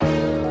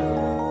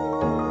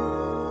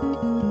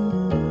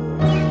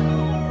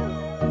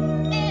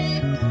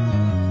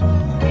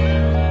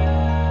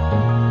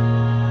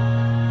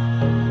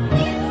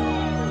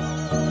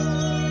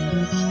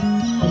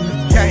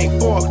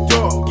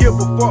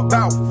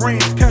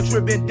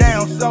been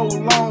down so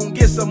long,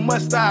 it's a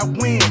must I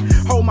win.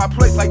 Hold my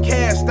place like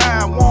cast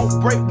iron,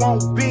 won't break,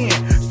 won't bend.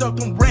 Stuff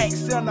them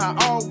racks in a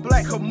all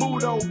black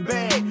Camudo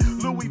bag.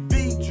 Louis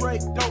V,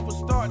 Drake, Dover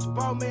starch,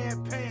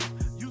 Bowman pants.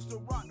 Used to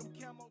rock them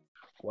camo.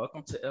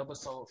 Welcome to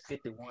episode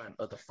 51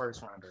 of the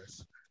First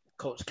Rounders.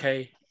 Coach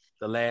K,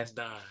 the last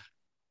dime.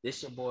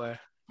 This your boy,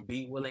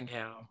 B.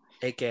 Willingham,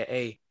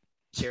 aka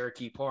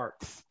Cherokee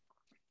Parks.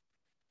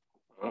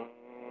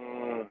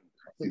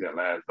 See that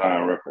last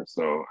dime reference,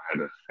 so I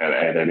had to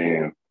add that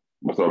in.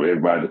 What's up,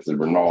 everybody? This is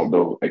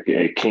Ronaldo,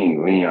 aka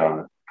King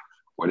Leon.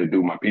 What it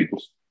do, my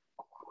peoples?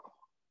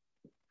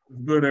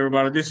 Good,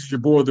 everybody. This is your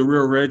boy, the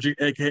real Reggie,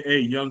 aka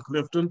Young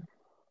Clifton.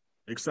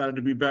 Excited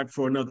to be back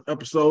for another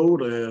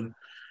episode, and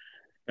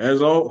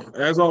as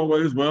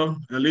always, well,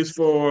 at least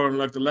for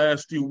like the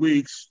last few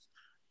weeks,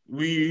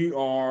 we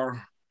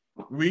are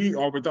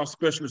without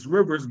Specialist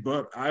Rivers,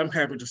 but I'm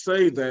happy to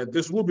say that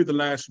this will be the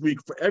last week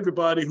for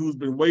everybody who's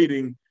been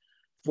waiting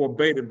for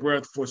bated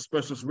breath for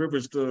Specialist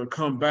Rivers to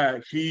come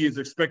back. He is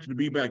expected to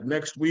be back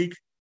next week.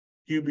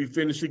 He'll be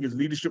finishing his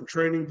leadership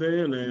training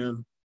then,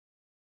 and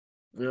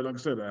yeah, like I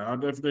said, I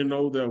definitely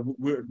know that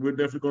we're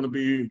definitely going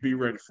to be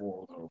ready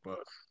for it, though. But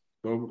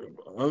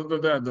other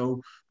than that,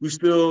 though, we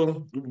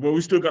still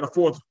got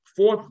a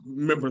fourth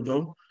member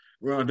though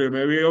around there.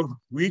 Maybe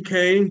we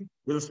came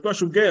with a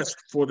special guest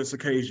for this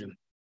occasion.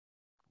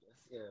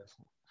 Yes.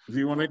 Do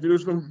you want to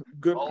introduce them?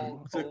 Good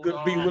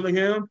B.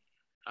 Willingham.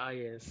 Ah,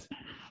 yes.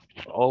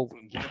 Oh,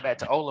 give it back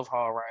to Olaf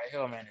Hall right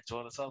here, man.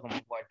 Enjoy the talk, my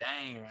boy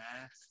Dane,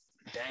 man.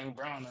 Dane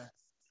Browner.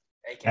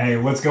 Hey,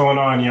 what's going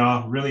on,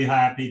 y'all? Really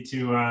happy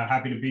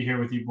to be here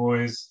with you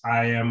boys.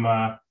 I am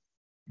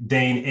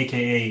Dane,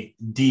 aka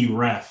D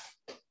Ref,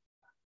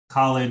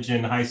 college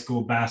and high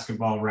school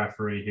basketball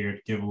referee here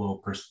to give a little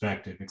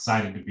perspective.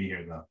 Excited to be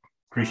here though.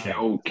 Appreciate it.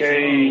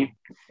 Okay.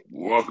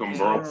 Welcome,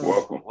 bro.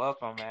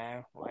 Welcome,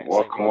 man.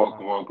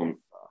 Welcome.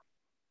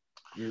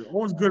 Yeah,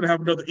 always good to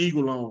have another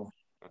Eagle on.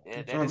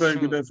 Yeah, I'm very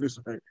good at this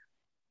thing.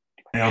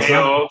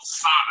 Hell,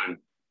 Southern.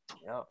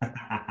 Yep.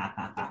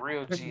 The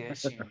real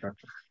GSU.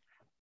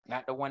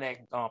 Not the one that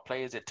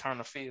plays at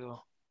Turner Field.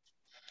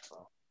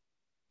 So.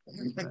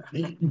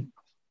 Yeah.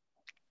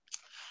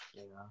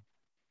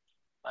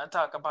 I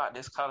talk about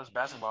this college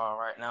basketball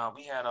right now.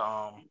 We had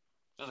it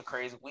was a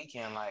crazy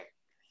weekend. Like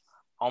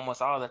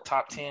almost all the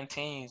top 10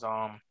 teams,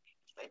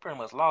 they pretty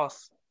much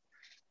lost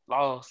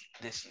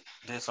this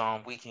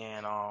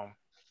weekend.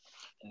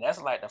 And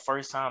that's like the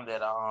first time that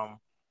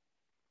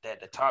that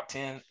the top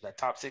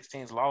 6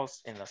 teams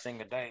lost in a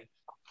single day.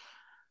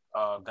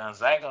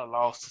 Gonzaga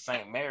lost to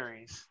St.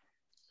 Mary's.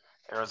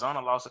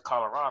 Arizona lost to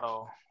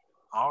Colorado.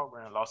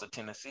 Auburn lost to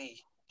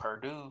Tennessee.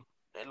 Purdue,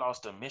 they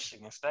lost to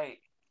Michigan State.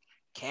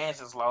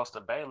 Kansas lost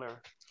to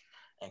Baylor.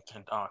 And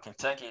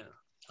Kentucky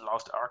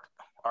lost to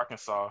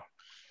Arkansas.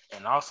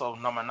 And also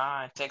number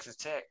 9, Texas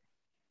Tech,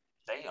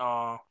 they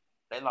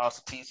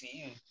lost to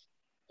TCU.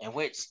 In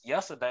which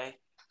yesterday,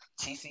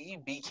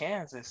 TCU beat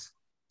Kansas.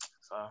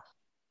 So,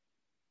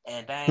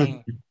 and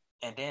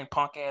then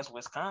punk ass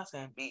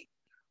Wisconsin beat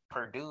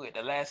Purdue at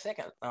the last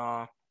second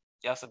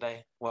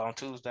yesterday. Well, on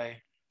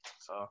Tuesday.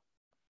 So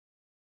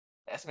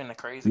that's been a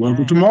crazy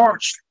Welcome game. to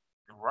March.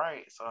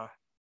 Right. So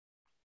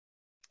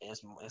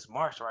it's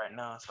March right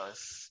now. So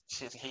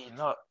shit's heating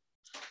up.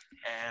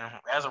 And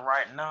as of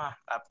right now,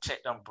 I've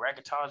checked on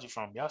bracketology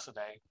from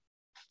yesterday.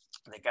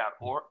 They got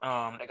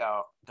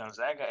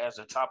Gonzaga as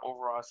the top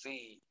overall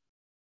seed.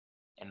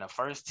 And the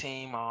first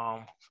team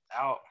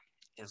out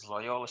is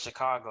Loyola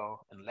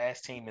Chicago, and the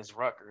last team is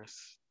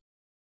Rutgers.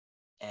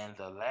 And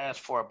the last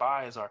 4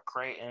 byes are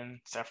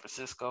Creighton, San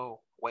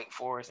Francisco, Wake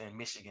Forest, and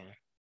Michigan.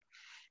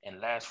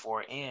 And last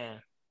 4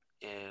 in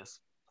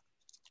is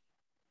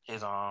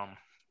I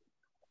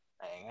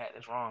ain't got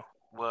this wrong.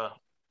 Well,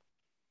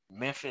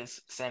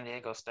 Memphis, San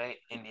Diego State,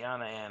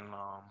 Indiana,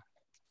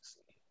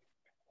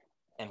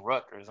 and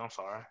Rutgers. I'm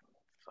sorry.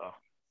 So.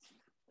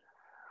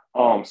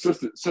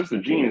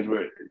 Sister Jean is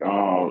with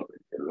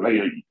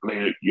Lady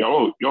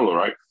Yolo,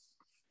 right?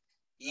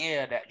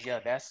 Yeah,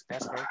 that's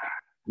her.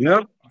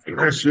 Yep,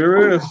 that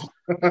sure is.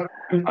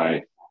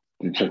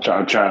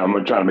 I'm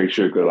trying to make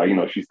sure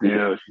because she's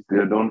still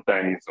doing the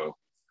thing. So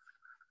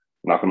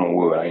knocking on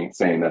wood, I ain't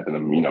saying nothing to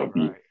be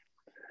nothing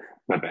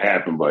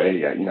happen. But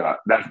hey,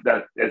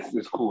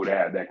 it's cool to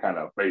have that kind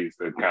of face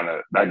that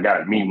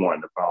got me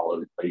wanting to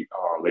follow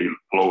Lady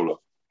Lola.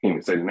 Can't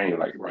even say the name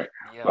right.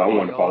 Yeah, but I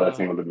wanted to follow that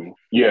team a little bit.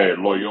 Yeah,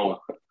 Loyola.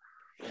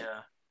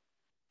 Yeah.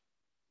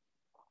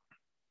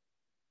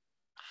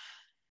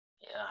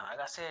 Yeah, like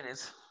I said,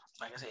 it's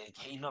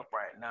heating up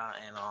right now,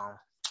 and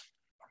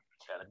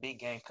got a big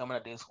game coming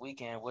up this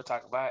weekend. We'll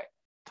talk about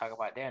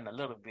that in a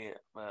little bit,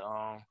 but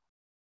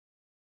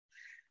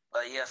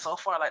yeah, so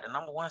far like the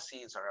number 1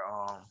 seeds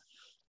are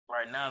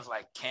right now it's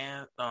like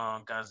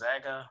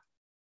Gonzaga.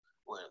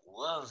 What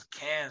was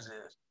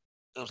Kansas?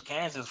 It was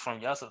Kansas from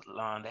yesterday.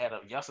 They had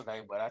it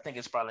yesterday, but I think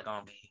it's probably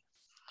gonna be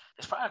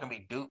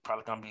Duke.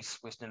 Probably gonna be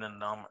switched in the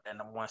number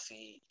 1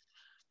 seed.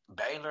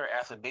 Baylor,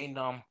 after beating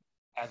them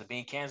after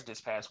being Kansas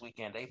this past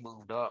weekend, they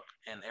moved up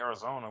in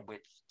Arizona,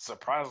 which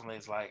surprisingly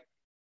is like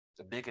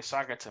the biggest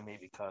shocker to me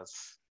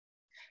because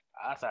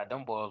I thought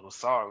them boys were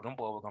sorry. Them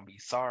boys were gonna be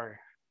sorry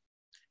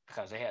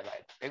because they had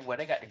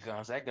they got the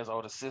guns. That guy's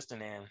old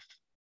assistant, and I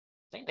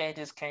think they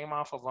just came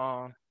off of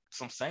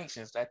some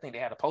sanctions. I think they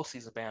had a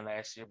postseason ban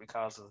last year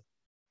because of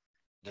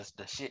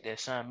the shit that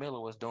Sean Miller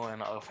was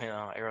doing up in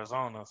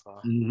Arizona. So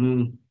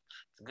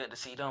it's good to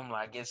see them,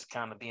 I guess,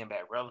 kind of being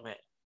back relevant.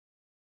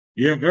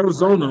 Yeah,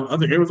 Arizona. I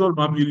think Arizona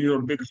might be the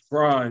biggest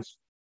surprise.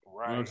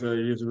 Right. You know what I'm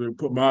saying? Just to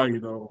put my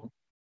 2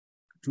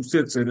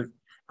 cents in it.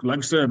 Like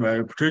I said,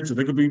 man, potential.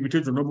 They could be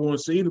potential number 1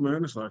 seed,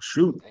 man. It's like,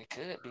 shoot. They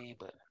could be,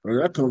 but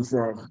where that comes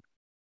from?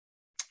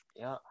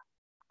 Yeah.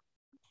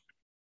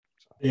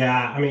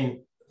 Yeah, I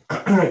mean,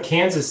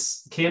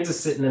 Kansas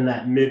sitting in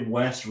that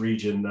Midwest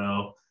region,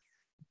 though,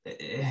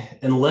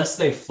 unless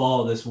they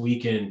fall this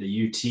weekend to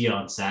UT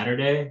on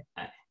Saturday,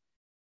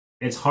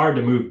 it's hard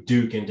to move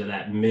Duke into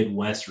that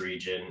Midwest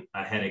region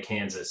ahead of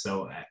Kansas.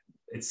 So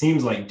it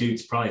seems like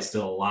Duke's probably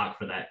still a lock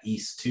for that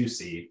East 2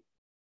 seed.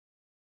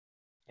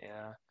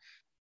 Yeah.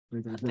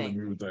 I think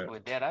with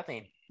that,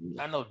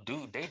 I know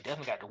Duke, they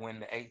definitely got to win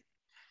the A.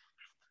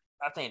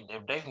 I think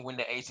if they can win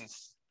the ACC,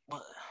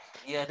 but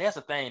yeah, that's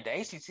the thing. The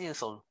ACC is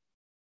so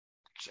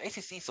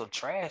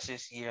trash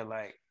this year.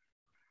 Like,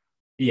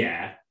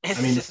 yeah,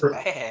 it's just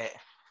bad.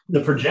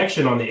 The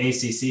projection on the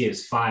ACC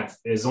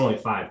is only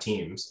 5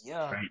 teams.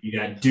 Yeah, right. You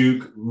got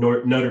Duke,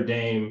 Notre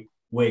Dame,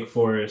 Wake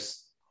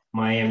Forest,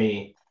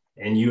 Miami,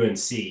 and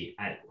UNC.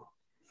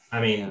 I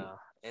mean,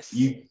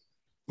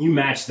 you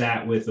match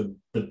that with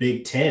the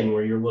Big Ten,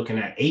 where you're looking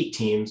at 8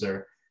 teams,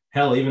 or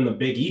hell, even the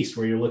Big East,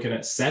 where you're looking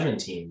at 7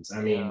 teams.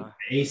 I mean,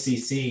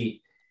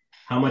 ACC.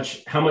 How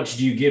much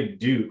do you give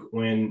Duke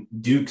when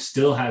Duke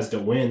still has to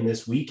win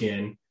this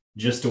weekend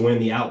just to win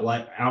the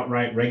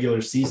outright regular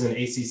season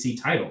ACC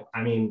title?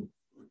 I mean,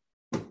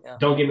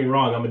 Don't get me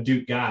wrong, I'm a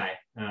Duke guy.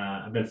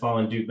 I've been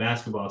following Duke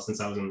basketball since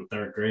I was in the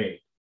 3rd grade.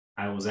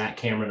 I was at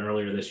Cameron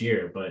earlier this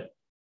year, but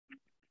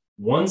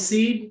 1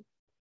 seed?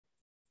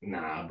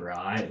 Nah, bro.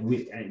 I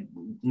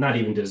not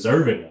even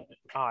deserving of it.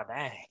 Oh,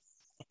 dang.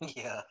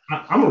 Yeah,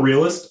 I'm a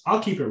realist. I'll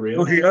keep it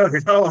real. Okay.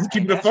 I'm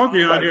keeping it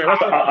funky out here.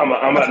 I'm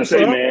about to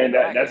say, man,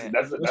 those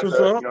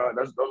are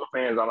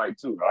fans I like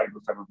too. I like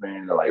those type of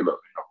fans that like, look,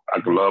 I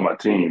can love my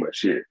team, but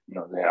shit,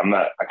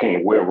 I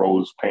can't wear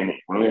rose painted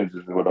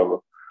lenses or whatever,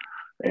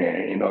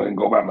 and and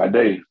go about my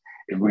day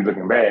if we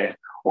looking bad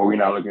or we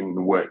not looking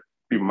to what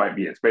people might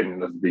be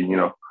expecting us to be.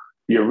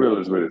 Be a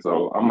realist with it.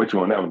 So I'm with you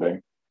on that one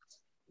thing.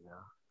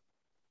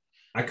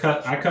 I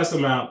cuss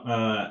them out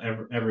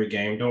every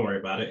game. Don't worry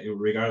about it.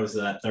 Regardless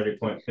of that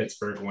 30-point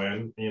Pittsburgh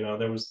win,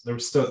 there was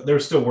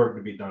still work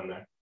to be done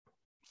there.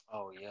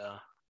 Oh yeah.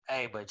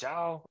 Hey, but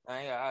y'all,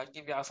 I'll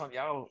give y'all something.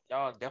 Y'all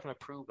definitely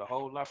proved a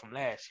whole lot from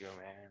last year,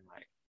 man.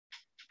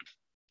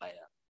 Like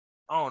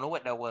I don't know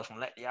what that was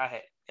from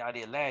y'all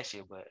did last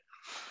year, but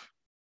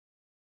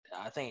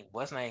I think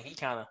what's name? He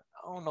kind of,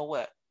 I don't know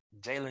what,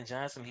 Jalen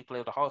Johnson. He played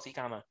with the Hawks. He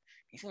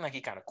seemed like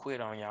he kind of quit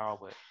on y'all,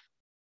 but.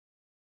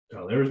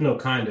 Oh, there was no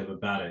kind of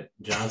about it.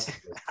 Johnson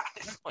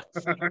was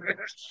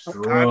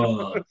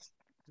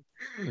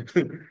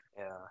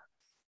Yeah.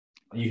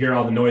 You hear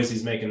all the noise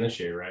he's making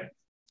this year, right?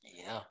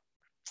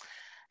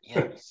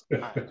 Yeah.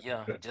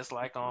 Just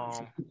like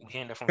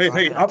hearing it from.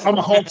 Hey, I'm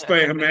a Hawks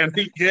fan, man.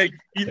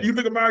 You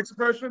look at my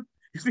expression.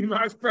 You see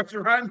my expression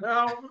right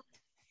now.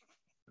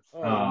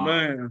 Oh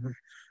man,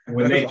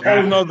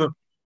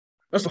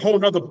 that's a whole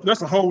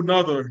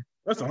nother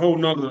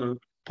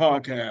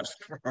podcast.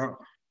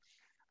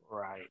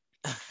 Right.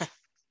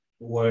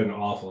 What an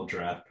awful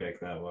draft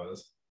pick that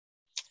was.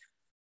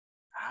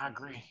 I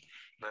agree,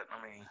 but I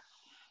mean,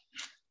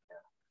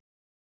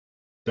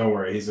 don't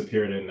worry, he's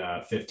appeared in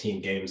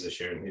 15 games this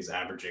year, and he's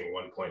averaging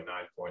 1.9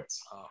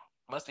 points.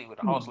 Must be with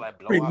the Hawks like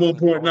blowout.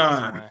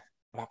 1.9.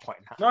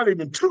 1.9. Not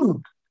even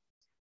 2.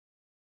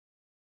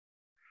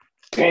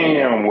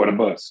 Damn, what a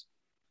bust.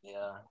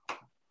 Yeah.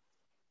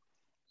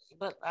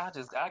 But I'll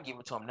give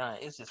it to him now.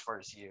 It's his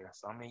first year,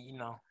 so I mean,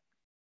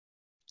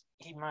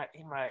 he might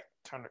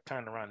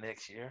turn around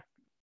next year.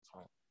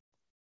 So.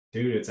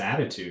 Dude, it's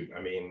attitude.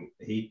 I mean,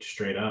 he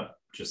straight up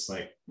just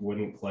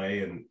wouldn't play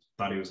and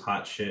thought he was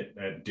hot shit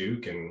at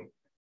Duke, and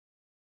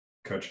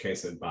Coach K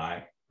said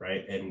bye,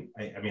 right? And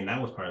I mean,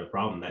 that was part of the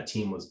problem. That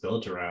team was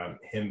built around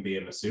him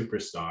being a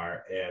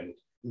superstar and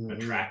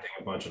attracting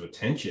a bunch of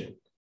attention,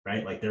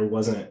 right? Like there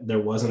wasn't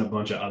a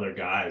bunch of other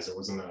guys. There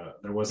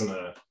wasn't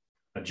a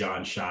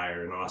John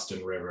Shire and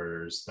Austin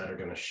Rivers that are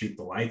going to shoot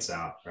the lights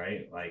out,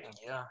 right?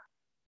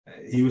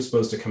 He was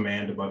supposed to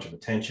command a bunch of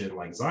attention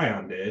like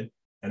Zion did.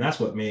 And that's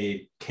what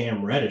made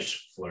Cam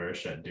Reddish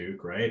flourish at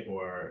Duke, right?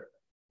 Or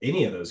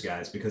any of those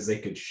guys, because they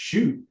could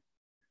shoot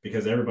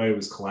because everybody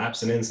was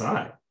collapsing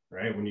inside,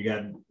 right? When you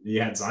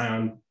had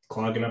Zion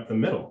clogging up the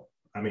middle.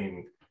 I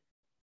mean,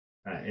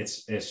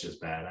 it's just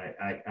bad.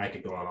 I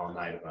could go on all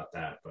night about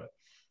that, but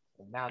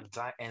now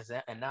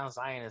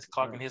Zion is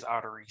clogging his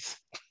arteries.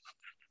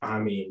 I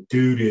mean,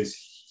 dude is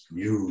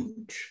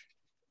huge.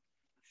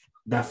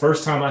 that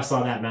first time I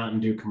saw that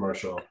Mountain Dew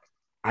commercial,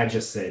 I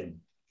just said,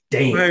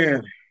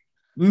 damn.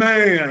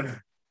 Man,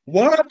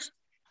 what?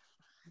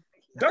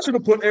 That should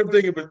have put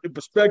everything in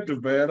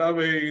perspective, man.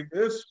 For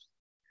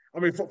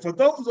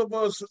those of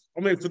us,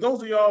 for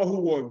those of y'all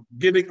who are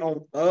getting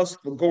on us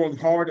for going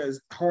hard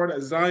as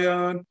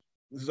Zion,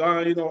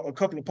 a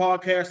couple of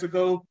podcasts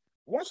ago,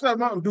 watch that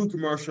Mountain Dew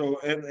commercial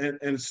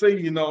and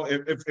see,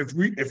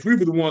 if we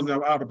were the ones that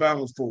were out of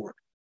bounds for it.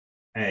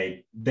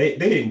 Hey, they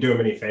didn't do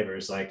him any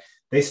favors. Like,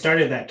 they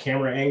started that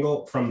camera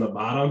angle from the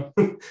bottom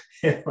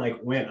and like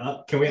went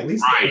up. Can we at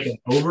least get an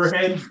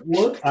overhead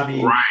look? I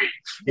mean,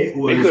 it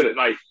was. They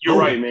could you're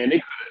right, man.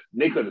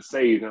 They could have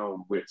saved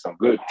him with some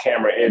good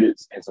camera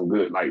edits and some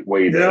good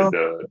way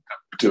to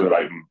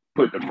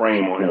put the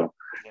frame on him.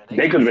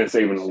 They could have been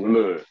saving him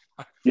good.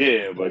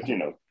 Yeah, but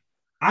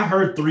I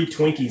heard 3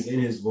 Twinkies in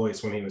his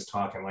voice when he was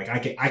talking. Like I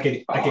could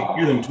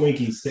hear them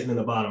Twinkies sitting in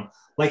the bottom.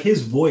 Like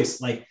his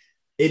voice, like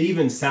it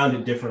even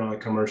sounded different on the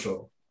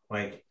commercial.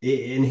 And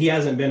he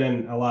hasn't been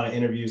in a lot of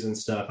interviews and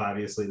stuff,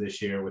 obviously,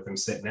 this year with him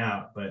sitting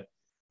out. But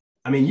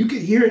I mean, you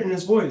could hear it in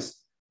his voice.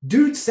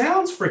 Dude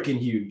sounds freaking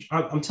huge.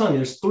 I'm telling you,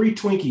 there's 3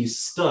 Twinkies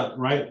stuck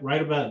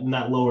right about in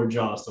that lower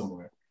jaw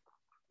somewhere.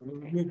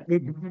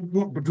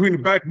 Between the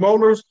back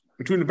molars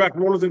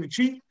and the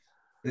cheek.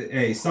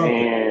 Hey, something.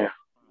 Yeah.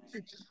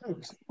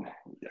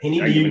 He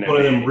need to use one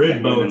of them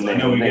rib bones. I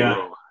know we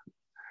got.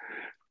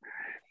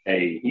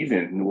 Hey, he's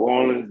in New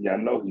Orleans. Y'all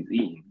know he's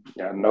eating.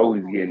 Y'all know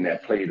he's getting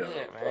that plate of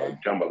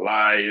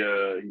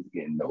jambalaya. He's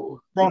getting those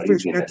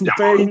crawfish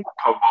etouffee.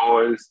 Po'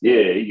 boys.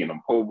 Yeah, he's getting them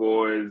po'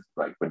 boys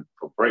like for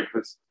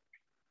breakfast.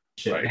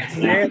 Shit.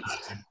 And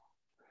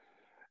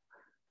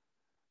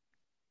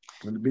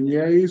the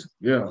beignets.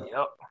 Yeah.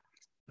 Yep.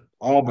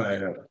 All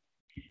bad.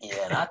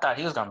 Yeah, and I thought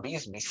he was gonna be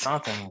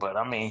something, but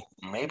I mean,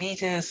 maybe he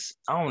just,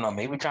 I don't know,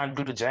 maybe trying to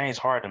do the James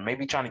Harden,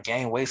 maybe trying to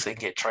gain weight so he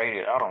get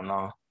traded. I don't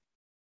know.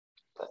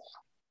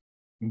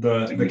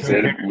 We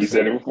said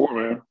it before,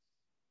 man.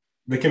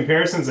 The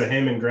comparisons of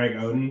him and Greg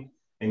Oden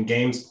in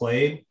games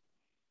played,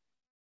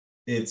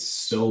 it's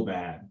so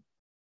bad.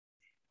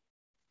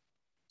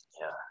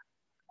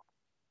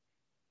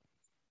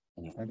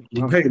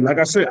 Yeah. Hey, like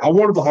I said, I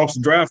wanted the Hawks to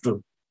draft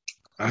him.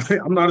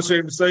 I'm not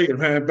ashamed to say it,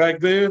 man.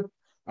 Back then,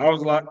 I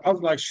was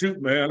like,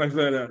 shoot, man. Like I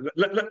said,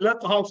 let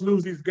the Hawks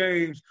lose these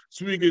games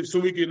so we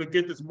can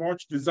get this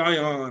march to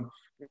Zion,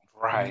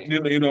 right?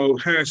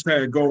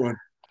 Hashtag going.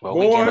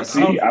 Zion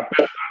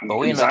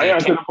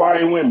could have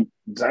probably went.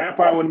 Zion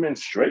probably would have been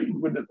straight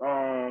with the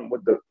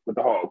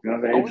Hawks. You know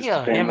what I'm saying? Oh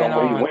yeah, him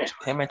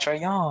and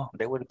Trae Young,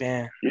 they would have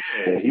been.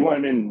 Yeah, he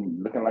wouldn't have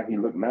been looking like he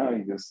looked now.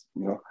 He just,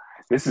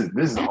 this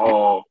is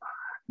all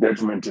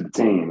detriment to the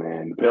team,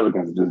 man. The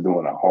Pelicans are just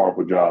doing a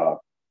horrible job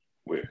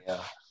with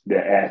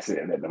their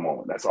asset at the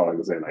moment. That's all I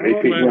can say. Like they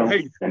picked him,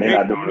 and they're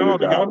not doing a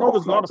good job. Y'all know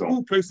there's a lot of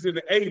food places in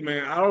the A,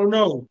 man. I don't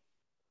know.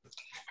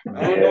 I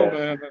don't know,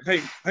 man.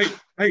 Hey,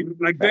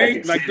 like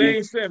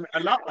Dane said, man, a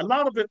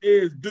lot of it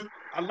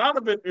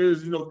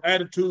is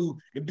attitude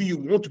and do you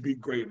want to be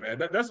great, man?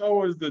 That's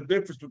always the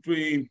difference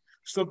between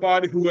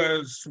somebody who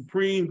has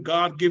supreme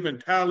God-given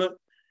talent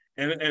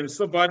and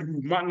somebody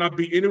who might not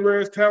be anywhere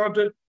as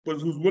talented, but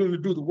who's willing to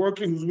do the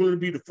working, who's willing to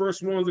be the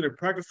first ones in their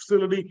practice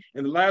facility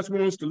and the last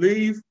ones to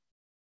leave.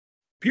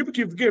 People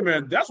keep forgetting,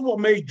 man, that's what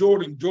made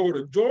Jordan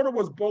Jordan. Jordan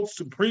was both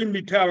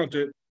supremely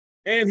talented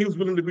and he was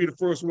willing to be the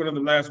first one and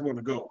the last one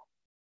to go.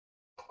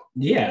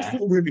 Yeah. That's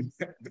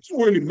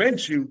what really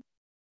meant you.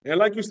 And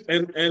like you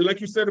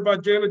said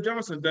about Jalen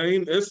Johnson,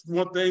 Dane, it's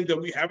one thing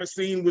that we haven't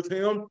seen with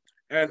him,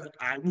 and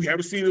we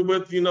haven't seen it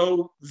with,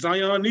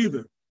 Zion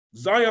either.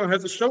 Zion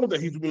hasn't shown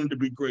that he's willing to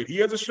be great. He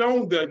hasn't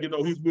shown that,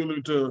 he's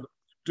willing to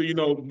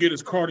get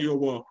his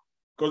cardio up.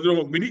 Because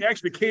when he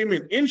actually came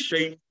in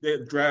shape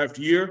that draft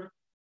year,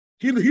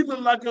 he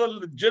looked like a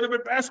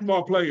legitimate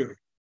basketball player.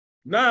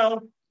 Now,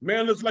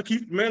 man looks like he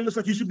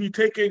should be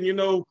taking,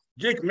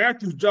 Jake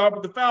Matthews' job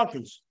at the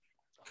Falcons.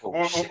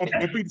 Or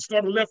be the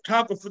starting left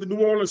tackle for the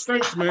New Orleans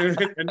Saints, man,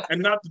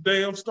 and not the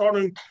damn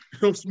starting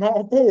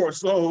small forward.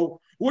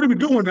 So what are we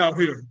doing out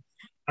here?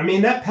 I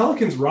mean, that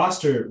Pelicans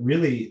roster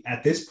really,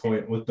 at this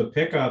point, with the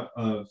pickup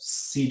of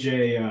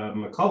CJ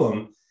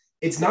McCollum,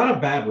 it's not a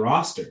bad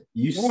roster.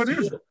 You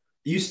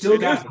still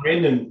got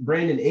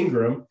Brandon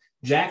Ingram,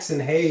 Jackson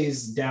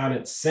Hayes down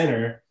at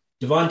center,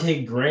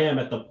 Devontae Graham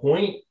at the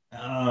point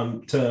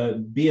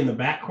to be in the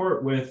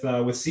backcourt with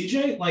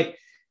CJ. Like,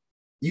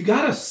 you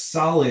got a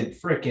solid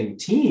freaking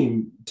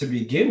team to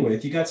begin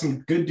with. You got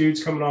some good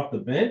dudes coming off the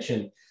bench,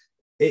 and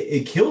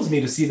it kills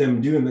me to see them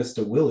doing this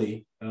to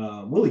Willie.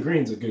 Willie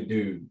Green's a good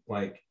dude.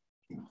 Like,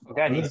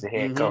 that he's the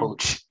head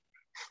coach.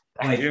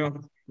 Like,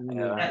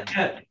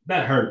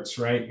 that hurts,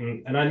 right?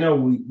 And I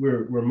know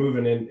we're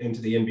moving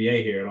into the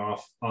NBA here and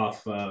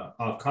off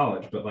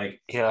college, but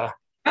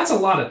that's a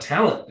lot of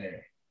talent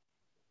there.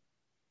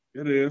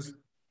 It is.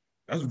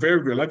 That's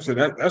very good. Like I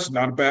said, that's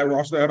not a bad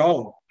roster at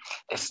all.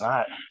 It's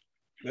not.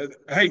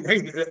 Hey!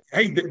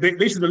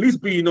 They should at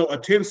least be, a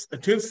 10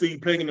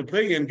 seed playing in the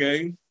play-in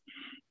game.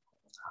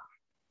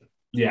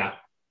 Yeah.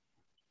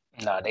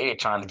 No, they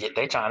trying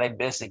their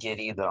best to get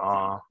either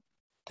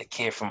the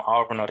kid from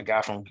Auburn or the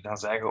guy from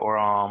Gonzaga or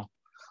a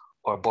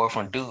boy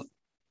from Duke.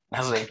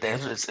 That's what they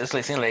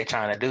seem like they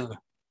trying to do.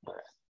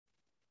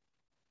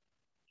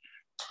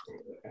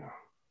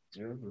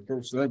 Yeah, the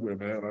first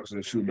segment, man. Like I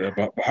said, shoot, man.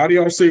 But how do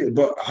y'all see it?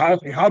 But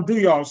how do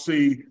y'all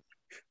see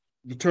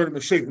the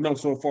tournament shaping up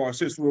so far?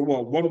 Since we're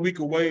 1 week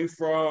away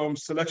from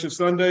Selection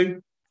Sunday.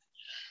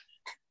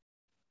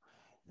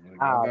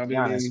 I'll be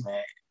honest,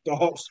 man.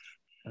 Thoughts?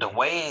 The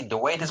way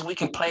this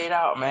weekend played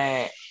out,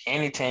 man,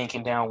 any team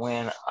can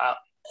win.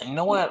 You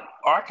know what?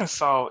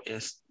 Arkansas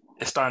is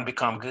starting to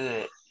become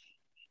good.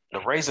 The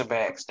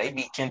Razorbacks, they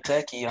beat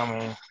Kentucky. I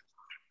mean,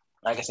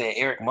 like I said,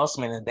 Eric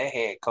Musselman is their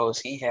head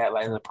coach. He had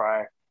like the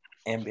prior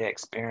NBA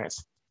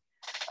experience.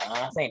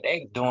 I think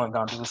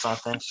gonna do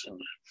something.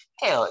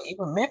 Hell,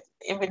 even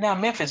now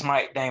Memphis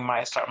might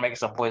start making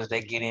some boys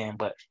they get in.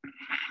 But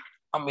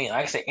I mean,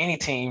 like I said, any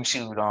team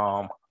shoot.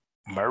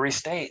 Murray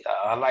State,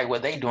 I like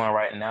what they doing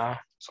right now.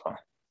 So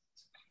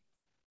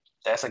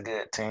that's a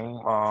good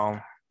team.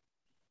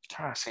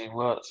 Trying to see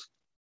what's.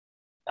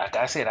 Like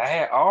I said, I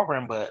had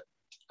Auburn, but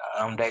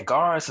their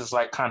guards is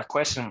like kind of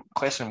question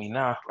me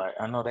now. Like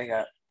I know they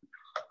got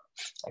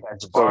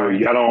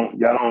Jabari. So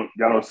y'all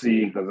don't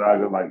see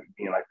Gonzaga like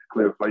being like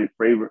the clear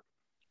favorite.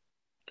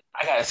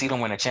 I gotta see them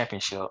win a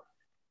championship.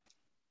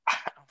 I'm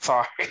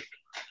sorry, it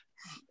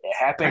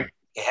happened.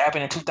 It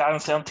happened in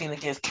 2017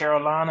 against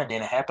Carolina.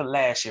 Then it happened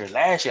last year.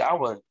 Last year, I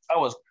was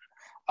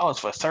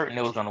for certain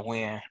they was gonna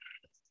win.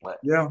 But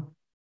yeah,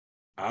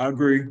 I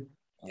agree.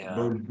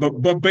 Yeah,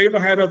 but Baylor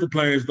had other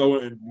players though,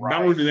 and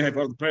not only did they have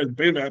other players,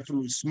 Baylor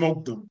absolutely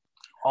smoked them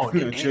in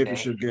the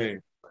championship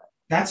game.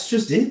 That's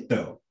just it,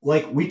 though.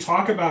 Like we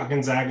talk about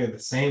Gonzaga the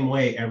same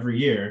way every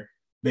year.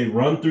 They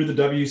run through the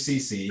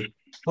WCC,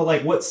 but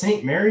like what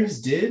St. Mary's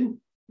did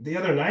the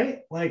other night,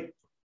 like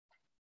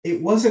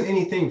it wasn't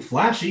anything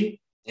flashy.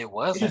 It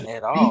wasn't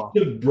at all.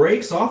 Beat the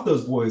brakes off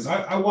those boys.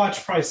 I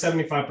watched probably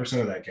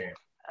 75% of that game.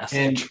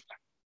 And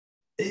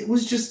it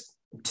was just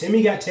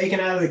Timmy got taken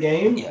out of the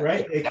game,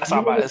 right? That's all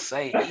I'm about to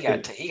say.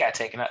 He got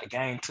taken out of the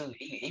game too.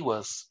 He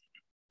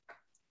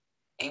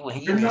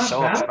didn't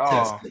show up at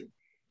all.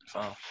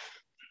 So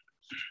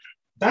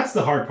that's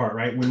the hard part,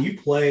 right? When you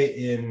play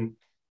in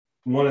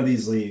one of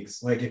these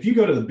leagues, like if you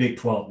go to the Big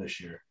 12 this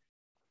year,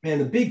 man,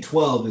 the Big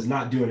 12 is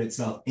not doing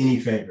itself any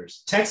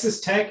favors.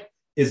 Texas Tech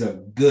is a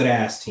good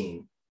ass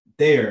team.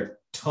 They are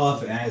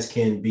tough as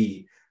can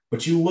be.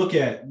 But you look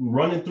at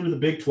running through the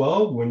Big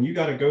 12, when you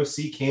got to go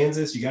see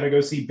Kansas, you got to go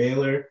see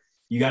Baylor,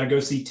 you got to go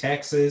see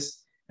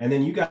Texas, and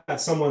then you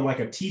got someone like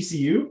a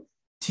TCU.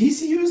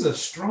 TCU is a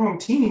strong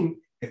team.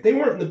 If they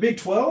weren't in the Big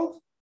 12,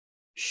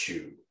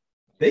 shoot,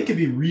 they could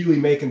be really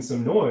making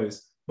some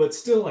noise. But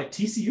still, like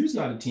TCU's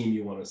not a team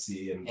you want to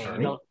see. And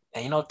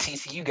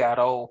TCU got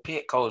old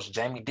Pitt coach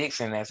Jamie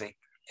Dixon as a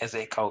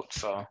coach.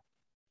 So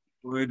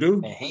well, they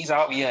do. And he's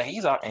out. Yeah,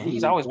 he's out, and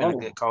he's always been a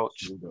good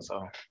coach.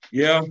 So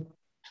yeah.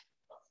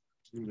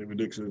 Jamie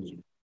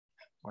Dixon.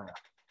 Like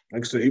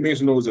I said, he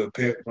mentioned those at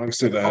Pitt. Like I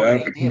said,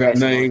 that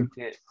name.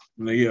 Yeah,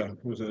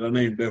 that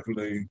name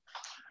definitely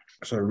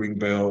started ringing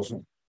bells.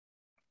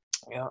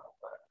 Yeah.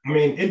 I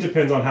mean, it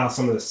depends on how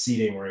some of the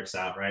seeding works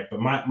out, right?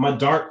 But my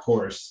dark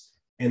horse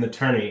in the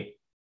tourney,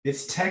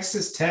 it's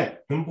Texas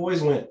Tech. Them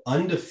boys went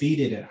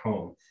undefeated at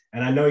home.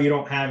 And I know you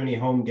don't have any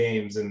home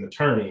games in the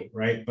tourney,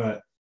 right?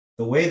 But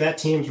the way that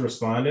team's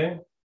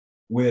responding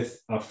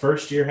with a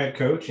first-year head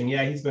coach, and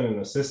yeah, he's been an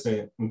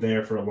assistant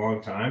there for a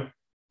long time,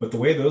 but the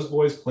way those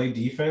boys play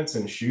defense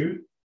and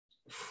shoot,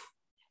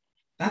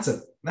 that's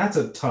a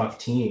tough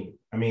team.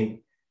 I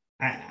mean,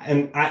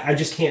 I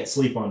just can't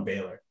sleep on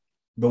Baylor.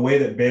 The way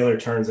that Baylor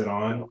turns it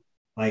on,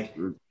 like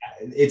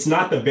it's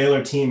not the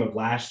Baylor team of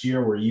last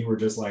year where you were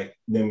just like,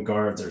 them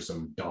guards are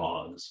some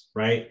dogs,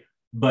 right?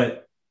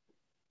 But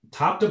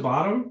top to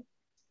bottom,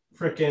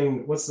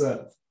 freaking what's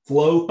the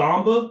Flo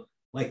Thamba?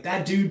 Like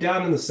that dude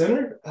down in the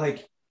center,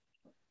 like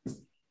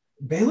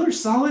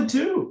Baylor's solid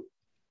too.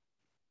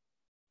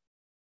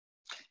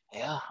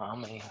 Yeah, I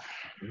mean,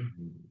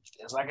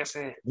 it's like I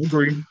said.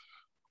 Agree.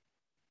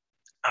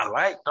 I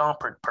like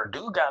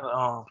Purdue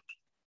got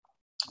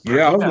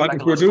yeah, I was liking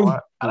Purdue.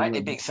 I like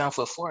the big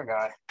 7'4"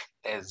 guy,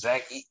 that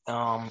Zach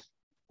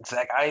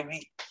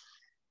Ivy.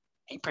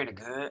 He pretty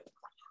good,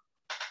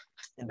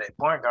 and they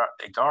point guard,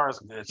 their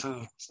guards are good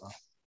too. So.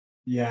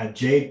 Yeah,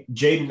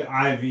 Jaden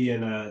Ivey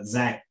and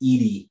Zach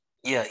Edey.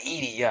 Yeah,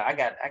 Edey. Yeah, I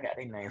got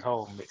their names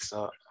whole mixed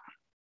up.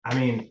 I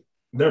mean,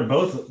 they're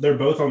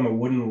both on the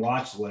wooden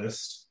watch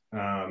list.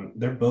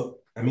 They're both.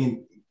 I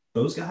mean,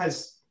 those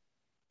guys.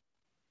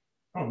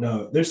 I don't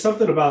know. There's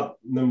something about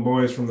them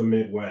boys from the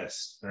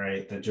Midwest,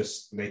 right? That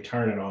just they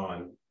turn it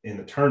on in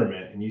the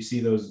tournament, and you see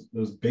those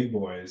big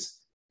boys.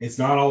 It's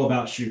not all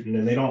about shooting,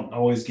 and they don't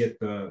always get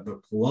the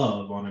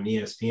love on an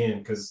ESPN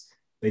because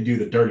they do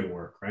the dirty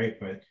work, right?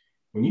 But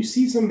when you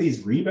see some of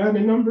these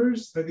rebounding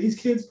numbers that these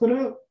kids put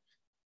up,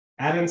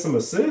 add in some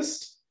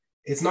assists,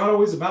 it's not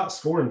always about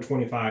scoring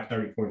 25,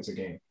 30 points a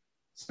game,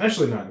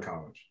 especially not in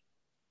college.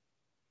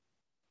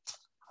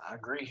 I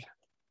agree.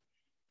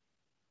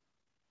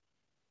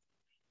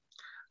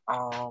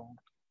 I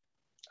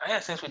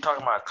guess since we're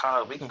talking about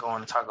college, we can go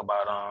on and talk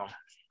about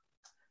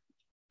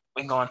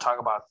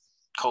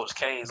Coach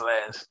K's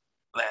last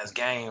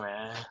game,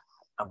 man.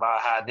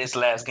 About how this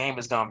last game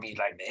is gonna be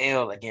like the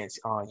L against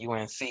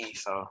UNC.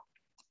 So,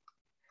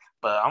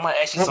 but I'm gonna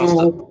ask you some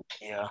stuff.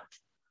 Yeah.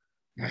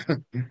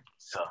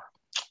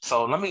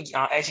 So let me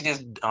ask you this,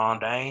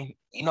 Dane.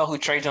 You know who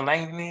Trajan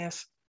Langdon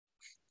is?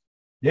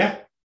 Yeah.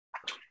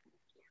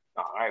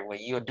 All right. Well,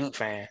 you're a Duke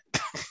fan.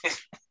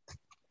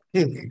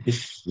 Yeah.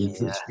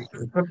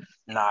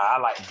 Nah, I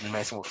like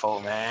messing with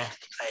folk, man.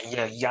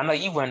 Yeah, I know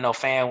you weren't no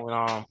fan when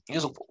you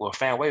was a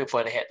fan way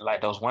before they had like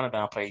those one and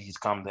done players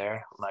come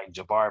there, like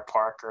Jabari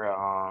Parker,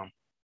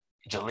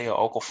 Jahlil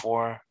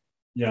Okafor.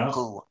 Yeah.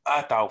 Who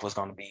I thought was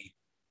gonna be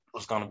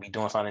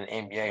doing something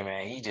in the NBA,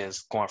 man. He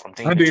just going from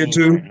team I to did team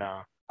too. right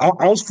now.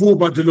 I was fooled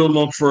by Jahlil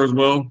Okafor as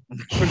well.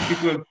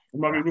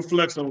 Let me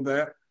reflect on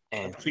that.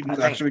 And I think he's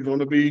actually going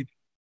to be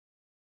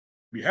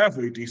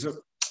halfway decent.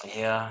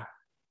 Yeah.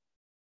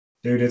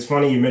 Dude, it's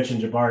funny you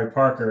mentioned Jabari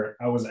Parker.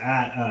 I was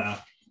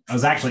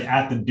actually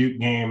at the Duke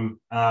game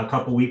a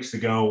couple weeks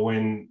ago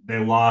when they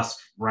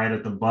lost right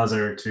at the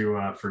buzzer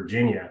to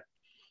Virginia,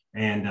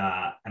 and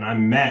I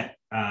met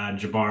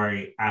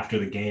Jabari after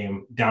the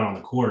game down on the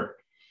court,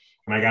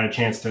 and I got a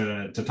chance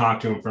to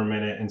talk to him for a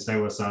minute and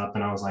say what's up.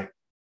 And I was like,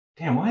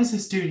 "Damn, why is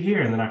this dude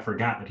here?" And then I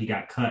forgot that he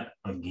got cut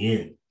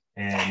again,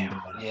 and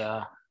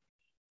yeah,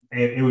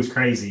 it was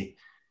crazy.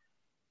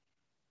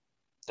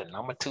 The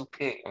number 2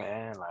 pick,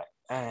 man. Like,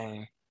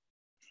 dang.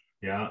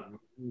 Yeah.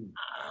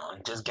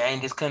 Just game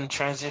just couldn't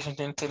transition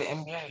into the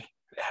NBA.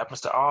 It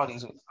happens to all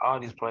these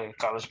players,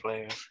 college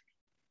players.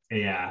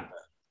 Yeah.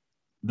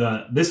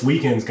 This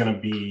weekend's gonna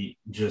be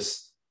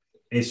it's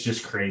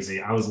just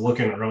crazy. I was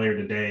looking earlier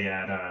today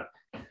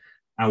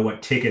at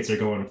what tickets are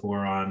going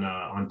for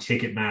on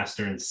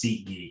Ticketmaster and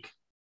SeatGeek.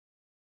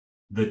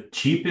 The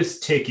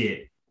cheapest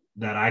ticket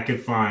that I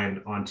could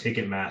find on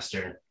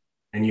Ticketmaster,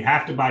 and you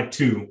have to buy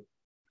 2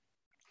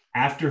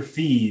 after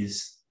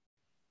fees,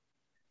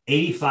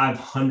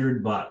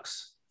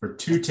 $8,500 for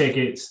 2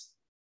 tickets.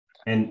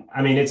 And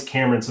I mean, it's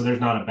Cameron, so there's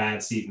not a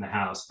bad seat in the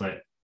house,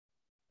 but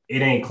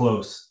it ain't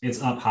close.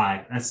 It's up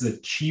high. That's the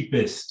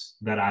cheapest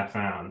that I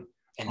found.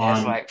 And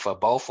that's like for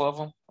both of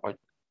them? Or?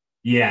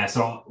 Yeah.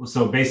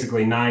 So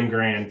basically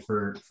 $9,000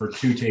 for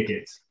 2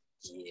 tickets.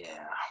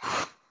 Yeah.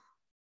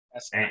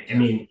 I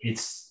mean,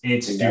 it's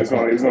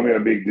gonna be a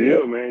big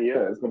deal, man.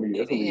 Yeah, it's gonna be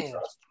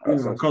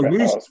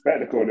a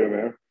spectacle there,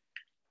 man.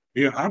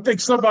 Yeah, I think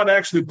somebody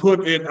actually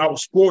put in our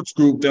sports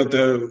group that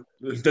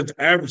the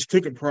average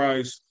ticket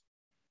price,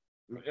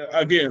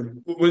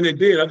 again, when they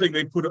did, I think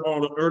they put it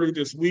on early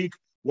this week,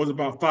 was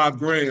about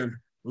 $5,000,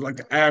 like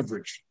the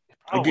average.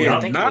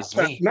 Again,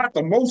 not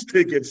the most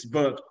tickets,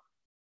 but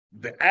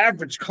the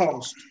average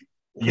cost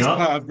was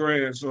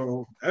 $5,000.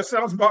 So that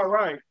sounds about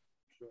right.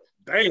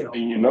 Damn.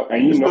 And you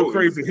know,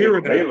 crazy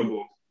hearing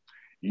available.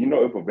 You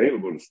know, if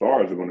available, the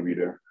stars are going to be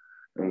there,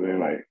 and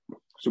then like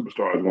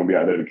superstars are going to be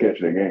out there to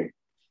catch their game.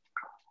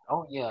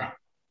 Oh yeah.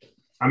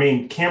 I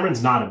mean,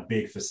 Cameron's not a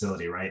big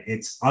facility, right?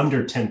 It's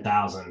under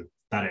 10,000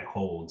 that it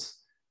holds,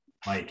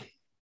 like,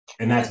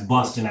 and that's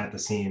busting at the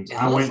seams.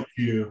 I went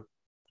to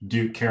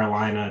Duke,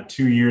 Carolina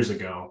 2 years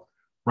ago,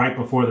 right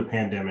before the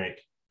pandemic,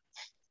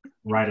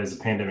 right as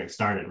the pandemic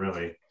started,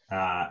 really,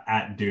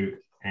 at Duke,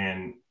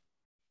 and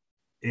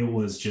it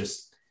was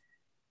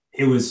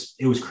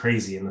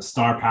crazy, and the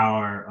star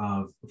power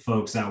of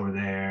folks that were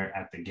there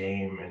at the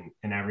game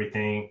and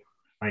everything.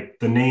 Like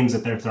the names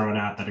that they're throwing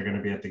out that are going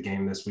to be at the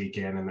game this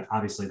weekend. And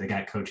obviously they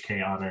got Coach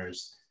K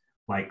honors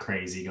like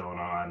crazy going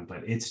on,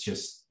 but it's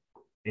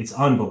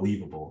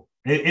unbelievable.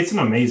 It's an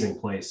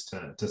amazing place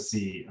to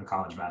see a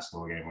college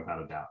basketball game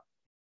without a doubt.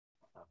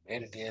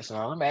 It is.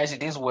 Let me ask you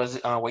this: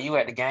 were you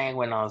at the game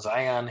when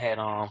Zion had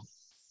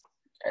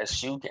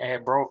shoe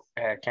had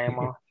came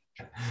on?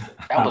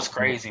 That was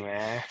crazy,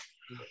 man.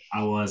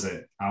 I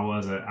wasn't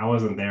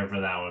there for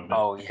that one. But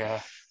oh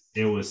yeah.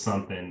 It was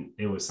something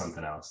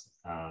else.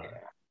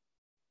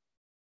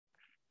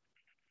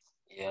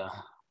 Yeah.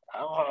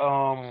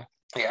 I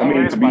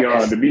mean, to be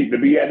honest, to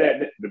be at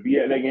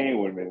that game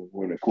would have been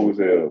cool as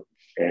hell.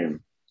 And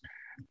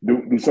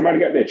do somebody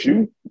got that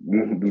shoe?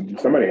 Do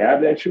somebody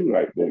have that shoe,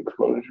 like the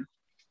exploded shoe?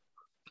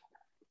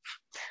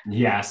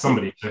 Yeah,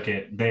 somebody took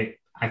it.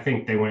 I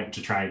think they went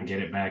to try and get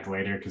it back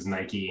later because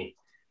Nike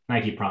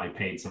probably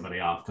paid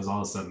somebody off because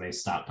all of a sudden they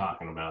stopped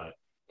talking about it.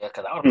 Yeah,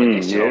 because I would have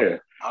put that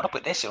shit. I would have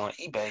put that shit on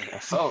eBay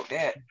and sold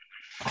that.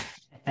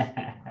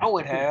 I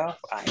would have.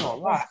 I ain't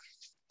gonna lie.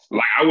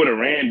 Like I would have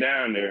ran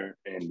down there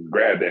and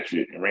grabbed that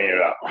shit and ran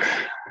it out.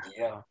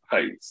 Yeah.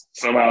 Like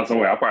somehow, some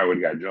way, I probably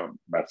would have got jumped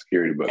by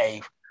security. But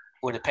hey,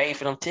 would have paid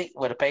for them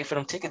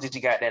tickets that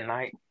you got that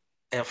night,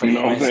 and for you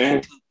know what I'm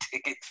saying?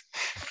 Tickets.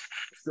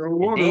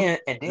 Sure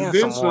and then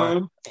some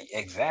more.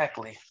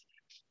 Exactly.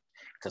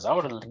 Because I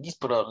would have at least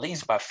put up at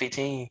least about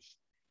 15,000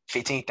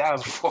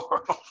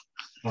 for them.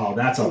 Oh,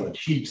 that's on the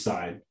cheap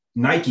side.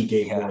 Nike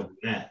gave more than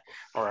that.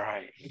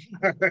 Right.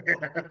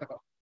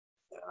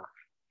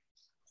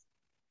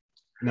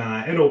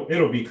 Nah,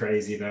 it'll be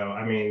crazy though.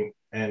 I mean,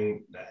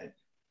 and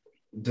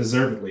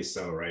deservedly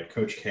so, right?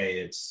 Coach K,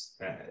 it's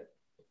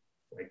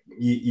like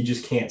you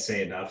just can't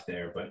say enough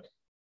there. But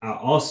I'll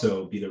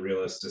also be the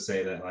realist to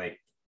say that like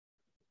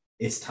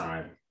it's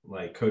time.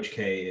 Like Coach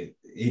K,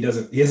 he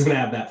doesn't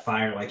have that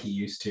fire like he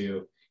used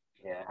to.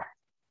 Yeah,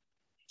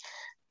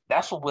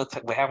 that's what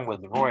happened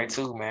with Roy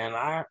too, man.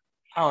 I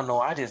don't know.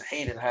 I just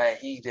hated how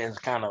he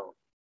just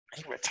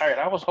he retired.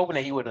 I was hoping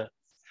that he would have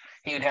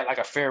like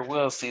a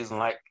farewell season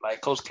like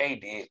Coach K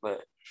did,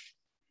 but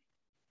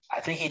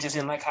I think he just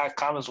didn't like how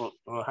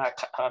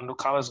New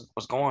College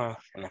was going,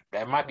 and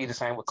that might be the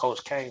same with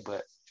Coach K.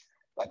 But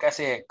like I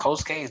said,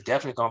 Coach K is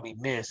definitely gonna be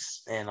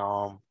missed, and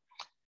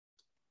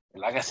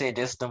like I said,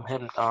 just him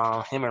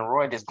and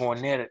Roy just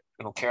going there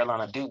to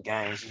Carolina Duke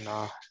games,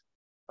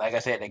 Like I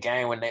said, the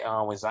game when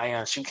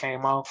Zion's shoe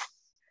came off,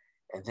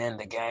 and then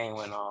the game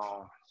when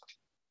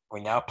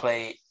y'all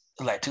played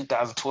like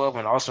 2012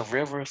 when Austin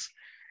Rivers,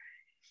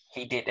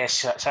 he did that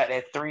shot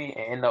that three and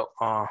ended up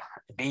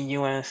beating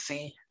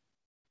UNC.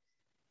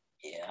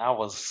 Yeah, I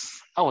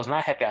was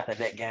not happy after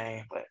that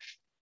game,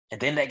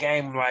 and then that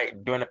game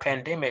like during the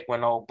pandemic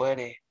when old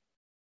buddy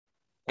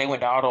they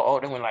went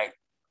like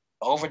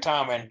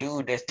overtime, and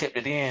dude that tipped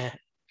it in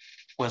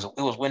was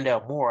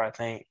Wendell Moore, I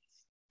think.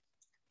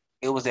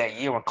 It was that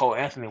year when Cole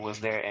Anthony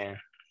was there, and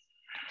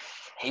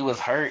he was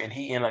hurt, and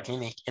he ended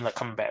up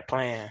coming back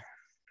playing.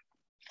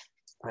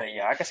 But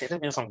yeah, like I said,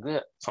 there's been some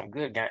good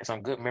games,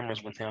 some good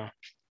memories with him.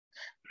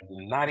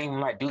 Not even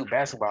like Duke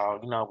basketball,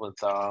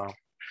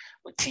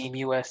 with Team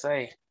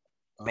USA,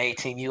 made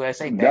Team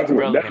USA. That's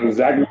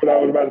exactly what I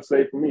was about to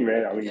say for me,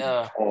 man. I mean,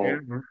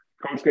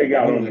 Coach K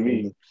got on to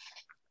me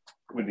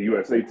with the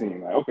USA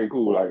team. Like, okay,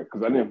 cool. Like,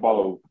 because I didn't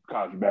follow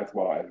college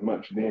basketball as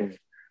much then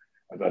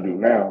as I do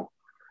now,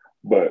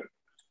 but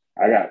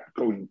I got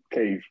Coach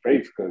K's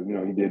face because he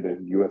did the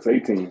USA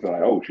team. So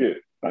like, oh shit,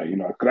 like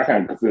because I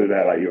kind of consider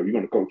that like, yo, you're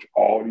gonna coach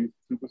all these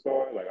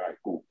superstars. Like, all right,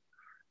 cool.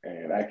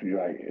 And actually,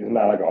 like, it's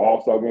not like an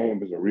all-star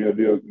game; it's a real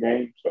deal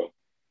game. So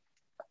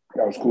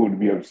that was cool to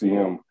be able to see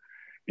him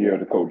be able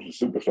to coach a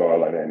superstar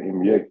like that in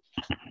the NBA.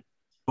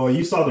 Oh,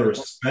 you saw the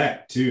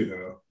respect too,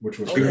 though, which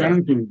was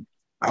exactly.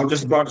 I was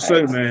just about to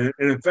say, man.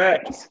 And in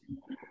fact,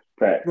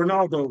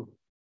 Ronaldo,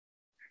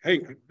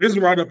 hey, this is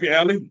right up your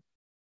alley.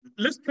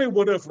 Let's play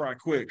what if right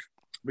quick,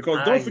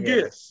 because don't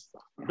forget,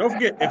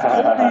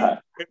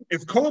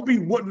 if Kobe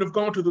wouldn't have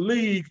gone to the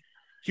league,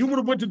 he would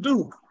have went to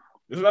Duke.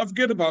 Let's not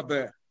forget about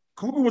that.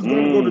 Kobe was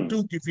going to go to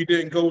Duke if he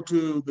didn't go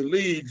to the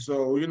league.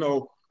 So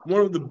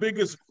one of the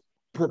biggest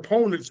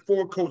proponents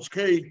for Coach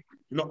K,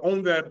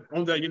 on that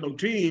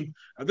team,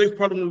 I think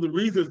probably one of the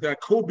reasons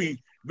that Kobe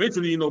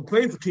eventually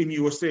played for Team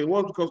USA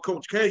was because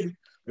Coach K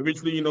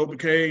eventually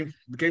became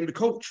the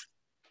coach.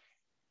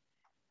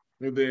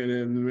 And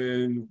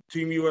then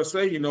Team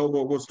USA,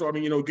 was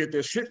starting, get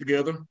their shit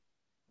together.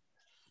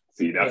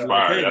 See, that's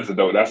fire. That's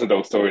a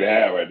dope story to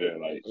have right there.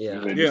 Like,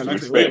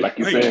 respect, like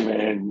you said,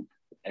 man.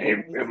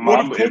 If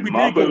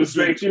Mamba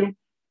respect you,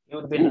 it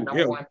would have been the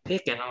number one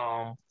pick in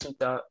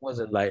 2000. Was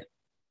it like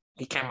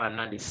he came out in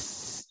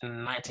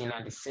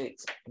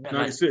 1996?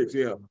 96,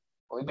 yeah.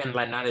 We've been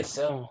like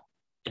 97,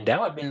 and that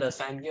would have been the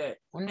same year.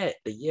 Wasn't that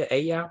the year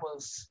AI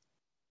was?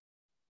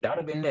 That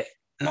would have been that.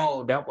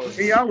 No, that was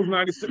AI was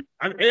 96.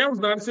 AI was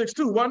 96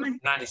 too, wasn't he?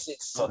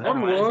 96. So that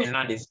might have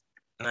been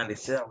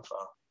 97. So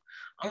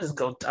I just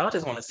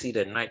want to see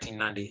that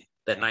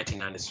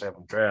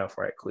 1997 draft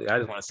right quick. I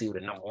just want to see what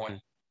the number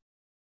one.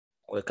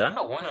 Well, I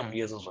know one of them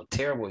years was a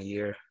terrible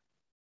year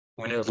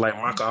when it was like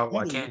Marco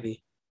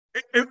Candy.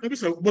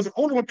 Was it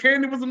only when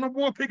Candy was the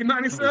number one pick in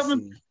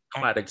 97?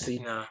 I'm about to see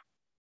now.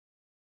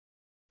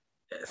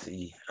 Let's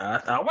see.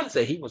 I want to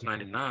say he was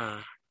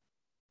 99.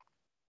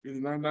 He was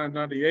 99,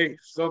 98,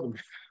 Southern.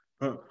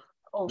 Shoot.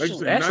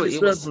 Actually,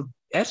 it was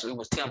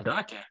Tim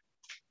Duncan.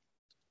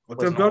 Oh,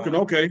 Tim Duncan,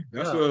 okay.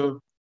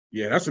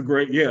 That's a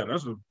great number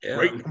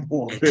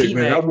one pick,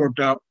 man. That worked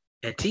out.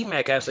 And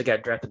T-Mac actually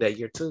got drafted that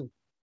year too.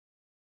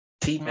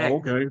 T-Mac. Oh,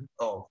 okay.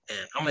 Oh,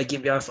 and I'm gonna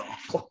give y'all some.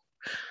 I'm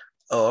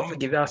gonna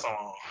give y'all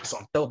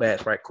some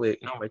throwbacks right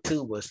quick. Number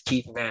 2 was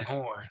Keith Van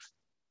Horn.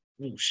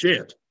 Oh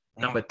shit.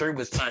 Number 3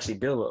 was Chauncey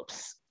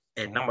Billups,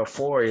 and number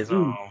 4 is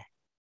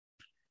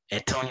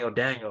Antonio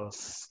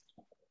Daniels.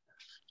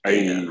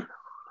 Hey.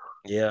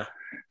 Yeah.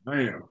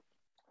 Damn.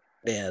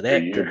 Yeah,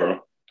 that year, bro.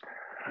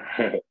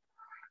 It's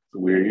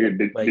weird.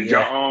 Did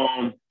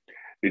y'all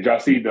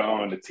see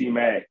the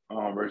T-Mac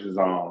versus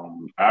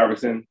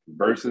Iverson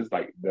versus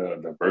like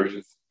the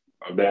versions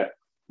of that?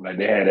 Like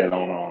they had that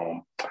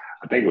on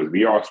I think it was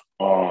VR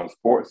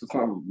Sports or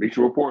something,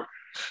 Bleacher Report.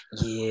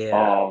 Yeah.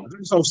 I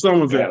saw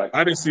some of it.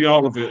 I didn't see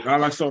all of it.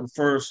 I saw the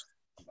first,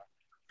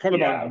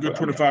 probably about a good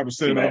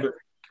 25% of it.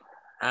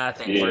 I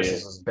think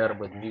versus was better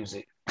with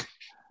music,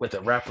 with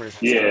the rappers.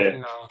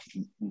 And stuff,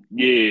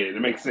 Yeah, that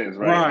makes sense,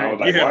 right? Right. I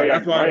was like,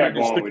 that's why I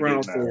didn't stick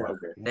around for it.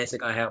 Okay. Next, they're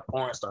gonna have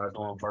porn stars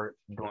doing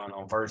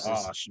on verses.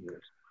 Oh shit!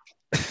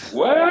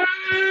 What?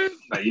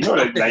 Now you know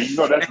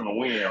that's gonna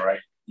win,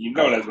 right? You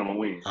know that's gonna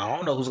win. I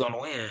don't know who's gonna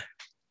win.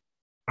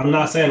 I'm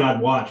not saying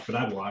I'd watch, but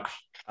I'd watch.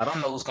 I don't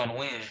know who's gonna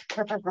win.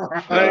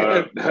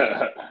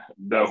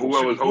 The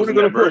whoever's hosting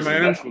gonna that put, versus,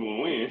 man? that's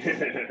gonna win.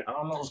 I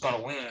don't know who's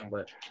gonna win,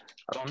 but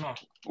I don't know.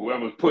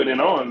 Whoever's putting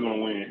it on is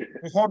gonna win.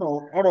 Hold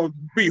on.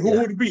 B, who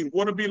would it be?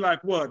 Would it be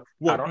like what?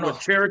 I don't know. What,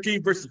 Cherokee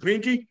versus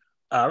Pinky?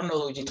 I don't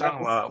know who you're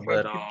talking about,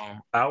 but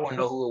I wouldn't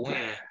know who will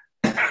win.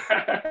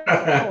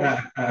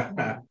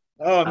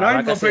 Oh, now like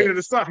he's gonna play to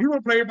the side. He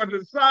gonna play by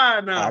the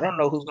side now. I don't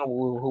know who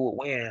will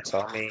win. So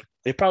I mean,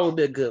 it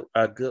probably be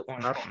a good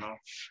one. I don't know.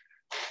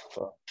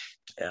 So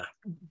yeah,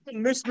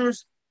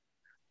 listeners,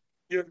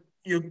 your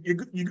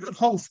good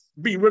host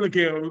B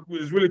Willican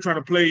is really trying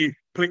to play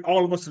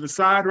all of us to the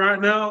side right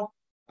now.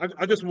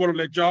 I just want to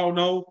let y'all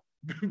know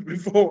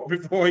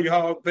before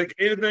y'all think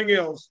anything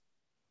else.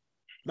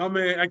 My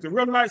man acting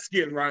real light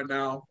skinned right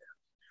now.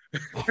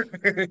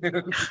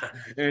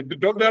 And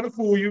don't let it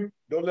fool you.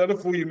 Don't let it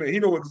fool you, man. He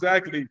know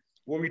exactly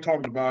what we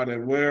talking about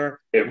and where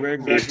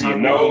exactly. If you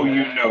know,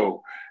 you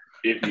know.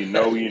 If you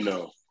know, you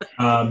know.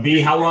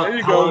 B, how long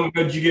ago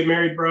did you get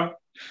married, bro?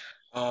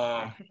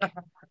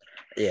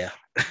 Yeah.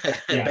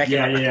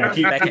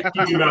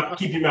 Keep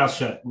your mouth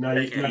shut. No,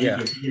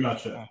 keep your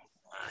mouth shut.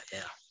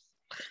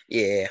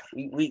 Yeah.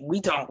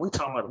 We talking about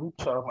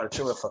the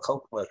children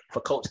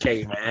for Coach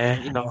K,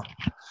 man. You know.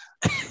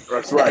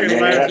 That's right, man.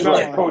 That's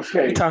right, Coach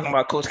K. We talking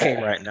about Coach K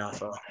right now,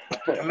 so.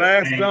 The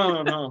last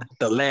done, huh?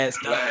 The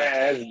last done.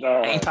 I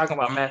ain't talking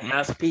about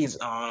Master P's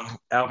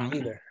album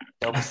either.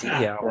 Double C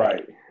album.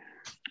 Right.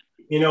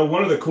 You know,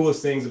 one of the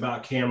coolest things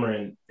about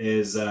Cameron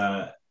is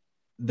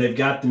they've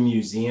got the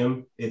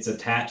museum. It's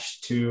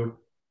attached to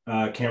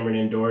Cameron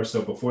Indoor.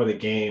 So before the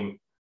game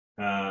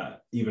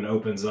even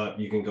opens up,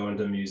 you can go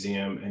into the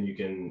museum and you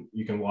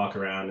can walk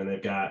around, and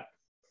they've got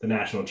the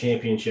national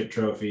championship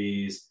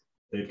trophies.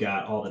 They've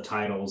got all the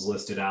titles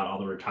listed out, all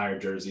the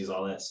retired jerseys,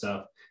 all that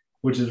stuff,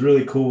 which is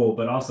really cool.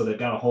 But also they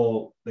got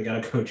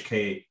a Coach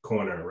K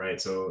corner, right?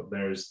 So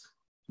there's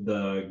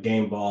the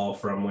game ball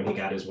from when he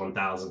got his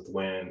 1000th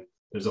win.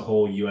 There's a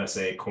whole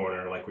USA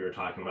corner, like we were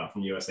talking about,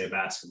 from USA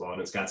Basketball,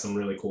 and it's got some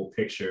really cool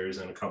pictures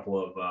and a couple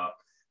of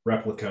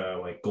replica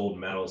like gold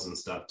medals and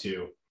stuff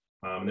too.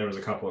 There was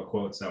a couple of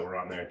quotes that were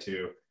on there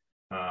too.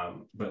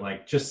 But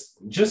like just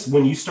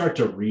when you start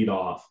to read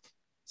off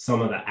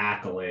some of the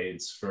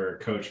accolades for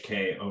Coach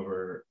K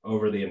over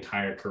the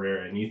entire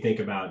career, and you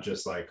think about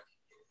just like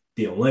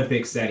the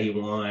Olympics that he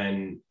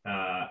won.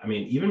 I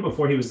mean, even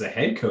before he was the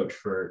head coach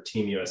for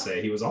Team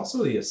USA, he was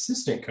also the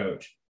assistant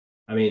coach.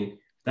 I mean,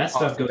 that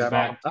stuff goes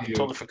back to... I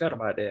totally forgot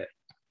about that.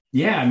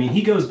 Yeah, I mean,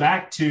 he goes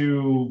back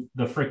to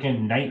the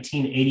freaking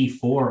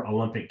 1984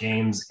 Olympic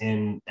Games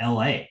in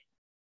LA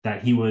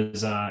that he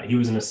was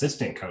an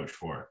assistant coach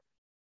for.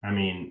 I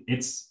mean,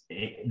 as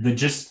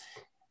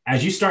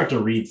you start to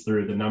read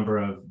through the number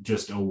of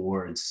just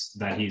awards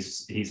that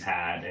he's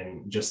had,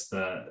 and just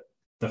the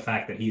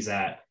fact that he's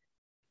at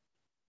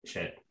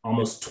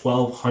almost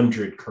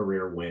 1,200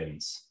 career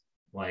wins,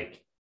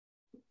 like,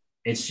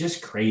 it's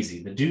just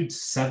crazy. The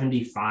dude's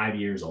 75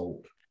 years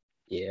old.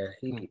 Yeah,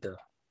 he need to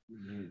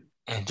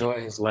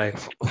enjoy his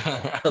life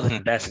other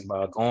than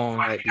basketball. Going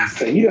like this.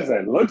 He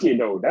doesn't look it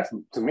though. That's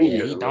to me.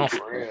 Yeah, he don't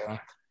for real.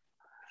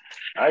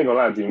 I ain't gonna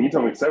lie to you. You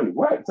told me 70.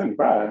 What?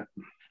 75?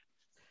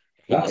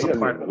 He was a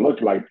part.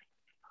 Look like.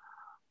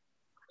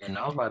 And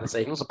I was about to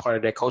say he was a part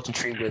of that coaching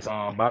tree with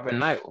Bobby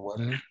Knight,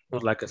 wasn't he? It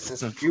was like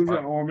assistant. He was an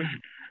Army.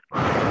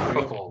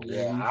 Oh,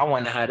 yeah, I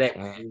wonder how that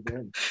went.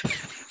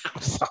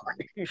 I'm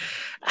sorry.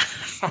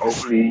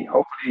 Hopefully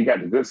he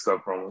got the good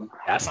stuff from him.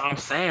 That's what I'm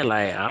saying.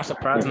 Like, I'm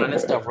surprised none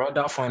of that stuff rubbed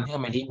off on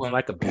him, and he went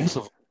like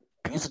abusive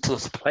to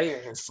his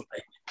players.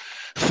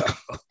 Like,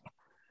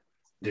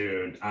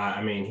 dude,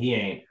 I mean,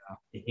 he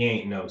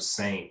ain't no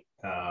saint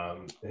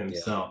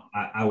himself.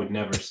 Yeah. I would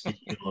never speak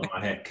ill of my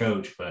head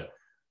coach, but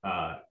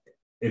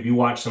if you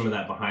watch some of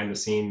that behind the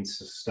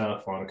scenes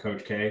stuff on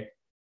Coach K,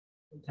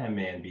 that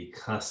man be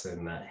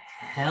cussing the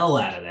hell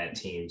out of that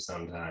team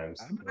sometimes.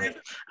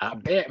 I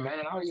bet,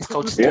 man. All these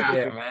coaches do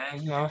that,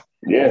 man. You know.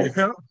 Yeah.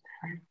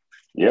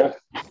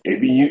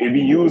 If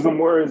you use them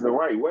words the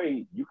right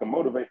way, you can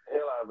motivate the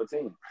hell out of a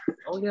team.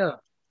 Oh yeah.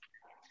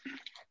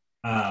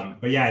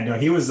 But yeah, no,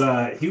 he was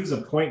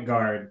a point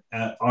guard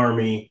at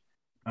Army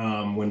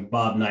when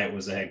Bob Knight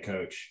was the head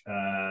coach.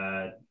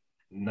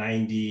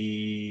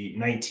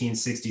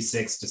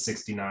 1966 to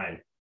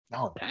 69.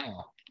 Oh damn.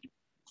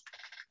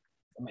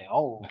 I mean,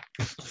 oh.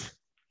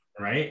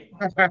 Right?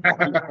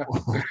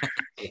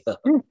 Yeah.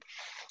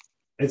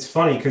 It's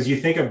funny because you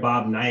think of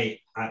Bob Knight,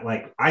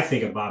 I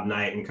think of Bob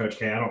Knight and Coach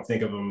K. I don't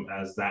think of them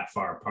as that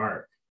far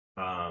apart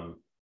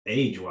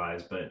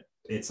age-wise, but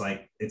it's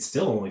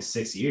still only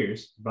 6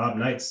 years. Bob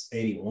Knight's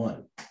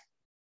 81.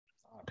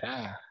 Oh,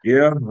 damn.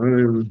 Yeah.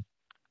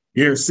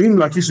 It seemed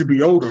like he should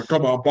be older.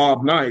 Talk about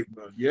Bob Knight,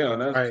 but yeah,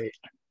 that's right.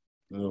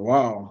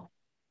 Wow.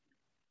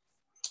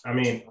 I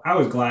mean, I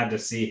was glad to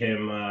see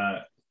him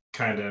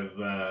kind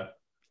of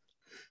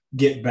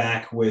get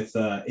back with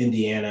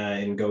Indiana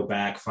and go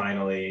back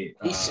finally.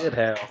 He should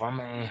have. I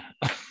mean,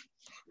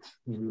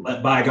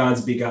 let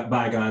bygones be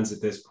bygones at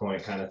this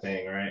point, kind of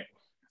thing, right?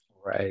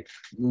 Right.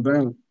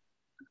 Dang.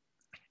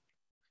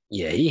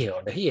 Yeah, he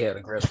held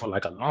the grasp for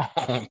like a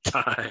long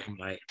time.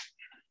 Like,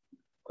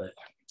 but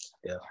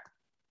yeah.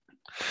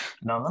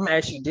 Now let me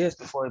ask you this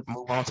before we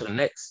move on to the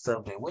next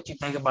subject. What you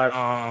think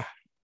about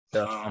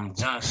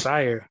John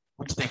Shire?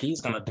 What you think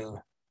he's gonna do?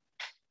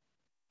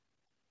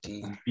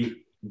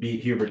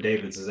 Beat Hubert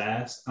Davis'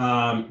 ass.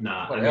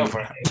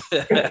 Whatever.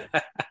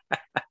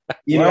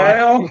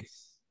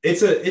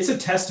 It's a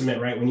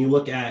testament, right? When you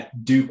look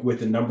at Duke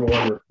with the number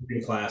one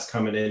recruiting class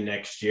coming in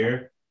next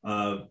year,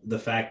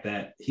 the fact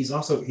that he's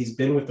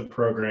been with the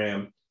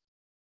program.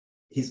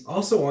 He's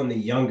also on the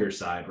younger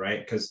side,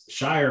 right? Because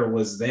Shire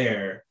was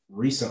there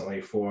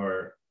recently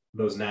for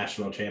those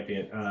national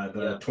champion,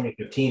 the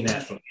 2015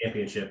 national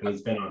championship, and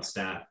he's been on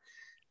staff.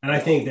 And I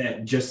think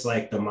that just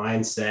like the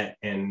mindset,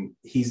 and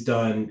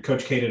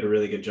Coach K did a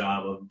really good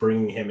job of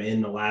bringing him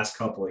in the last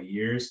couple of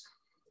years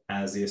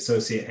as the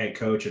associate head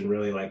coach and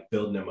really like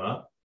building him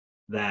up,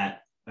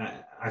 that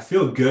I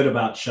feel good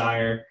about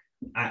Shire.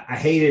 I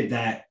hated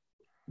that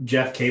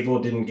Jeff Cable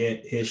didn't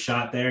get his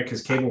shot there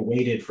because Cable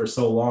waited for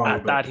so long. I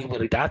thought they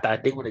would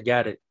have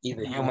got it.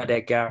 Either him or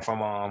that guy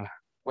from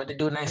what they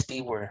do next,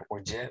 Steve or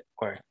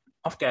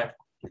I forgot.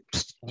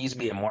 He used to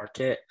be at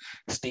Marquette.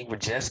 Steve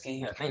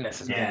Wojcicki, I think that's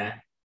his name.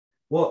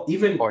 Well,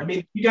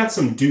 you got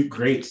some Duke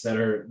greats that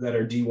are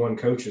D1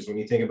 coaches when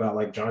you think about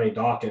like Johnny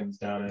Dawkins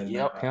down in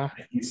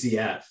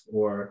UCF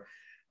or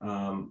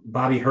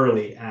Bobby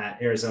Hurley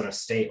at Arizona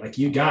State. Like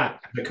you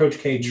got the Coach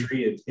K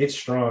tree, it's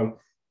strong,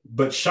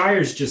 but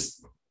Shire's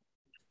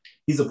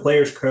he's a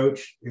player's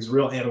coach. He's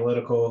real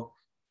analytical.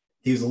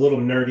 He's a little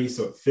nerdy,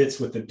 so it fits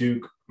with the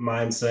Duke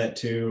mindset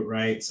too,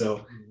 right?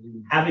 So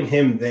having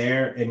him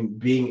there and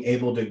being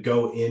able to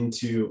go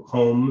into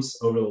homes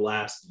over the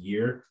last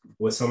year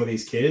with some of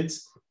these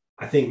kids,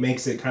 I think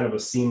makes it kind of a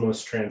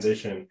seamless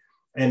transition.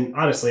 And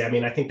honestly, I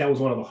mean, I think that was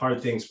one of the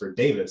hard things for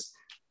Davis.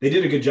 They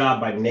did a good job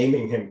by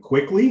naming him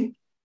quickly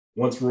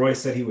once Roy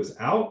said he was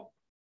out,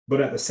 but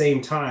at the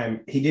same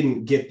time, he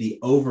didn't get the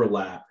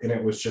overlap, and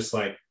it was just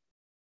like,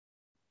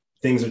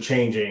 things are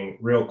changing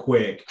real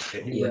quick.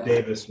 And Hubert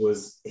Davis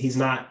he's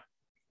not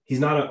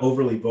an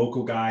overly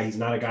vocal guy. He's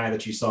not a guy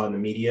that you saw in the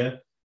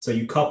media. So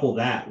you couple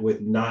that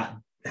with not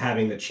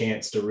having the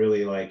chance to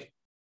really like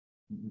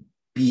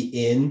be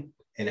in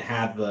and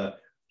have all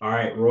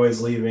right,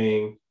 Roy's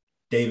leaving,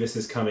 Davis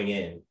is coming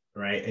in,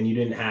 right? And you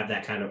didn't have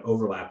that kind of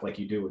overlap like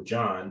you do with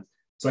John.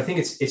 So I think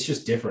it's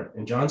just different.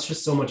 And John's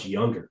just so much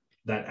younger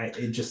that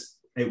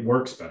it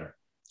works better.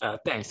 I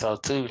think so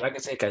too. Like I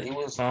said, because he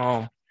was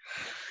on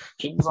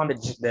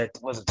that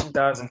was a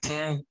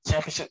 2010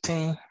 championship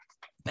team. I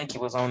think he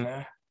was on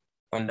there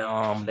when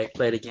they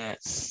played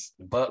against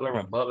Butler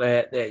and Butler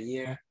had that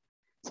year.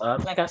 So I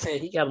think I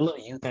said he got a little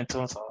youth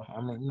into him. So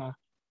I mean,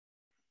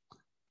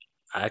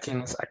 I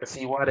can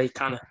see why they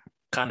kind of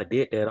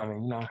did that. I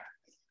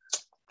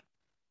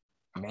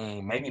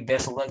mean, maybe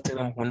best of luck to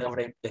them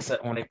whenever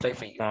when they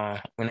play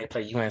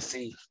UNC.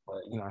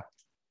 But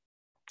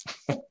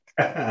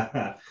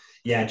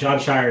yeah, John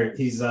Shire,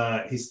 he's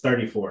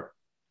 34.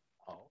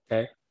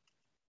 Okay.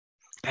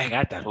 Dang,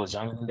 I thought he was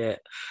younger than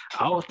that.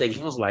 I always think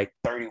he was like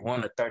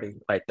 31 or 30,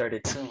 like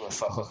 32 or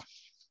so.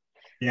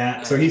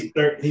 Yeah, so he's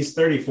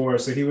 34.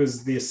 So he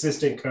was the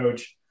assistant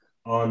coach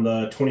on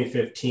the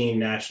 2015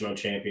 national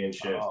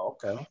championship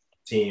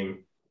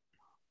team.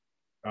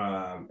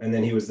 And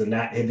then he was a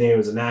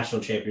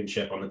national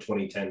championship on the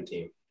 2010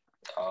 team.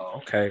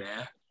 Oh, okay.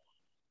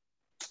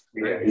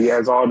 Yeah, he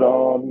has all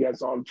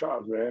the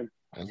chops, man.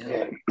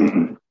 Yeah.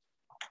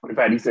 In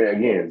fact, he said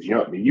again,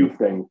 the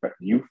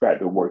youth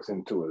factor works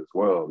into it as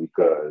well,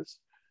 because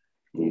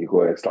you need to go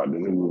ahead and start the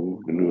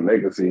new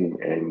legacy,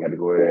 and you got to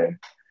go ahead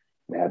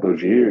and have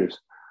those years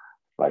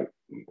like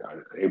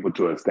able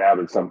to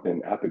establish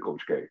something after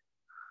Coach K.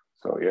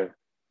 So yeah,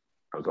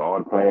 those are all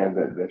the plans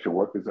that your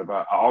work is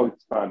about. I always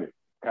find it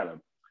kind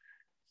of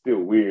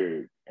still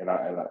weird, and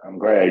I'm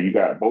glad you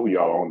got both of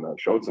y'all on the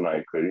show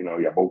tonight, because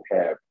y'all both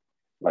have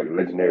like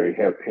legendary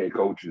head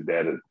coaches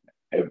that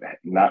have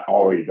not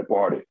already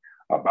departed,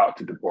 about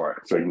to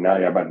depart. So now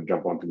you're about to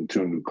jump onto the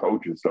two new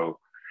coaches. So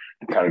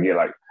to kind of get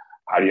like,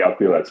 how do y'all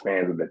feel as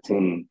fans of the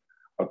team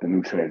of the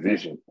new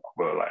transition,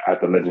 but like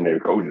after legendary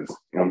coaches?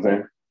 You know what I'm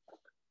saying?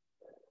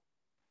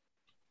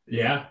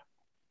 Yeah.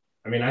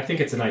 I mean, I think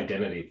it's an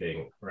identity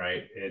thing,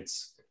 right?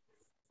 It's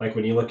like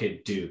when you look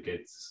at Duke,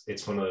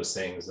 it's one of those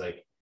things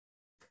like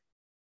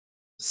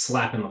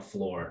slapping the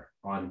floor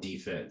on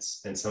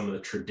defense and some of the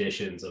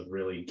traditions of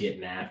really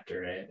getting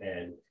after it.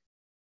 And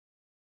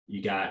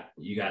you got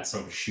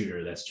some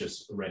shooter that's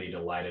just ready to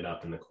light it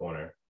up in the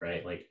corner,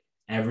 right? Like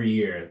every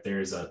year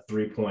there's a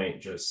 3-point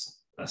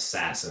just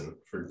assassin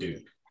for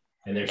Duke,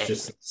 and there's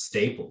just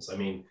staples. I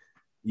mean,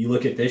 you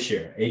look at this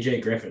year,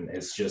 AJ Griffin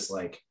is just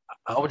like,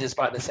 I was just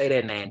about to say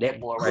that name,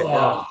 that boy right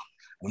there.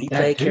 When he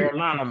played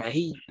Carolina,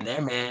 man,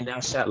 that man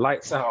shot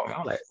lights out.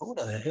 I'm like, who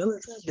the hell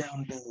is this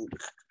damn dude?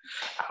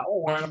 I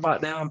was worrying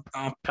about down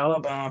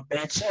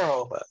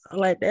Banchero, but I'm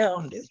like,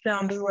 this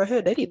damn dude right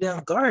here, they need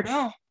damn guard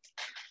down.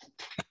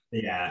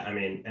 Yeah, I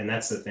mean, and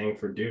that's the thing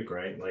for Duke,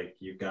 right? Like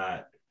you've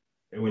got,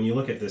 when you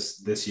look at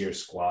this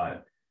year's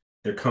squad,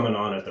 they're coming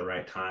on at the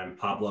right time.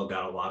 Pablo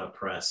got a lot of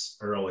press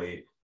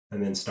early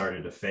and then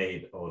started to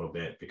fade a little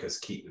bit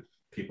because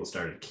people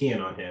started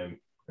keying on him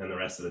and the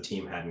rest of the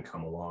team hadn't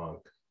come along.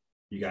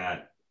 You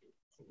got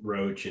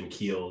Roach and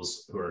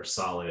Keels, who are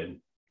solid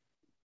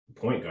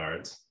point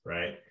guards,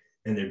 right?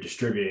 And they're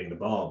distributing the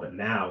ball. But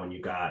now when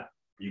you got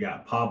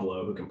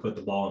Pablo, who can put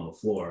the ball on the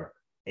floor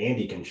and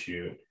he can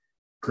shoot,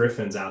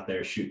 Griffin's out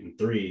there shooting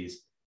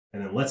threes.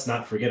 And then let's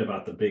not forget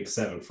about the big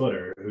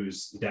 7-footer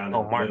who's down in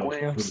the Mark middle.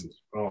 Williams.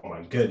 Oh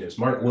my goodness.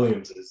 Mark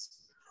Williams is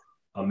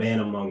a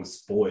man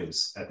amongst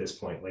boys at this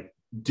point. Like,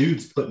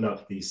 dude's putting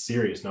up these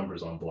serious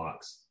numbers on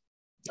blocks.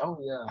 Oh,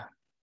 yeah.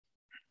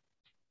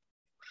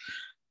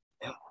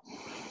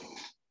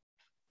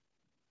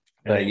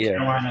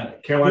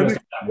 And Carolina's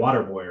got that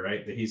water boy,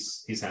 right? That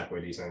he's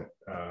halfway decent.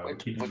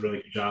 He did a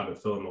really good job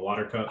at filling the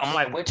water cups. I'm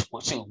like, which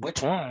ones?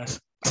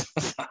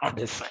 I'm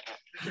just saying.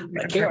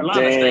 Like,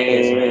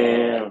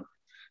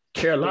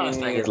 Carolina's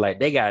thing is like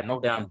they got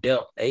no damn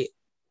depth. They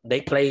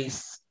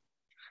plays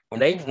when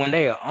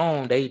they are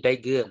on, they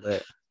good,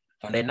 but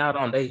when they not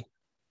on, they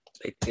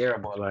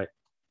terrible. Like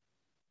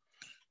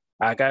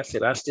I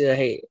said, I still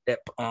hate that.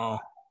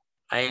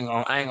 I ain't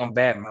gonna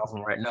badmouth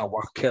him right now,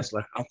 Walker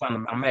Kessler.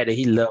 I'm mad that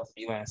he left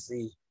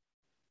UNC,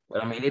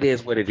 but I mean it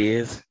is what it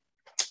is.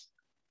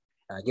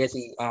 I guess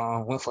he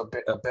went for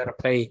a better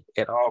pay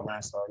at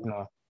Auburn, so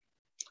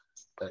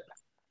But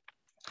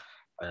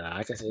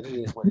like I said, it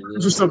is what it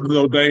is. Just something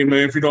though, Dane,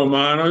 man, if you don't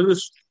mind, I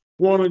just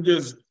want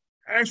to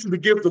ask you to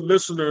give the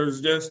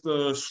listeners just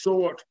a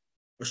short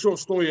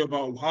story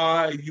about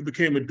why you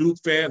became a Duke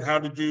fan. How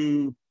did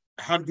you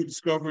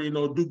discover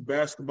Duke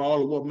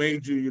basketball, or what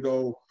made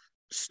you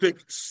stick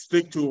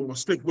to them or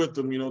stick with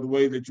them, the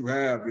way that you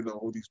have,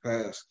 these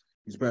past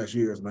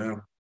years,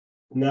 man.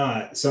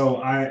 No, so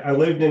I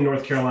lived in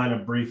North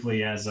Carolina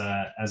briefly as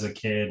a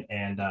kid,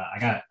 and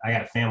I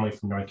got family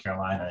from North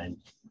Carolina, and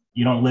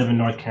you don't live in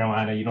North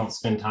Carolina, you don't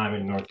spend time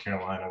in North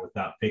Carolina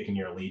without picking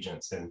your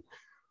allegiance. And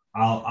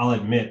I'll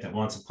admit that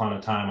once upon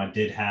a time I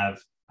did have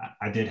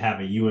a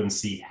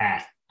UNC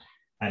hat.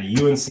 I had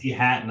a UNC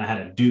hat and I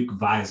had a Duke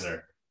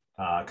visor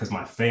because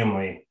my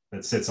family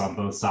that sits on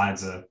both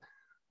sides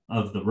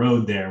of the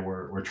road there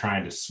were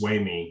trying to sway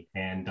me.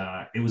 And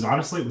it was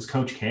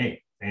Coach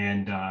K.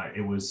 And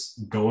it was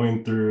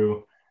going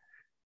through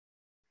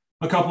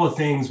a couple of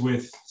things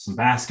with some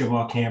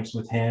basketball camps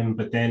with him.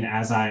 But then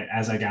as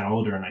I got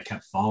older and I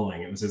kept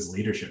following, it was his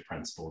leadership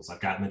principles. I've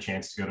gotten the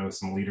chance to go to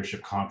some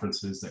leadership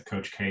conferences that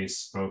Coach K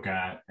spoke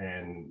at,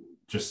 and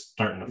just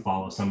starting to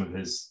follow some of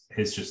his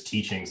just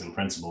teachings and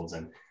principles,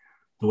 and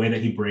the way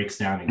that he breaks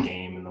down a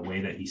game and the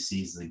way that he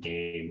sees the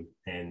game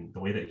and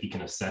the way that he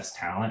can assess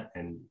talent.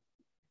 And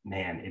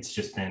man, it's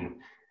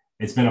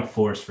been a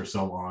force for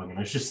so long. And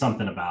there's just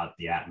something about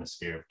the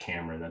atmosphere of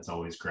Cameron that's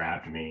always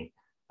grabbed me.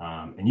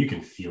 And you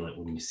can feel it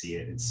when you see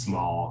it. It's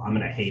small. I'm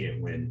going to hate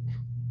it when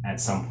at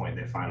some point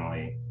they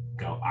finally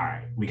go, all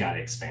right, we got to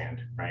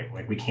expand, right?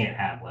 Like we can't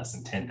have less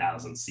than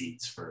 10,000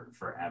 seats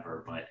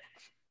forever. But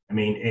I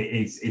mean,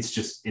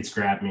 it's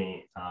grabbed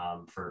me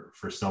for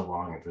so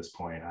long at this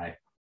point.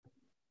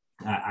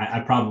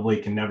 I probably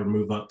can never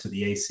move up to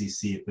the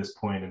ACC at this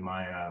point in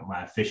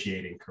my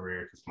officiating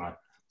career, because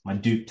my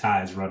Duke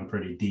ties run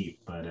pretty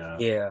deep,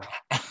 but yeah,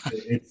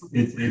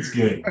 it's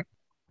good.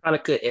 Probably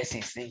good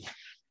SEC.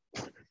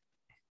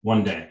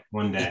 One day.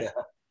 Yeah.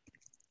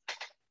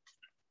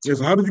 Yeah,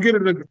 so how did you get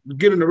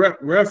into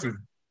reffing?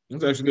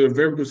 That's actually a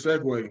very good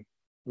segue.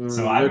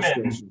 So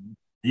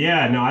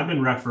I've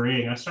been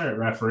refereeing. I started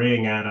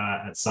refereeing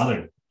at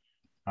Southern.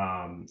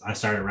 I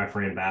started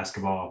refereeing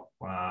basketball,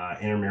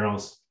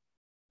 intramurals,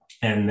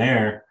 and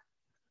there,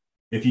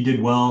 if you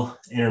did well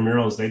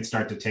intramurals, they'd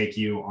start to take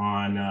you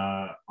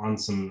on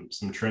some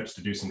trips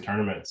to do some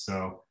tournaments.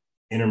 So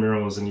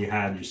intramurals, and you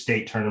had your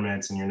state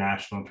tournaments and your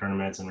national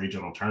tournaments and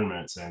regional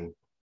tournaments. And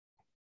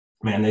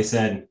man, they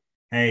said,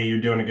 hey,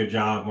 you're doing a good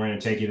job. We're going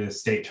to take you to the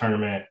state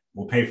tournament.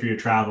 We'll pay for your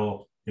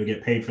travel. You'll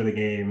get paid for the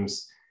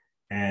games,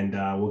 and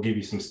we'll give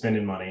you some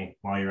spending money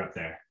while you're up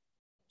there.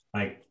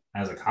 Like,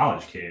 as a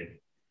college kid,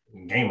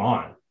 game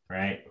on,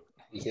 right?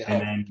 Yeah.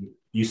 And then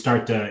you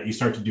start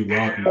to do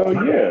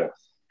well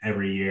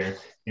every year.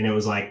 And it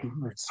was like,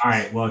 all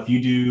right, well, if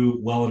you do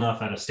well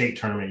enough at a state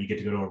tournament, you get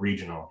to go to a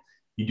regional.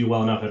 You do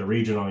well enough at a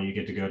regional, you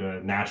get to go to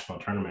a national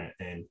tournament.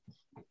 And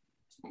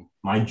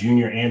my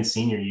junior and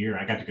senior year,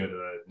 I got to go to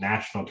the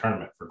national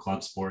tournament for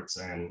club sports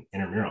and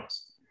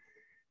intramurals.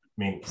 I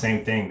mean,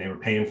 same thing. They were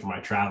paying for my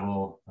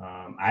travel.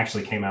 I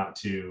actually came out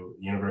to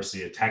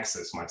University of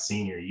Texas my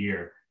senior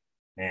year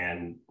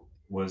and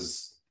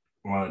was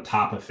one of the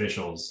top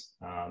officials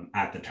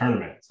at the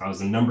tournament. So I was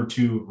the number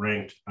 2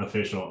 ranked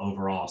official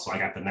overall. So I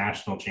got the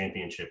national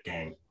championship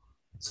game.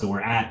 So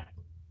we're at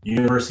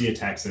University of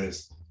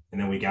Texas, and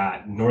then we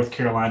got North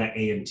Carolina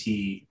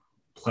A&T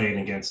playing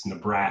against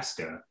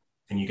Nebraska.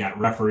 And you got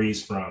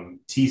referees from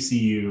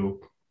TCU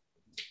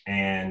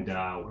and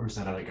where's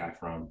that other guy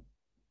from?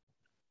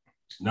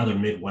 Another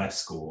Midwest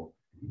school.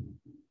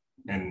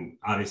 And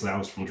obviously I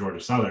was from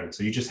Georgia Southern.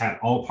 So you just had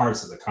all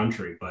parts of the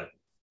country. But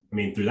I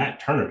mean, through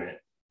that tournament,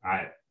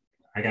 I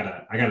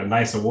got a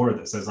nice award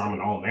that says I'm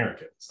an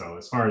All-American. So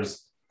as far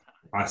as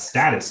my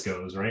status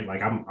goes, right?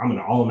 Like I'm an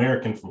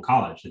All-American from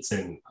college. It's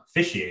in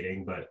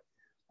officiating, but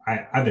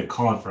I've been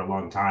calling for a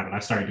long time, and I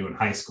started doing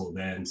high school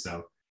then.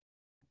 So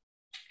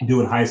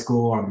doing high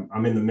school,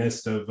 I'm in the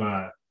midst of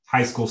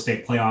high school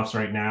state playoffs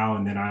right now,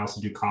 and then I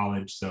also do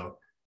college. So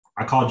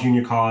I call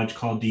junior college,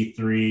 call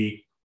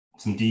D3,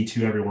 some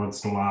D2 every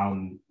once in a while,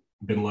 and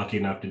been lucky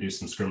enough to do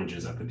some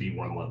scrimmages at the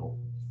D1 level.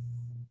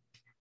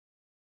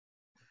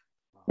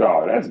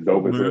 No, that's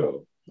dope as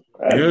hell.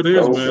 Yeah, it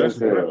is,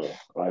 man.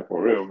 Like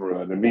for real.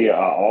 To be an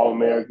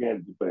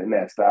All-American, but in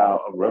that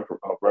style of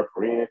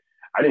refereeing,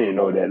 I didn't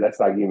know that. That's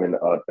like even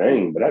a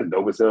thing, but that's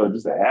dope as hell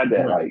just to have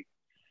that, like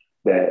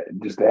that,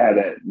 just to have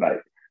that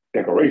like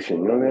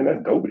decoration. You know what I mean?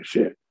 That's dope as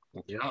shit.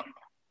 Yeah.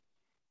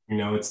 You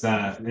know, it's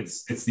the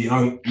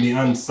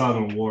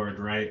unsung award,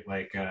 right?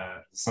 Like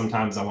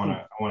sometimes I want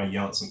to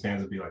yell at some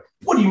fans and be like,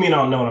 "What do you mean I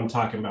don't know what I'm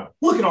talking about?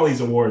 Look at all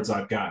these awards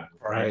I've got."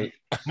 Right.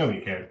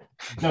 Nobody cares.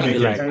 Nobody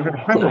cares. I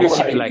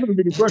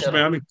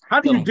mean, how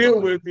do you deal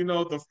with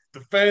the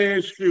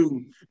fans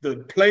shoot, the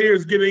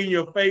players get in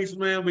your face,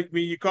 man? When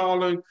you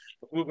calling,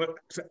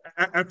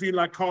 after you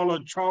like call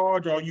a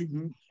charge or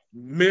you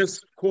miss,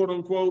 quote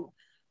unquote,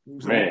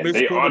 man,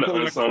 they are the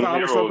unsung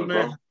heroes,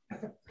 bro.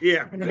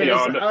 Yeah, they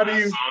are the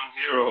unsung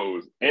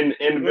heroes in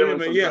the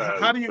villain. Yeah,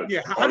 how do you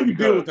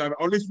deal with that?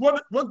 Or at least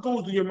what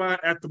goes in your mind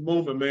at the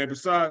moment, man?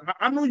 Besides,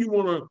 I know you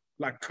want to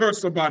like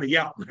curse somebody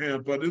out,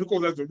 man, but of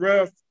course as a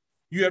ref,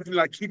 you have to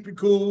like keep it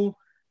cool,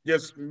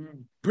 just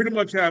pretty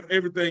much have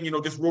everything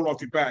just roll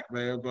off your back,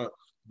 man.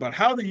 But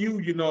how do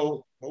you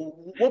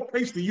what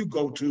place do you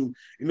go to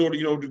in order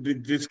to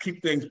just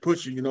keep things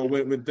pushing?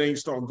 When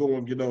things start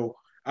going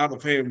out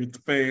of hand with the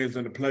fans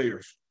and the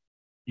players.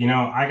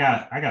 I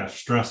got a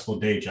stressful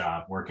day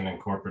job working in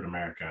corporate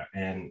America,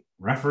 and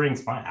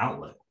refereeing's my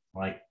outlet.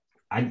 Like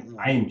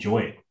I enjoy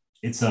it.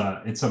 It's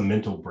a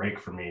mental break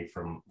for me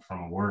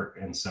from work.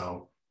 And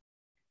so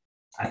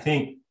I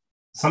think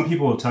some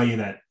people will tell you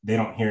that they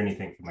don't hear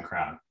anything from the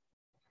crowd.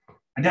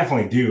 I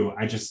definitely do.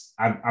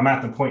 I'm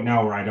at the point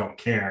now where I don't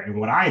care. And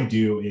what I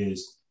do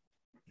is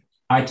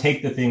I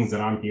take the things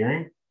that I'm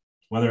hearing,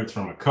 whether it's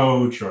from a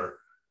coach or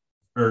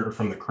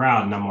from the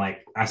crowd, and I'm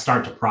like, I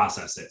start to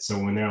process it. So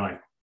when they're like,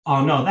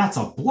 "Oh no, that's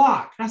a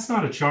block, that's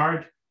not a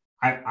charge,"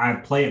 I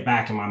play it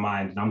back in my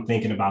mind, and I'm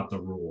thinking about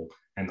the rule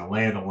and the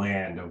lay of the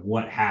land of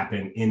what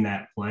happened in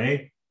that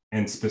play.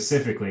 And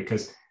specifically,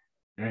 because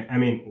I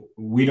mean,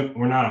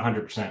 we're not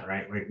 100%,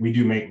 right? Like we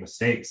do make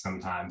mistakes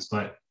sometimes,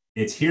 but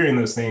it's hearing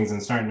those things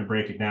and starting to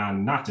break it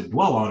down, not to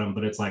dwell on them,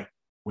 but it's like,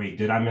 wait,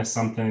 did I miss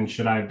something?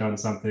 Should I have done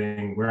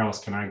something? Where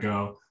else can I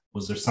go?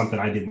 Was there something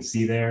I didn't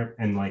see there?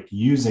 And like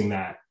using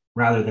that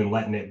rather than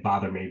letting it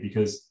bother me,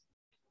 because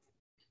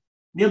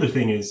the other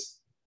thing is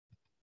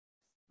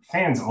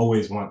fans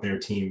always want their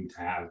team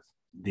to have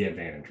the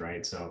advantage,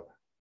 right? So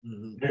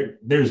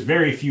there's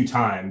very few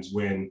times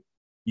when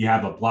you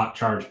have a block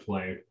charge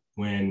play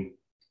when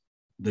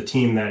the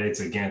team that it's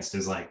against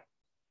is like,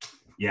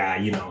 yeah,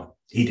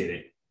 he did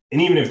it.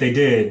 And even if they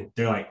did,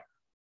 they're like,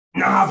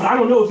 nah, but I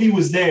don't know if he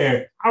was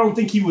there. I don't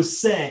think he was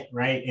set,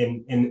 right?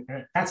 And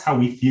that's how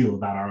we feel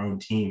about our own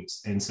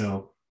teams. And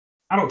so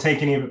I don't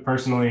take any of it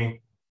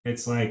personally.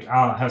 It's like,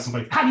 I'll have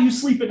somebody, "How do you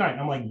sleep at night?"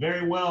 I'm like,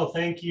 "Very well,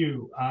 thank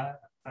you."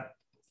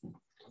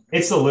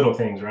 It's the little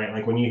things, right?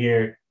 Like when you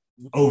hear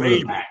over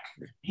the back.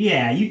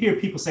 Yeah, you hear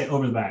people say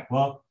over the back.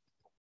 Well,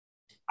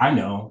 I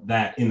know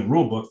that in the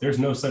rule book, there's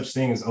no such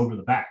thing as over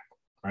the back,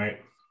 right?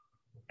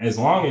 As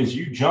long as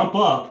you jump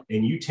up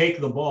and you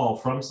take the ball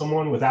from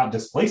someone without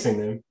displacing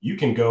them, you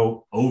can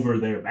go over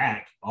their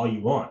back all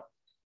you want.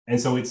 And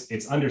so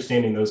it's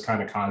understanding those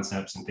kind of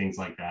concepts and things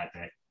like that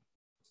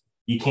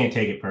you can't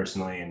take it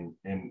personally.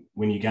 And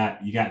when you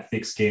got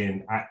thick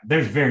skin,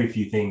 there's very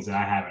few things that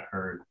I haven't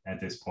heard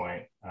at this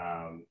point.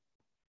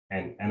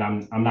 And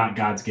I'm not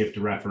God's gift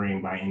to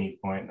refereeing by any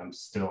point. I'm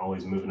still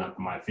always moving up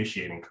in my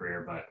officiating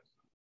career, but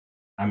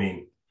I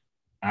mean,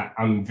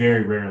 I'm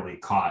very rarely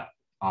caught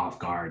off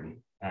guard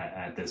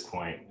at this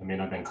point. I mean,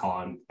 I've been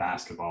calling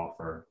basketball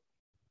for,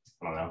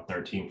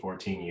 13,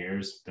 14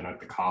 years, been at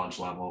the college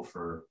level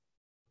for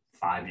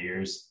 5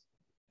 years.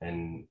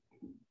 And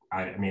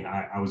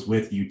I was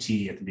with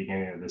UT at the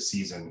beginning of this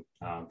season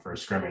for a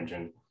scrimmage,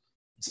 and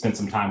spent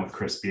some time with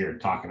Chris Beard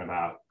talking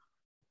about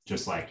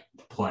just like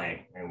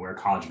play and where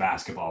college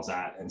basketball's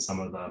at and some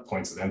of the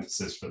points of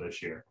emphasis for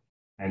this year.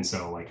 And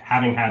so like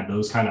having had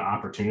those kind of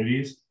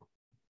opportunities,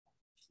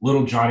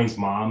 little Johnny's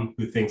mom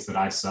who thinks that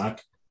I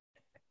suck,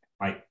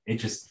 like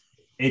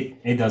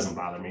it doesn't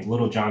bother me.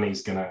 Little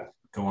Johnny's gonna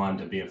go on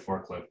to be a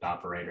forklift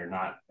operator,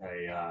 not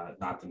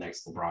the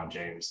next LeBron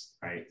James,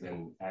 right?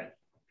 And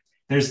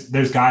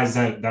there's guys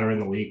that are in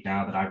the league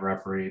now that I've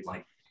refereed,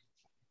 like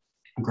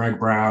Greg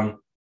Brown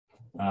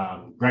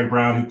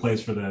who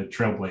plays for the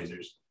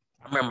Trailblazers.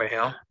 I remember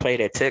him.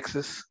 Played at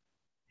Texas.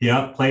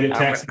 Yep, played at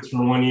Texas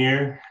for 1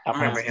 year. I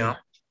remember him.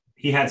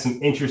 He had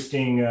some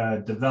interesting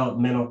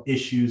developmental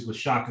issues with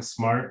Shaka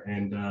Smart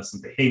and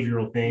some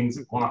behavioral things,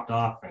 and walked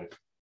off. And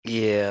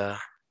yeah,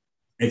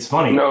 It's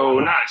funny. No,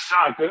 not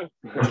Shaka.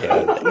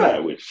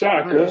 Not with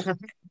Shaka.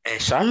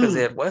 And Shaka's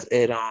at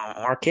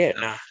Marquette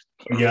now.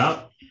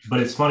 Yeah, but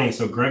it's funny.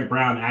 So Greg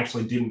Brown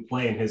actually didn't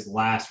play in his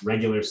last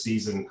regular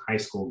season high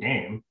school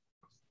game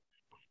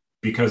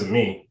because of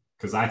me,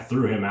 because I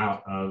threw him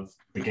out of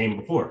the game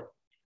before.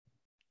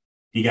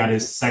 He got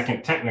his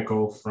second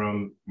technical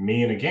from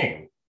me in a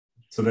game.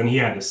 So then he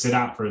had to sit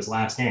out for his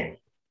last game.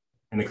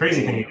 And the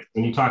crazy thing is,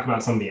 when you talk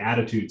about some of the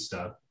attitude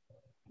stuff,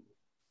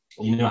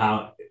 you know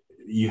how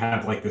you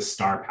have like this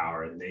star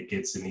power that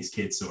gets in these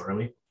kids so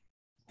early.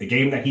 The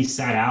game that he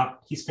sat out,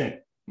 he spent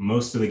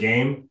most of the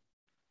game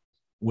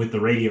with the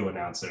radio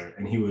announcer,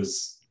 and he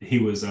was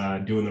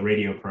doing the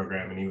radio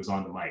program, and he was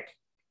on the mic.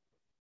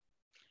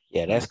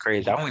 Yeah, that's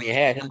crazy. I only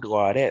had him do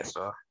all that,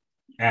 so.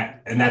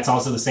 And that's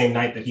also the same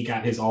night that he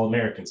got his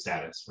All-American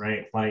status,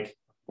 right? Like,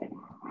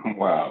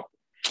 wow.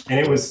 And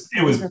it was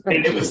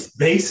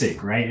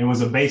basic, right? It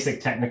was a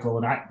basic technical,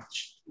 and I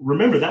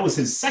remember that was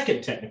his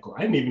second technical.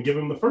 I didn't even give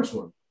him the first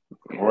one.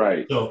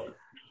 Right. So,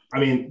 I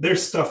mean,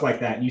 there's stuff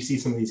like that. You see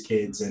some of these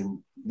kids, and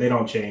they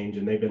don't change,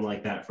 and they've been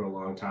like that for a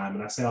long time.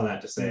 And I say all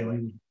that to say, like,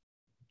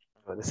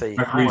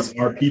 referees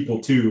are people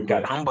too. You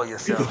got to humble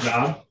yourself. It's a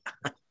job.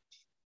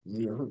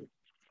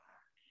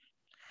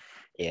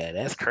 Yeah,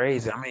 that's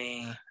crazy. I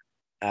mean,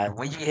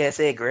 when you had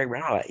said Greg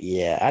Brown, like,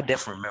 yeah, I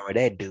definitely remember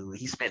that dude.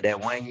 He spent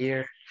that 1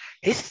 year.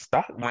 His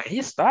stock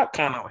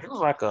kind of, he was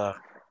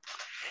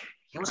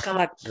kind of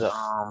like the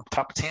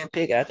top 10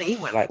 pick. I think he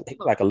was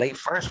like a late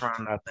first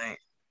round, I think.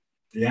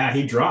 Yeah,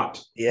 he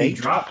dropped. Yeah, he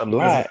dropped a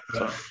lot.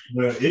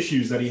 The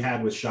issues that he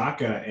had with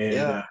Shaka,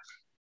 and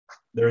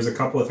there was a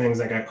couple of things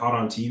that got caught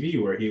on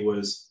TV where he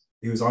was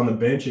on the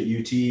bench at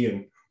UT,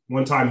 and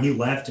one time he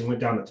left and went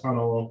down the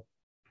tunnel,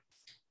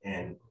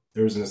 and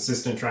there was an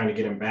assistant trying to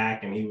get him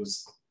back, and he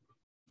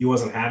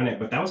wasn't having it.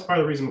 But that was part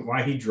of the reason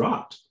why he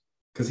dropped,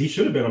 because he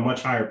should have been a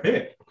much higher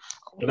pick.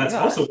 But that's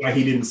also why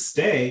he didn't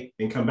stay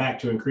and come back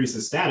to increase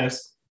his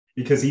status,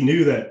 because he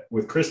knew that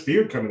with Chris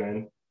Beard coming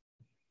in,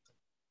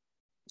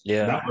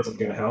 that wasn't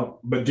going to help.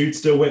 But dude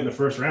still went in the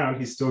first round.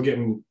 He's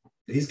getting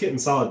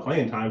solid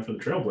playing time for the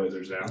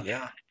Trailblazers now.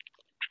 Yeah.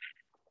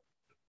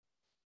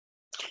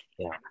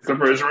 It's the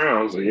first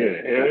round, so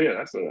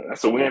yeah,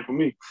 that's a win for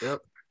me. Yep.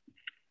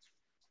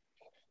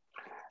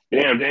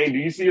 Damn, Dane, do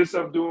you see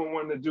yourself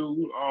wanting to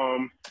do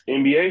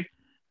NBA?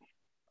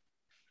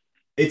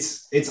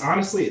 It's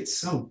honestly, it's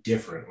so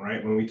different,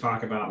 right? When we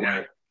talk about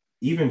like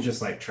even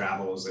just like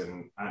travels,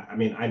 and I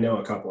mean, I know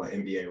a couple of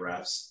NBA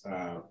refs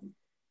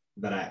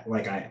that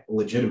I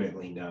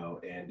legitimately know,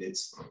 and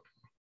it's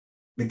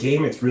the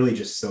game. It's really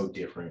just so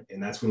different,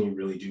 and that's when you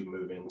really do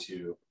move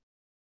into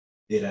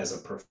it as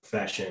a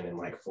profession and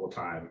like full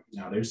time.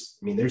 Now, there's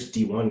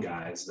D1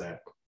 guys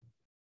that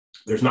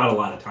there's not a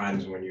lot of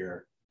times when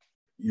you're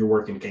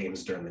working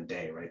games during the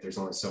day, right? There's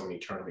only so many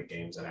tournament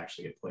games that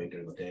actually get played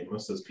during the day.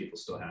 Most of those people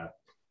still have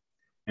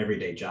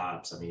everyday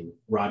jobs. I mean,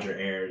 Roger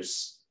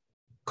Ayers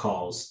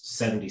calls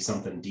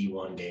 70-something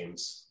D1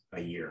 games a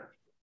year,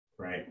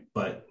 right?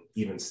 But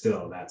even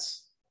still,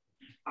 that's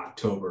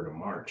October to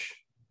March,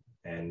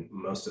 and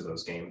most of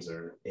those games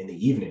are in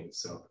the evening.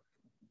 So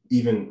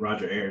even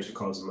Roger Ayers, who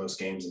calls the most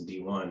games in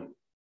D1,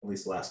 at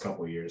least the last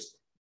couple of years,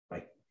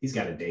 like, he's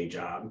got a day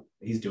job.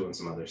 He's doing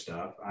some other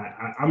stuff.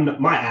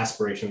 My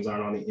aspirations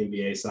aren't on the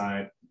NBA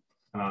side.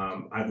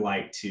 I'd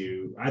like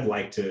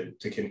to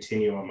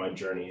continue on my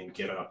journey and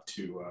get on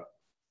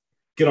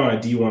a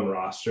D1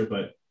 roster,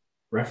 but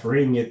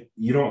refereeing it,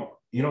 you're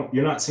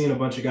not seeing a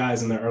bunch of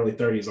guys in their early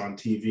 30s on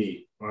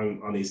TV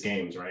on these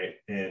games, right?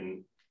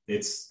 And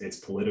it's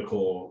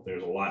political.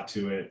 There's a lot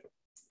to it,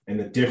 and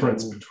the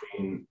difference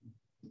between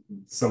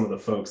some of the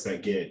folks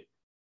that get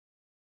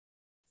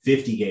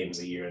 50 games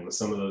a year and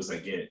some of those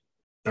that get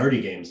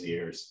 30 games a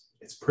year,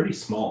 it's pretty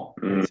small.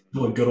 It's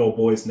still a good old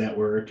boys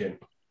network, and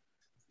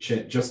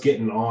shit, just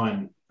getting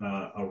on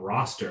a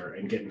roster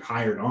and getting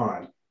hired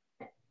on,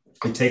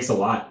 it takes a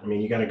lot. I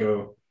mean, you got to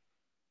go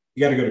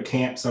to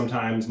camp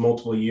sometimes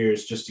multiple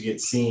years just to get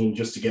seen,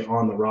 just to get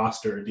on the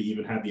roster, to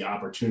even have the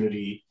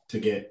opportunity to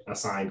get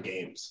assigned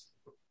games.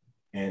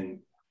 And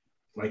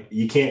like,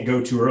 you can't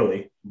go too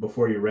early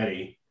before you're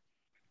ready,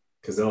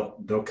 because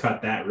they'll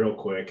cut that real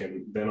quick,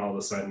 and then all of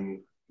a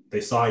sudden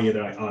they saw you,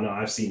 they're like, oh no,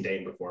 I've seen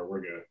Dane before,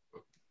 we're good.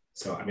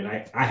 So I mean,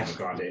 I haven't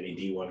gone to any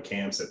D1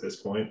 camps at this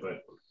point,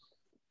 but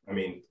I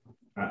mean,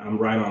 I'm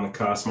right on the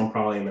cusp. I'm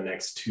probably in the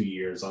next 2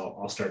 years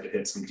I'll start to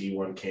hit some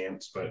D1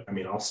 camps, but I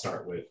mean, I'll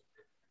start with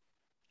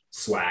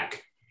SWAC,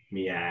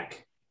 MEAC,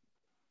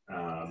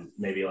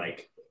 maybe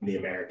like the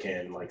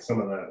American, like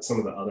some of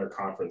the other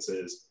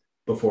conferences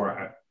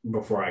before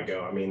I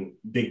go. I mean,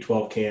 Big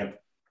 12 camp,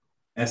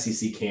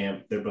 SEC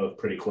camp, they're both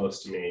pretty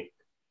close to me.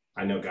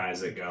 I know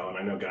guys that go, and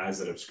I know guys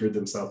that have screwed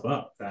themselves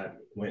up that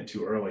went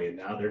too early, and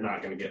now they're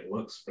not going to get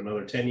looks for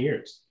another 10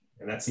 years.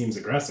 And that seems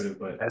aggressive,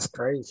 but that's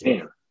crazy.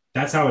 Damn,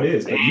 that's how it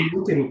is. But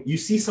you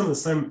see some of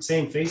the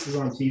same faces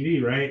on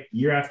TV, right?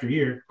 Year after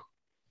year.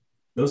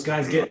 Those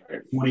guys get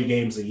 40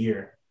 games a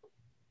year.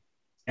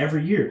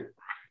 Every year.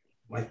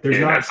 Like there's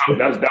that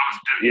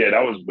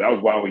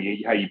was why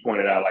how you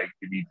pointed out, like,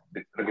 to be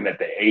looking at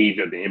the age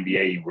of the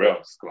NBA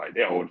refs, like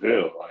they're old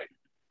hell. Like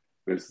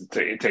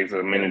it takes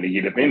a minute to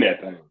get up in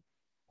that thing.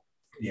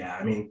 Yeah,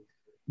 I mean,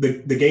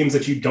 the games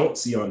that you don't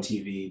see on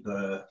TV,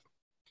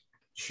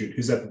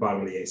 who's at the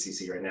bottom of the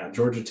ACC right now?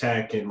 Georgia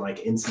Tech and like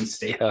NC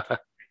State are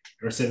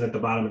sitting at the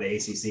bottom of the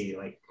ACC.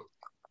 Like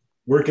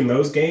working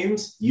those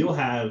games, you'll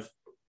have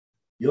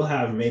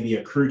maybe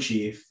a crew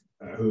chief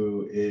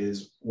who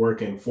is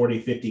working 40,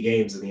 50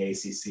 games in the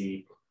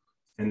ACC.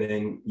 And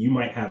then you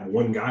might have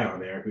one guy on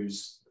there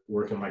who's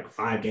working like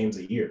 5 games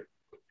a year,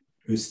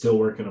 who's still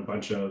working a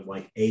bunch of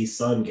like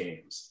ASUN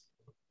games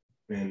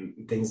and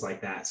things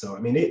like that. So, I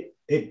mean,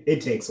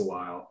 it takes a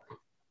while. I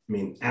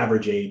mean,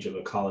 average age of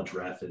a college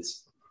ref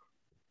it's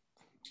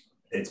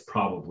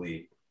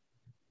probably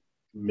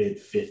mid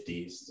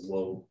 50s,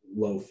 low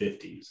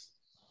 50s.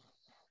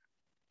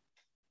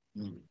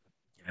 Yeah,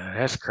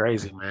 that's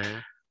crazy,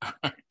 man.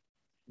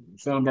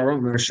 Sound about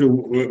right, man. Sure.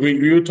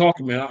 We were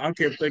talking, man. I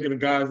kept thinking of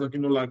guys like,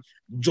 like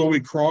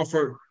Joey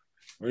Crawford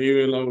or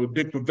even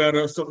Dick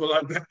Pavetta or something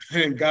like that,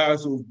 and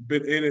guys who've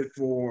been in it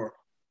for,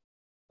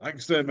 like I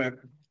said, man,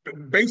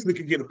 basically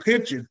could get a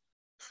pension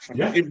from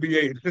the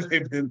NBA.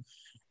 They've been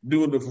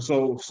doing it for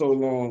so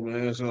long,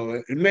 man.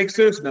 So it makes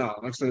sense now.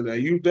 Like I said,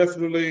 that that's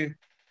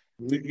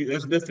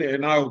definitely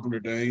an eye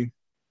opener, Dane.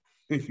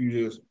 If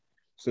you just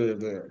said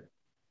that.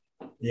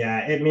 Yeah,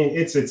 I mean,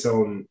 it's its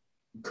own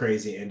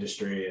crazy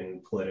industry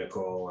and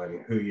political,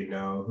 and who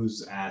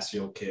whose ass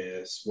you'll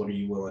kiss, what are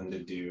you willing to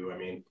do? I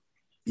mean,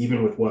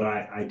 even with what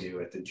I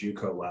do at the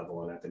JUCO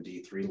level and at the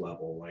D3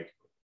 level, like,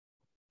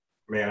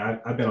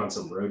 man, I've been on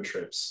some road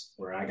trips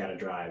where I got to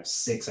drive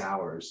 6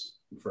 hours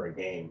for a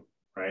game,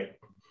 right?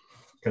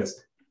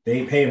 Because they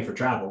ain't paying for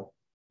travel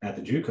at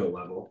the JUCO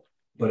level,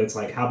 but it's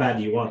like, how bad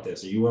do you want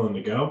this? Are you willing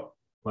to go?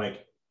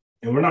 Like,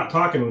 and we're not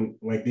talking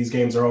like these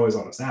games are always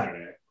on a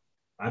Saturday.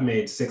 I've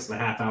made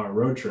 6.5-hour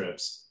road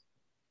trips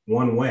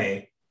one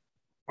way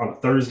on a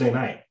Thursday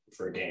night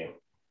for a game.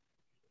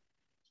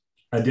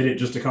 I did it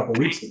just a couple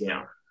weeks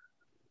ago.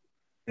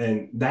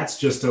 And that's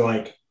just to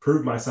like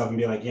prove myself and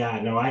be like, yeah,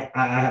 no, I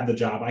have the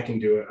job. I can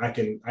do it. I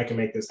can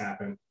make this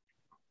happen.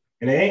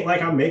 And it ain't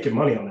like I'm making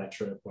money on that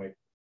trip. Like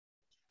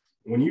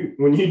when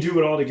you do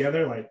it all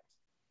together, like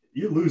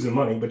you're losing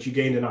money, but you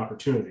gained an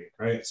opportunity,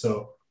 right?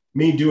 So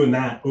me doing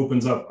that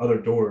opens up other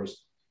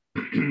doors.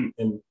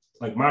 And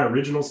like my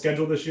original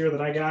schedule this year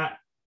that I got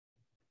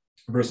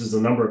versus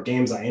the number of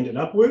games I ended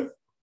up with,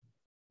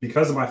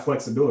 because of my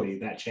flexibility,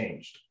 that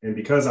changed. And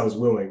because I was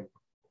willing,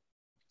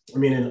 I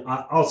mean, and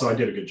I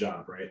did a good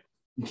job, right?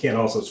 You can't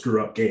also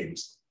screw up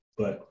games,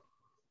 but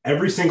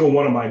every single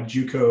one of my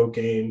JUCO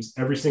games,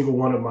 every single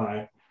one of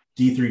my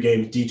D3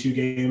 games, D2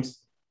 games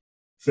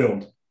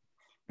filmed.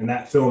 And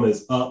that film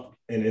is up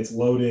and it's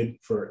loaded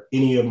for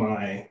any of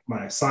my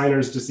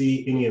signers to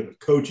see, any of the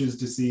coaches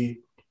to see.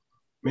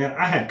 Man,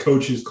 I had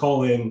coaches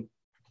call in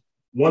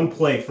one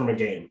play from a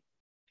game,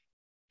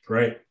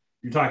 right?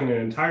 You're talking an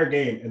entire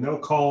game, and they'll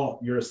call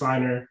your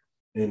assigner,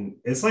 and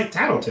it's like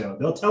tattletale.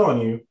 They'll tell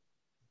on you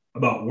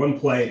about one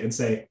play and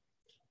say,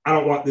 I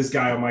don't want this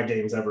guy on my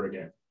games ever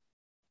again.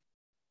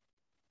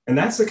 And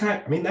that's the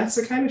kind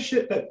of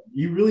shit that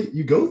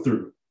you go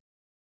through.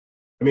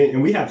 I mean,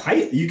 and we have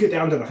you get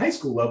down to the high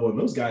school level, and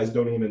those guys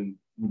don't even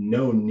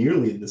know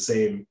nearly the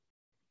same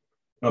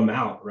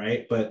amount,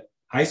 right? But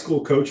high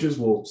school coaches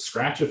will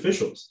scratch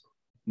officials.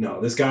 No,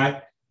 this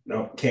guy,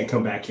 no, can't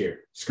come back here.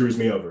 Screws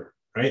me over,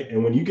 right?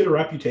 And when you get a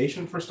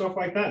reputation for stuff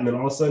like that, and then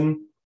all of a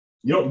sudden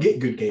you don't get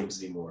good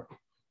games anymore.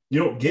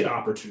 You don't get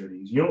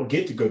opportunities. You don't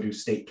get to go do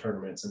state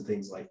tournaments and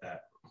things like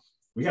that.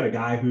 We got a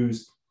guy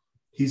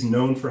he's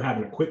known for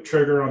having a quick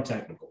trigger on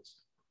technicals.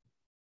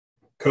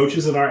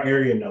 Coaches in our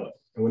area know it.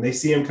 And when they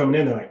see him coming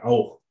in, they're like,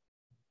 oh,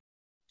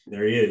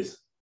 there he is.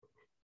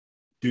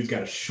 Dude's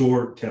got a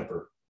short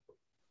temper.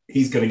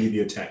 He's going to give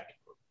you a tech.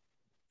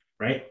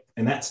 Right?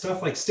 And that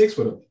stuff like sticks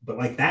with him. But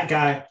like that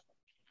guy,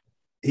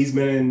 he's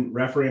been in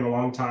refereeing a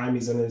long time.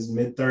 He's in his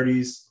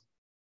mid-30s,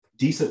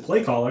 decent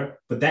play caller,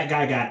 but that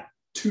guy got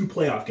 2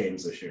 playoff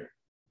games this year.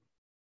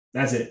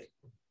 That's it.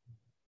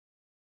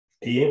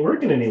 He ain't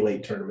working any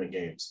late tournament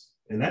games.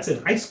 And that's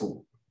in high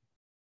school.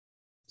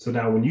 So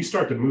now when you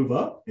start to move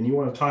up and you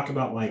want to talk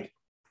about like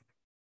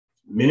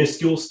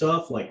minuscule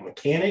stuff like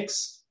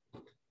mechanics,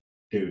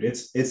 dude,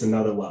 it's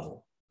another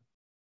level.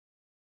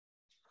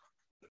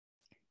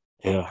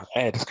 Yeah,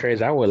 it's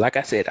crazy. I would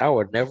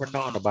never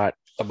known about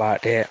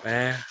that,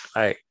 man.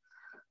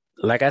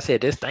 Like I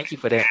said, just thank you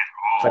for that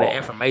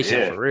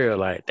information for real.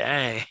 Like,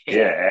 dang.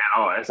 Yeah, at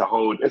all. It's a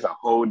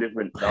whole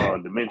different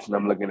dimension.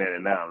 I'm looking at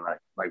it now.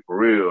 Like for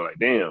real. Like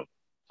damn.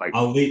 Like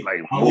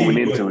moving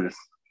into this.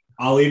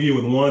 I'll leave you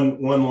with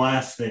one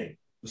last thing.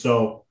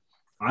 So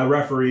I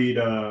refereed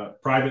a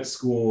private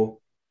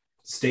school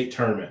state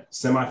tournament,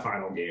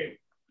 semifinal game.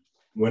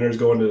 Winners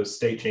going to the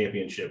state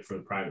championship for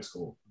the private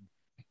school.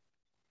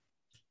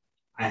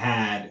 I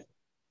had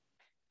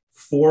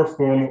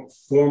 4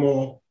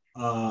 formal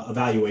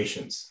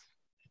evaluations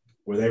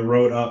where they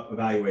wrote up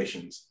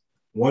evaluations.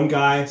 One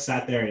guy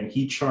sat there and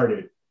he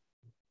charted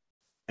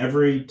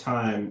every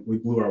time we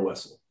blew our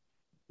whistle.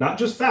 Not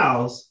just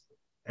fouls,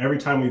 every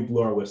time we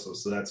blew our whistle.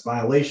 So that's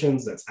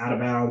violations, that's out of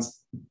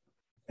bounds,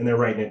 and they're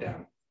writing it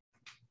down.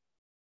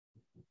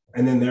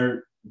 And then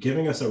they're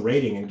giving us a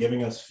rating and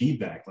giving us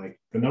feedback. Like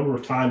the number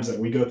of times that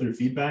we go through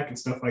feedback and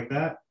stuff like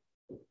that.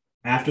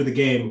 After the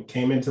game,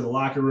 came into the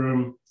locker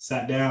room,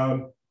 sat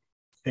down.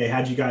 Hey,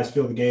 how'd you guys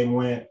feel the game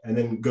went? And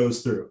then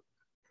goes through.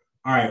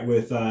 All right,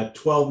 with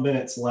 12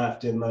 minutes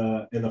left in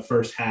the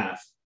first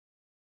half,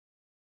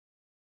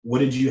 what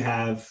did you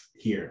have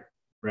here,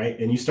 right?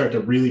 And you start to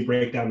really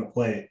break down the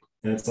play.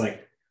 And it's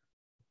like,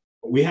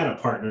 we had a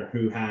partner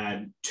who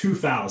had 2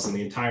 fouls in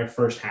the entire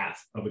first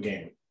half of a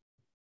game.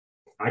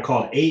 I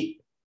called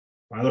 8.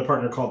 My other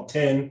partner called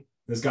 10.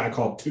 This guy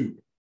called 2,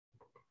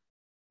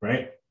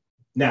 right?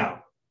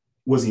 Now,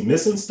 was he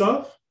missing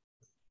stuff?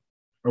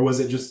 Or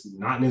was it just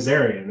not in his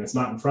area and it's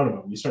not in front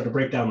of him? You start to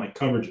break down like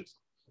coverages.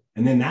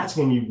 And then that's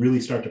when you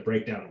really start to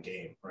break down a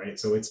game, right?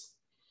 So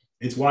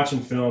it's watching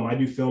film. I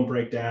do film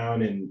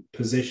breakdown and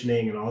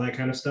positioning and all that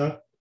kind of stuff.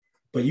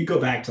 But you go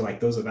back to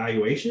like those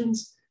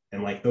evaluations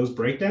and like those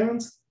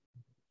breakdowns,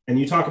 and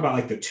you talk about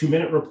like the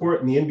 2-minute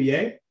report in the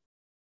NBA,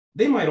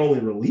 they might only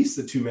release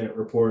the 2-minute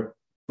report,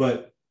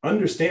 but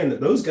understand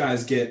that those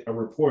guys get a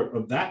report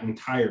of that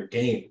entire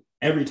game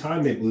every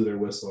time they blew their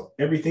whistle,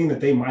 everything that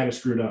they might have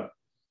screwed up.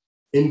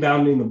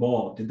 Inbounding the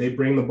ball. Did they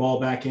bring the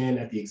ball back in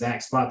at the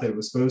exact spot that it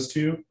was supposed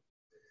to?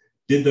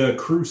 Did the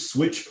crew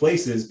switch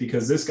places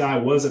because this guy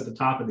was at the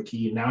top of the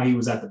key and now he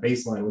was at the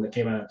baseline when they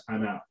came out of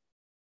timeout?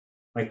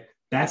 Like,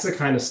 that's the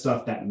kind of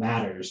stuff that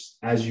matters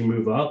as you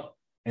move up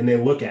and they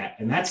look at.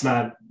 And that's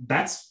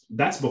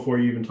before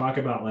you even talk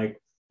about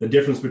like the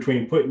difference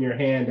between putting your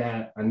hand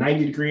at a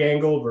 90-degree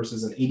angle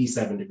versus an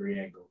 87-degree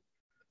angle.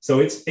 So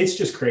it's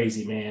just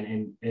crazy,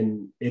 man.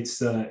 And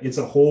it's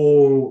a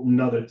whole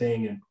nother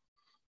thing. And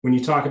when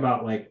you talk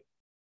about like,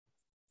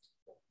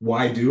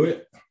 why do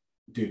it?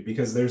 Dude,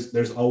 because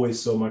there's always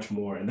so much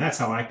more. And that's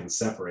how I can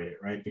separate it,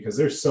 right? Because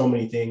there's so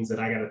many things that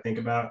I got to think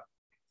about.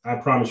 I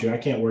promise you, I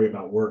can't worry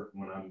about work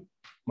when I'm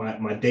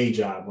my day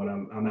job, when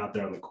I'm out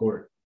there on the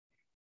court.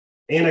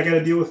 And I got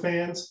to deal with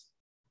fans.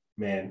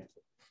 Man,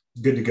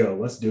 good to go.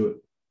 Let's do it.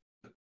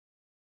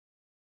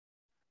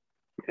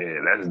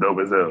 Yeah, that's dope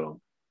as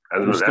hell.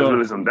 That's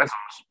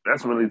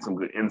really some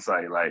good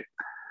insight. Like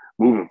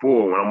moving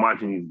forward, when I'm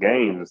watching these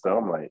games and stuff,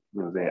 I'm like, you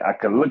know what I'm saying? I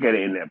can look at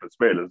it in that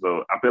perspective.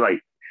 So I feel like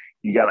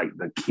you got like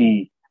the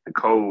key, the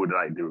code,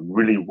 like to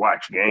really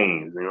watch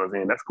games. You know what I'm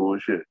saying? That's cool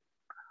as shit.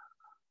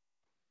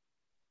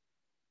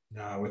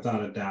 No,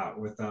 without a doubt.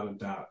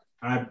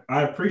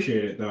 I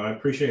appreciate it though. I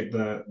appreciate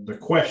the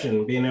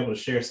question, being able to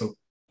share some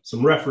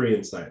referee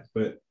insights.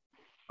 But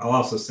I'll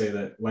also say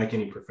that, like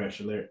any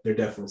profession, there are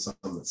definitely some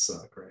that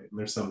suck, right? And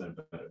there's some that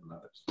are better than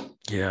others.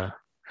 Yeah.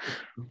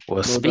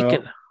 Well,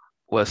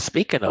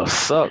 speaking of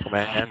suck,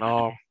 man,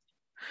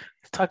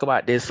 let's talk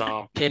about this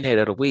pinhead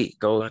of the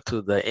week. Go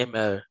into the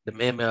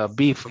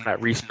MLB from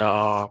not reaching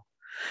an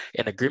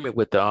agreement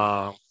with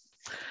the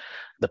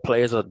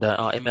players of the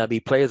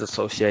MLB Players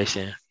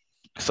Association.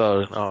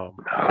 So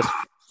it's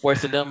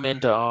forcing them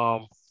into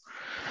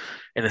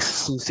the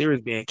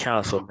series being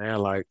canceled, man.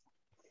 Like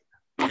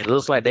it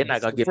looks like they're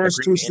not gonna get the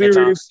first 2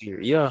 series.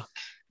 Yeah.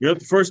 Yep,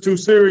 the first 2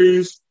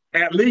 series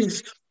at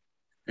least.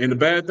 And the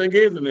bad thing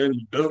is, and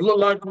it doesn't look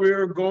like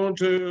we're going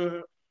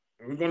to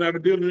have a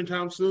deal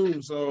anytime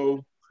soon.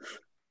 So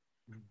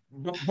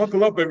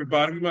buckle up,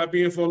 everybody. We might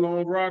be in for a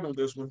long ride on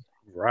this one.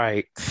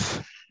 Right.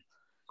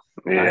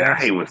 Yeah,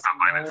 I hate when stuff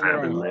like this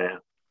happens, man.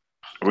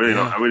 I really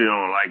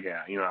don't like it.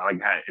 You know, I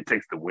like how it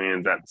takes the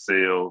wins out the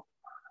sale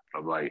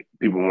of like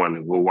people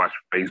wanting to go watch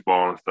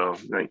baseball and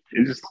stuff. Like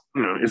it's just,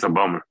 you know, it's a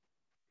bummer.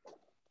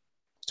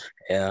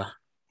 Yeah.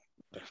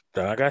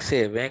 Like I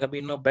said, there ain't gonna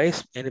be no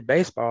any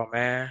baseball,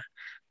 man.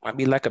 Might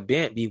be like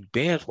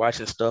binge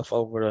watching stuff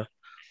over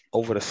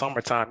the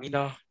summertime, you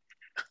know.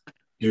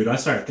 Dude, I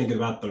started thinking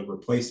about the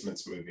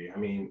Replacements movie. I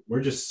mean,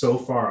 we're just so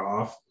far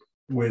off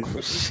with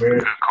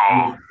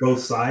both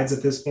sides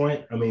at this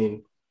point. I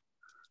mean,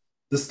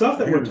 the stuff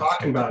that we're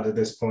talking about at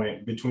this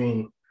point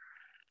between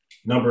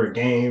number of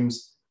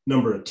games,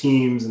 number of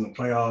teams in the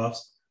playoffs,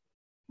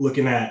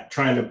 looking at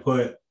trying to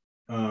put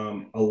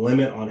a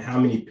limit on how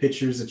many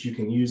pitchers that you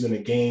can use in a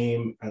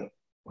game.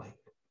 Like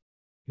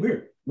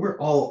we're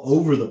all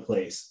over the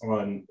place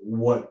on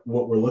what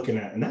we're looking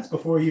at. And that's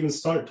before we even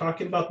start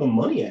talking about the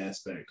money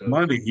aspect.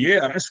 Money,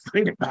 yeah, let's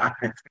think about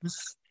it.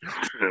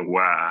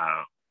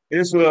 Wow.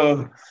 It's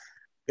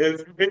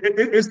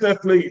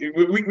definitely,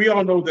 we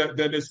all know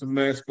that it's a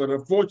mess, but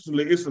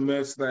unfortunately it's a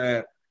mess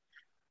that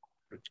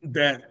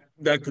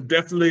could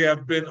definitely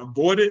have been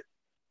avoided.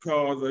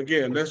 Because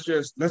again, let's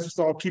just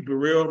all keep it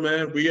real,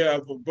 man. We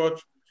have a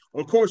bunch.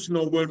 Of course, you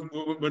know,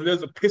 when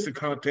there's a pissing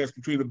contest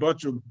between a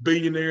bunch of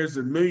billionaires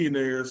and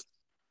millionaires,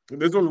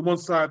 there's only one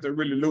side that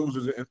really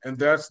loses, and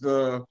that's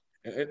the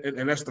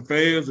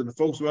fans and the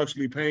folks who are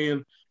actually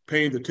paying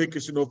the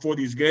tickets, you know, for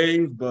these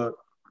games. But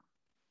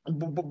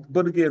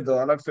But again,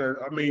 though, like I said,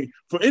 I mean,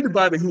 for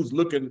anybody who's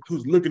looking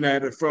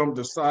at it from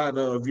the side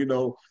of,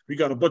 we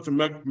got a bunch of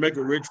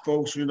mega rich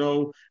folks,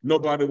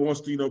 nobody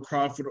wants to,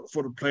 cry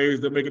for the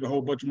players. They're making a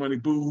whole bunch of money,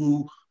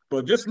 boo-hoo.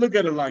 But just look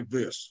at it like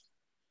this.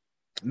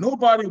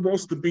 Nobody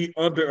wants to be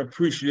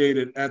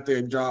underappreciated at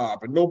their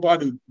job, and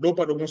nobody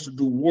wants to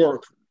do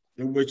work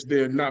in which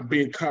they're not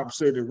being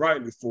compensated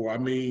rightly for. I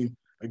mean,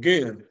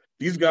 again,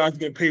 these guys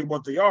get paid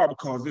what they are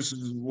because this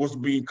is what's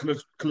being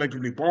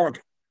collectively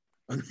bargained.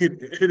 I mean,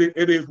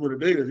 it is what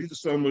it is. These are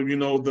some of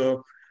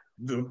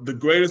the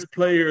greatest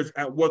players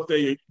at what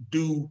they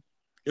do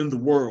in the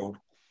world.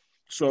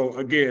 So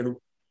again,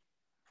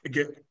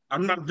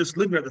 I'm not just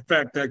looking at the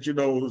fact that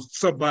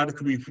somebody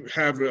could be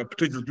having a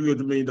particular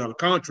 $300 million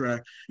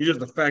contract. It's just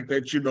the fact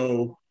that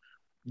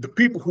the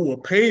people who are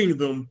paying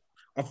them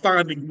are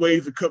finding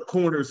ways to cut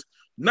corners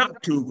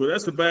not to.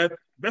 Because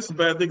that's the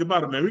bad thing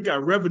about it, man. We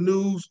got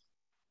revenues,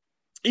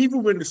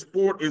 even when the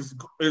sport is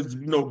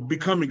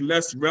becoming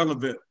less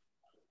relevant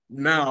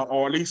now,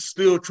 or at least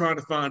still trying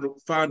to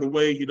find a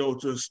way,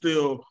 to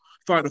still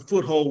find a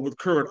foothold with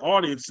current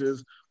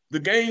audiences. The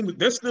game,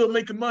 they're still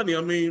making money.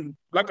 I mean,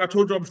 like I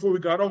told y'all before we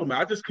got on,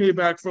 man, I just came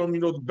back from,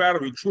 the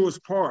Battery,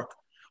 Truist Park,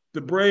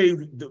 the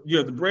Braves in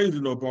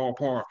the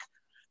ballpark.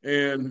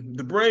 And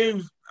the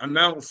Braves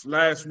announced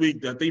last week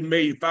that they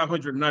made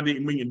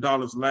 $598 million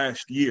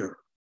last year.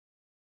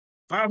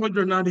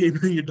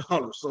 $598 million.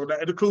 So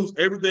that includes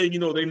everything,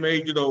 they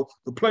made, the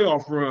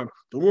playoff run,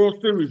 the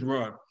World Series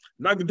run.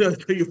 And I can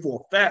just tell you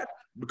for a fact,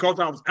 because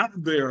I was out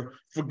there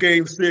for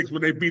Game 6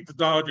 when they beat the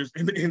Dodgers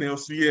in the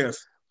NLCS.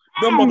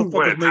 Them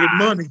motherfuckers made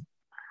money.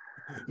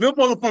 Them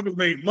motherfuckers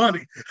made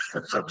money.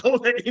 So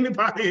don't let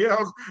anybody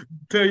else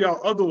tell y'all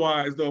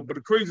otherwise, though. But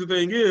the crazy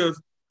thing is,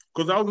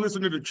 because I was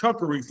listening to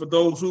Chuckery, for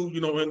those who,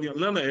 in the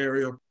Atlanta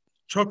area,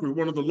 Chuckery,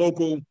 one of the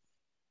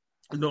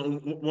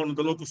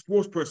local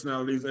sports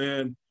personalities,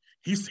 and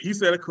he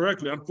said it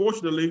correctly.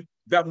 Unfortunately,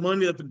 that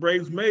money that the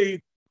Braves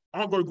made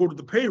aren't going to go to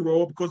the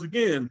payroll because,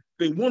 again,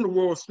 they won the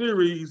World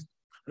Series.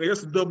 And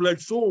that's a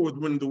double-edged sword with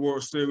winning the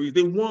World Series.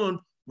 They won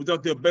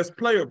without their best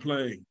player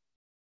playing.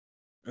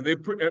 And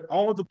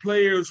all the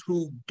players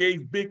who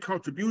gave big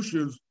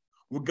contributions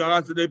were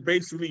guys that they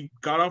basically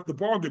got off the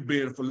bargain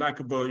bin, for lack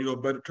of a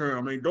better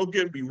term. I mean, don't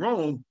get me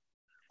wrong,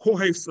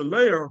 Jorge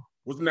Soler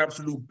was an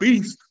absolute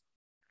beast.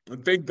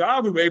 And thank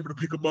God we were able to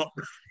pick him up,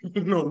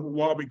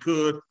 while we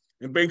could,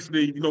 and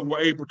basically, were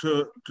able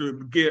to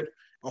get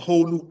a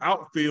whole new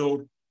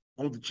outfield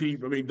on the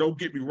cheap. I mean, don't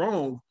get me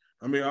wrong.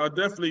 I mean, I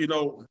definitely,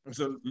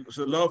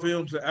 love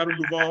him, to Adam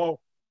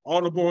Duvall.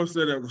 All the boys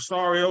said that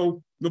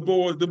Rosario, the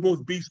boys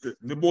beasted.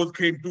 The boys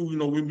came through,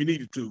 when we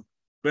needed to.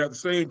 But at the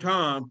same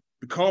time,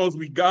 because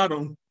we got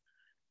them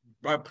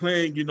by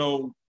playing,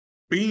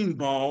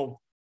 beanball,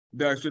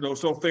 that,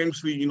 so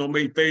famously,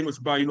 made famous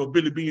by,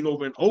 Billy Bean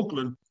over in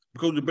Oakland,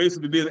 because they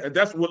basically did, and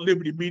that's what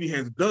Liberty Media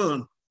has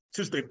done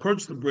since they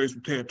purchased the Braves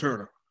from Ted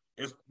Turner.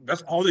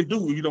 That's all they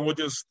do,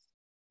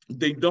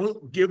 they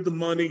don't give the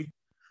money.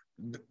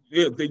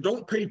 Yeah, they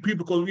don't pay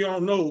people because we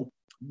all know,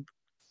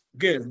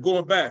 again,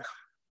 going back,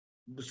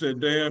 they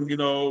said, damn,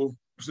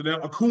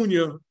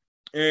 Acuna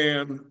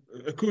and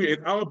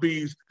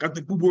Albies got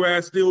the boo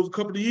ass deals a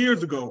couple of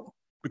years ago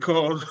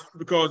because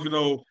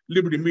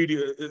Liberty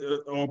Media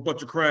are a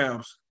bunch of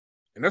crabs.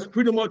 And that's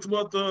pretty much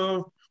what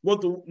the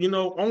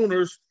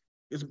owners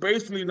is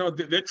basically,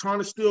 they're trying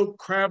to still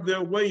crab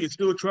their way and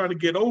still trying to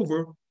get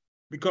over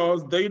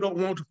because they don't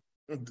want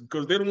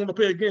to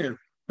pay again.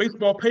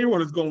 Baseball payroll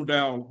has gone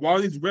down. While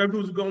these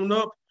revenues are going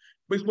up,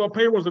 baseball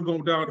payrolls are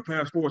going down the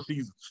past 4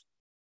 seasons.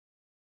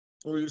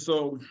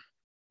 So,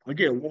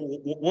 again,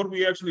 what are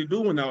we actually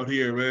doing out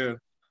here, man?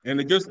 And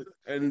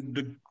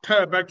to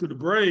tie it back to the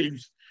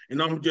Braves,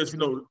 and I'm just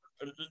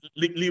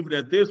leave it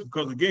at this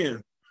because,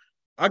 again,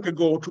 I could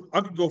go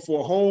for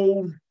a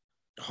whole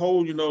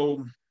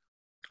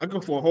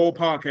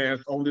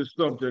podcast on this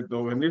subject,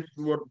 though, and this is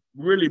what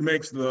really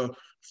makes the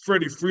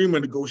Freddie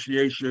Freeman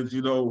negotiations,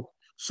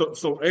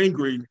 so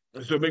angry.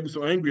 So make me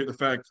so angry at the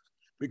fact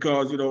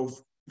because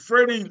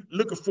Freddie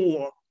looking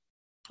for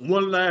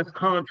one last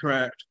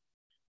contract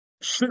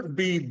shouldn't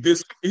be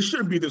this. It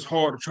shouldn't be this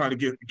hard to try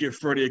to get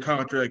Freddie a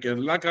contract.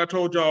 And like I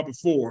told y'all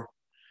before,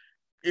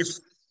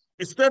 it's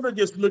instead of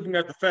just looking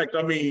at the fact.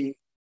 I mean,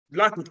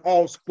 like with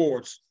all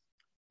sports,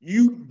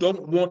 you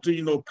don't want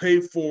to pay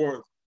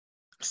for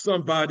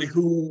somebody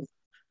who,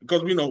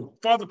 because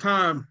Father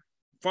Time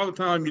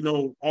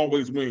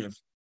always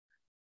wins.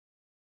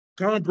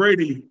 Tom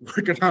Brady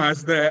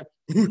recognized that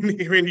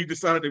when he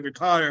decided to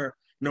retire,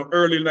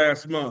 early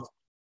last month.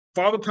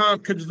 Father Time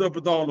catches up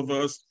with all of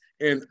us,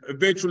 and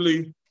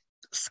eventually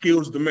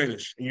skills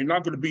diminish, and you're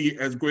not going to be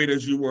as great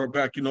as you were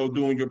back,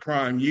 during your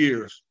prime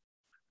years.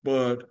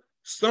 But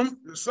some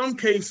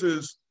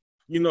cases,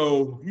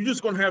 you're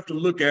just going to have to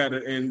look at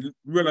it and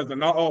realize that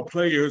not all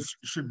players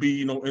should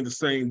be, in the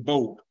same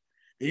boat.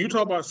 And you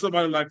talk about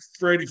somebody like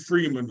Freddie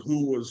Freeman,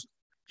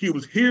 he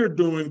was here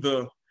during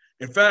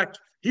in fact,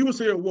 he was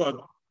here,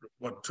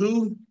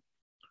 2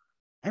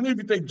 I don't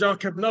even think John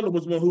Campanella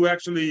was the one who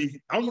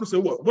actually, I want to say,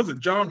 what was it?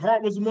 John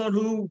Hart was the one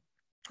who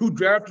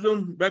drafted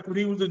him back when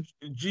he was a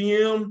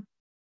GM.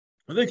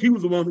 I think he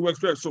was the one who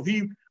extracted. So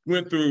he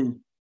went through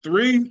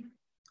three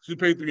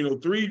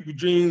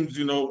regimes,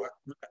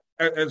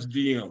 as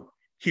GM.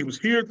 He was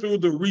here through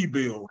the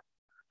rebuild.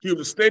 He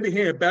was a steady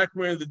hand back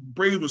when the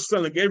Braves were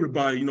selling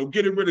everybody,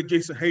 getting rid of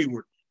Jason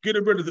Hayward,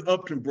 getting rid of the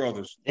Upton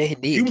brothers.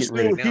 He was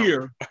still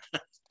here.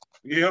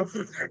 Yeah,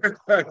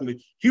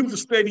 exactly. He was a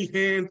steady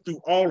hand through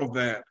all of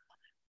that.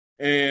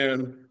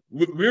 And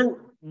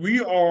we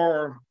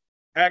are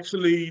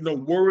actually,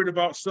 worried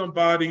about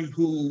somebody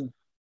who's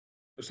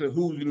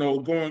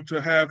going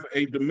to have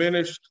a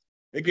diminished.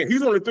 Again,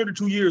 he's only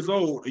 32 years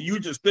old, and you're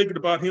just thinking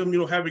about him,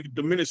 having a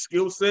diminished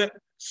skill set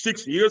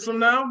 6 years from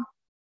now.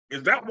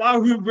 Is that why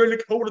we're really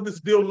holding this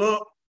deal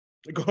up?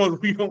 Because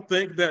we don't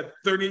think that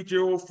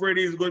 38-year-old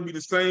Freddie is going to be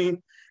the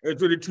same as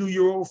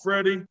 32-year-old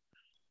Freddie?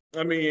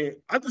 I mean,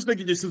 I just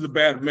think it just is a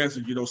bad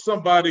message.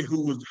 Somebody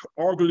who has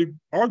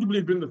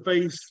arguably been the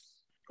face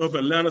of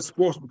Atlanta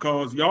sports,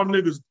 because y'all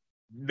niggas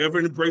never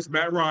embraced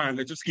Matt Ryan.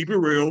 Let's just keep it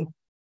real.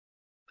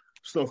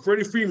 So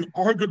Freddie Freeman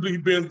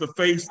arguably been the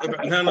face of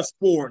Atlanta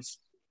sports,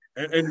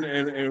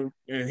 and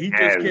he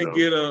just can't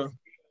get a.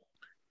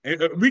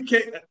 And we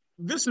can't.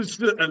 This is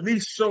to at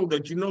least show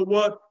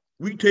that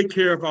we take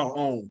care of our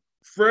own.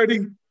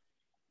 Freddie,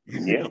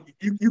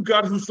 you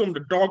got through some of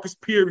the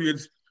darkest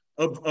periods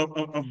of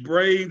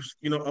Braves,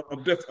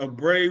 of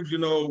Braves,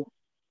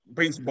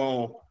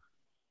 baseball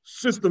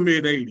since the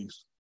mid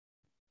 '80s.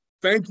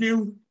 Thank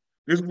you.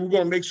 We're going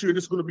to make sure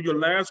this is going to be your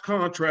last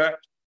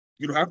contract.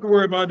 You don't have to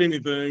worry about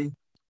anything.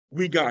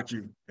 We got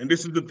you. And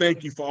this is the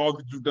thank you for all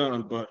that you've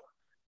done. But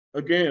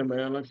again,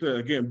 man, like I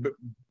said,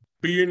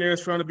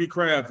 billionaires trying to be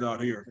crabs out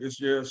here. It's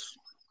just,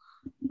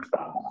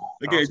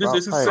 again, this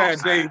is a sad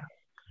day.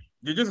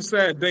 It's just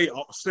a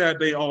sad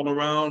day all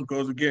around.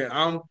 Because again,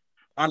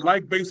 I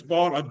like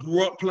baseball. I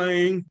grew up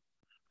playing.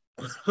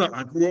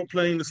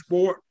 The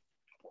sport.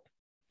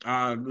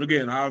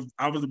 Again,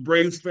 I was a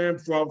Braves fan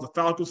before I was a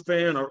Falcons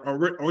fan,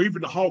 or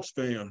even the Hawks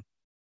fan.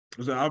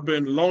 Because I've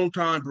been a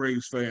long-time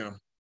Braves fan.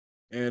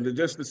 And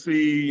just to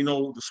see,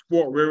 the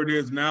sport where it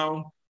is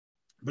now.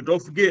 But don't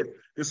forget,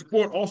 the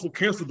sport also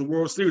canceled the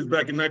World Series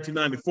back in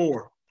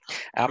 1994.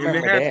 I remember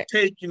and they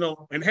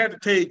had to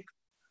take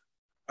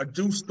a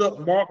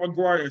juiced-up Mark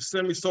McGwire and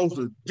Sammy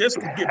Sosa just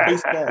to get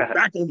baseball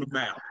back on the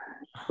map.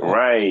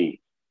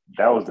 Right.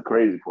 That was the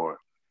crazy part.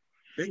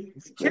 They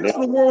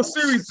canceled the World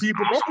Series,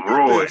 people. Don't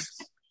forget this.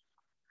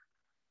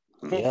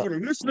 For the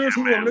listeners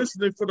who are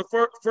listening for the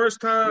first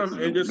time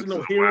and just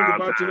hearing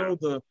about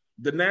the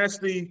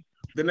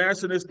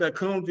nastiness that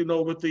comes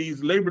with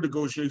these labor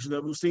negotiations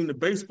that we've seen in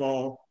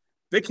baseball,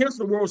 they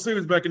canceled the World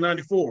Series back in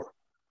 '94,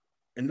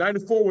 and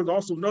 '94 was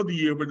also another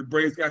year where the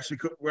Braves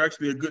were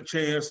actually a good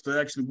chance to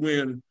actually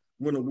win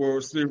a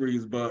World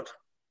Series. But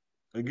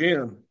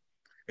again,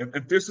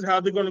 if this is how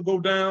they're going to go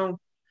down,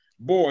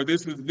 boy,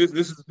 this is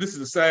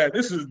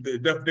the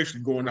definition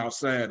of going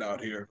outside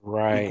out here.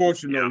 Right. And of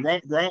course,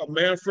 Rob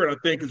Manfred, I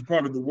think, is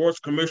probably the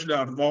worst commissioner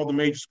out of all the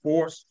major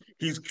sports.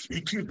 He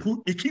keeps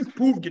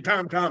proving it time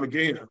and time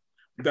again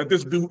that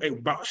this dude ain't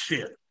about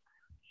shit.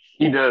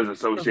 He does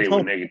associate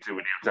with negativity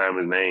every time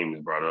his name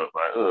is brought up.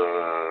 Like, I don't know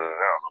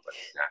about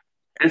that.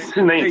 His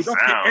name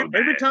sounds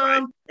every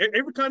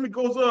time it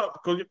goes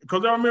up,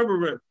 because I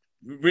remember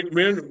when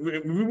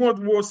we won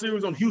the World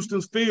Series on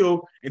Houston's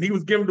field and he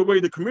was giving away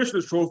the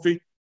commissioner's trophy,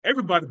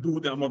 everybody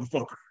booed that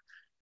motherfucker.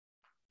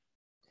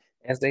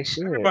 As they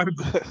should. Everybody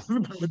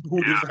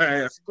booed his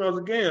ass. Because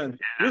again,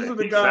 this is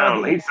the guy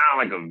he sounds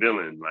like a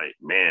villain, like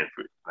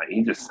Manfred. Like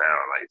he just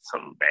sounds like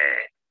something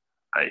bad.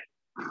 Like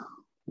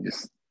he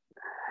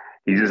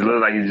just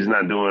looks like he's just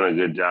not doing a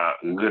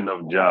good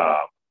enough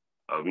job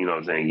of,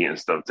 getting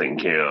stuff taken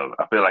care of.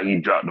 I feel like he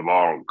dropped the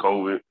ball on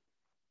COVID.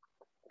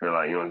 I feel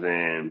like,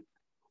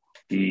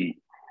 he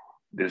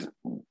just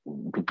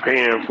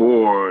preparing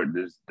for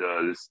the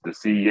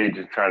CEA,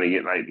 just trying to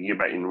get back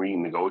in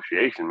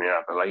renegotiation, man.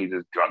 I feel like he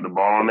just dropped the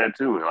ball on that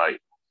too,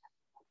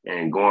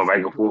 and going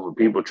back and forth with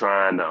people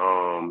trying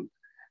to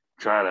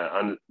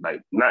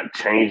not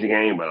change the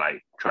game, but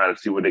trying to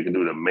see what they can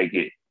do to make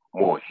it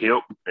more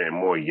hip and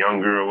more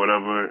younger or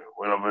whatever,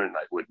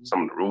 like with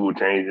some of the rule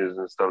changes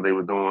and stuff they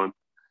were doing.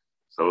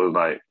 So it's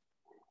like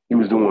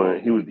he's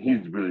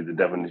really the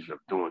definition of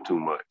doing too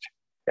much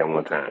at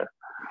one time.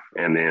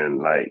 And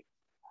then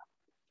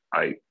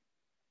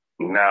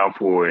now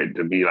for it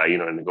to be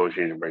the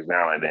negotiation breaks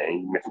down like that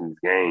and you missing these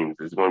games,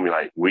 it's going to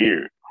be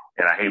weird.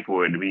 And I hate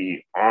for it to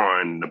be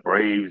on the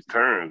Braves'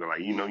 terms.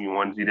 You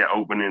want to see that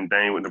opening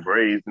thing with the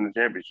Braves in the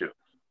championship.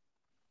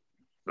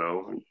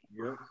 So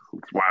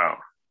it's wild.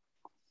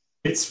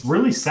 It's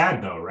really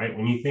sad though, right?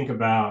 When you think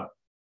about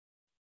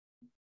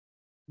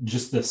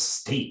just the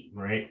state,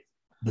 right?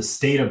 The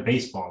state of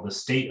baseball, the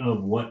state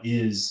of what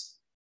is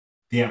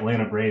the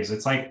Atlanta Braves.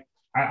 It's like,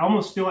 I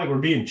almost feel like we're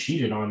being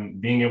cheated on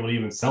being able to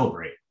even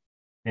celebrate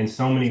in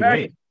so many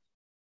ways.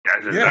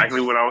 That's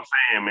exactly what I was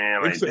saying,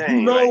 man.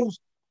 Who knows?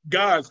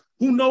 guys,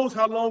 who knows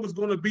how long it's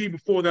going to be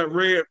before that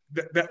red,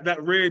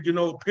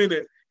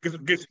 pennant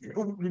gets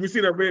we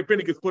see that red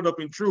pennant gets put up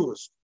in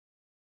Truist.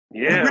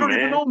 Yeah, we don't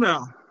even know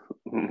now.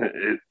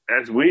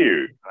 That's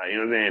weird. Like, you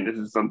know what I'm saying? This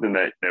is something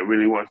that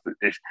really wants to.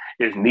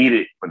 It's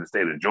needed for the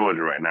state of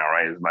Georgia right now,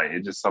 right? It's like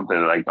it's just something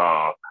like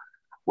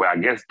where I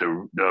guess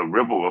the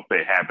ripple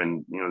effect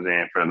happened. You know what I'm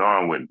saying? Further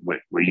on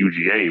with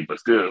UGA, but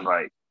still, it's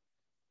like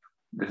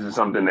this is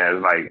something that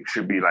is like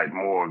should be like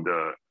more of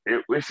the.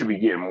 It should be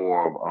getting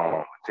more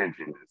of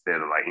attention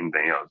instead of like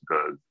anything else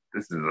because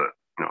this is a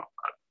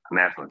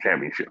national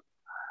championship.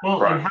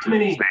 Well, and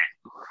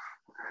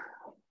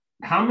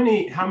how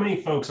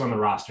many folks on the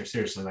roster,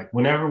 seriously, like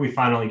whenever we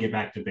finally get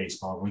back to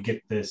baseball and we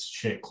get this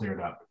shit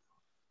cleared up,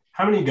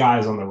 how many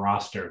guys on the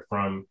roster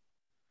from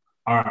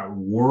our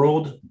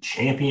world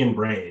champion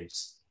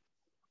Braves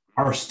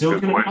are still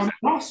going to be on the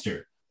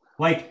roster?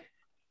 Like,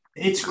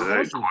 it's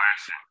crazy.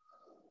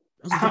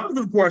 That's a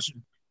good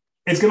question.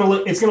 It's gonna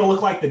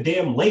look like the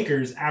damn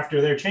Lakers after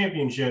their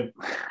championship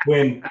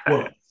when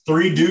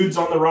 3 dudes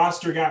on the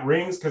roster got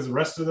rings because the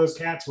rest of those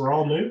cats were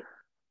all new.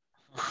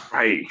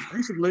 Right.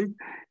 Basically.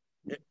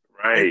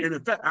 Right. And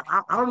in fact,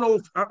 I don't know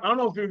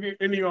if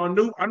any of y'all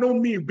knew. I know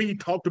me and B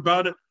talked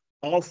about it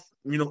off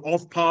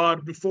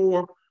pod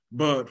before,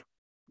 but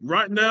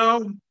right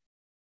now,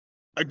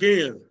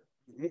 again,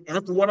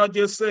 after what I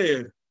just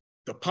said,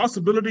 the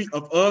possibility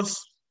of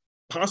us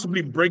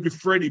possibly breaking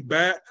Freddie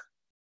back.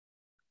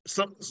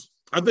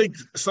 I think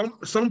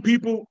some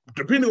people,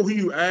 depending on who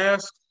you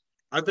ask,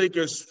 I think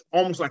it's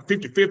almost like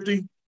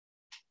 50-50.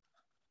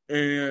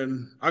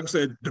 And like I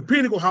said,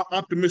 depending on how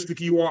optimistic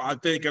you are, I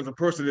think as a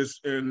person that's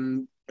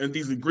in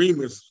these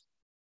agreements,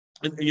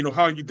 and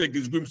how you think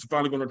these agreements are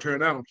finally going to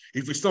turn out.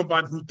 If it's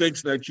somebody who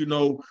thinks that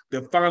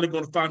they're finally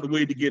going to find a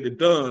way to get it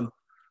done,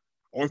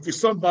 or if it's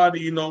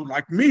somebody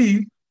like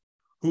me,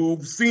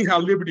 who've seen how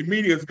Liberty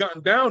Media has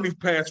gotten down these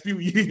past few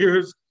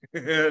years,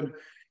 and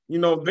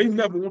they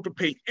never want to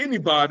pay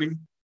anybody.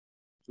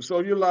 So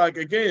you're like,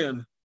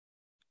 again,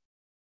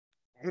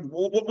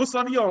 what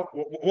side of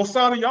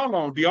y'all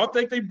on? Do y'all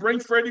think they bring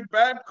Freddie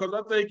back? Because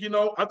I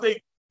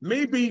think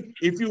maybe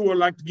if you were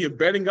like to give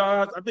betting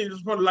odds, I think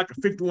there's probably like a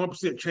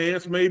 51%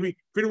 chance, maybe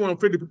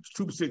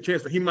 52%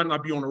 chance that he might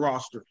not be on the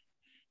roster.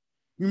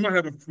 We might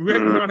have a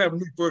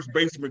new first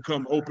baseman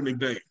come opening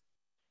day.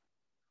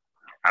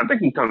 I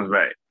think he comes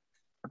back.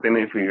 I think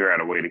they figure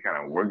out a way to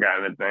kind of work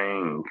out the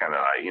thing and kind of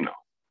like,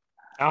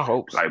 I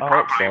hope so. Like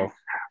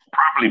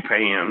properly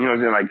pay him, you know what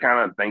I'm saying? Like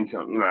kind of thank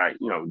him,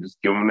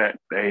 just give him that,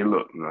 hey,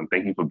 look,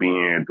 thank you for being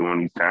here during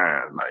these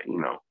times. Like,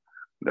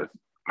 that's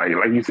like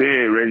you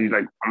said, Reggie,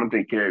 like, I'm gonna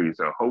take care of you.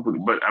 So hopefully,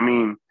 but I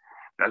mean,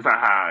 that's not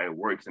how it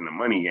works in the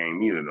money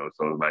game either though.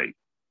 So like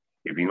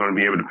if you're gonna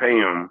be able to pay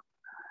him,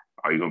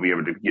 are you gonna be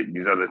able to get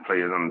these other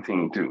players on the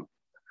team too?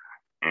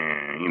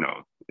 And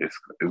it's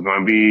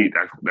gonna be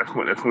that's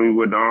gonna be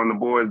what on the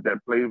boys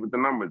that play with the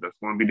numbers. That's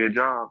gonna be their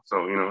job.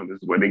 So this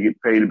is what they get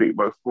paid the big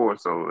bucks for.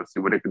 So let's see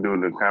what they can do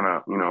to kind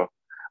of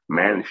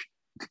manage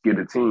to get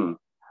a team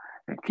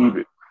and keep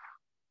it.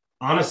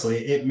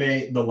 Honestly, it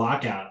may the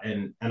lockout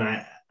and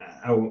I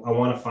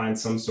want to find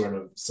some sort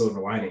of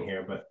silver lining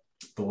here, but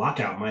the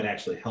lockout might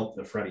actually help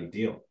the Freddie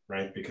deal,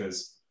 right?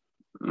 Because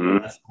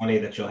that's money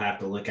that you'll have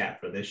to look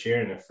at for this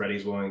year, and if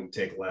Freddie's willing to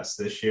take less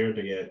this year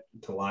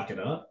to lock it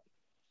up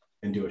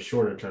and do a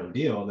shorter term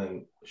deal,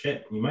 then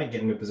shit, you might get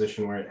in a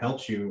position where it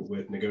helps you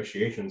with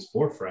negotiations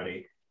for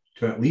Freddie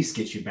to at least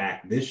get you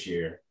back this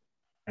year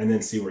and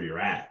then see where you're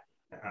at.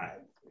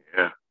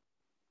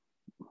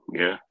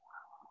 Yeah.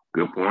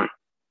 Good point.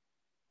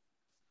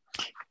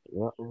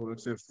 Yeah. Like I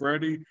said,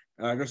 Freddie,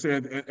 like I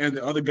said, and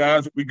the other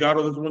guys we got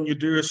on this one you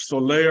did,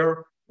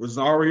 Soler,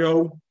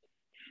 Rosario.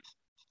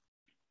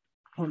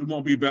 Probably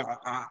won't be back.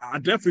 I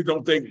definitely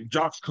don't think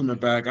Jock's coming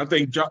back. I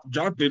think Jock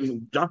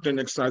didn't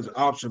exercise the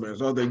option, man.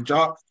 So I think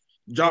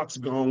Jock's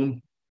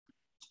gone.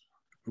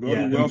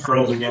 Yeah, the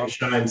girls are getting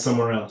shine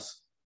somewhere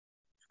else.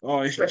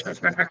 Oh, yeah.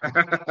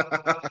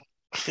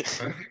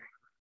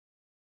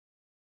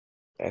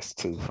 That's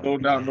too funny.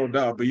 No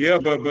doubt. But yeah,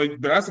 but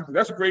that's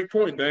a great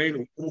point,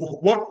 Dane.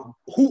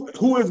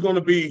 Who's going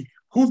to be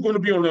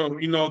on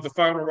the the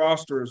final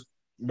rosters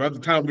by the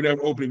time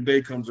whenever opening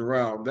day comes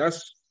around?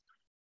 That's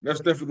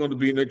definitely going to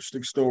be an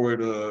interesting story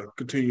to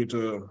continue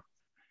to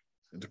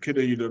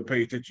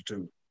pay attention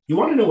to. You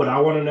want to know what I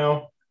want to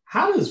know?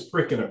 How does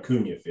frickin'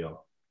 Acuna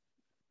feel?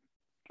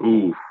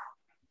 Ooh,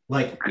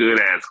 like good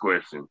ass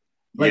question.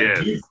 Like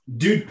yes.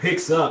 dude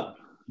picks up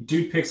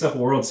a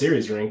World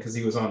Series ring because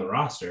he was on the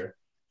roster.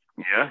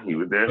 Yeah, he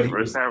was there the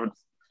first time.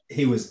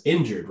 He was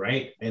injured,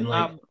 right? And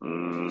like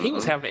he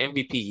was having an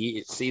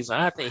MVP season.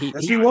 I think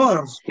he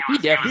was. He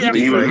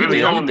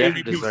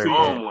definitely deserved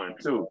one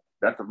too.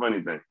 That's the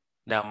funny thing.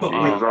 Now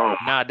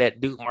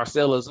that Duke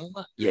Marcelo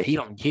Zuma, yeah, he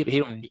don't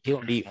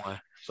need one.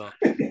 So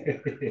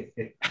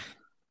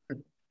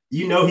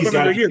he's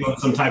got to feel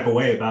some type of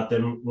way about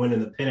them winning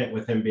the pennant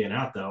with him being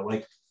out though.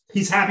 Like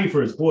he's happy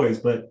for his boys,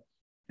 but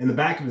in the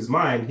back of his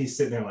mind, he's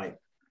sitting there like,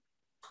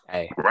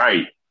 "Hey,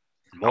 right."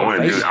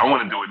 Motivation. I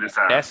want to do it this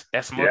time.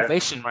 That's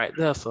motivation right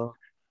there. So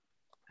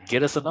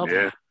get us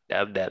another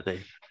one that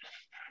day.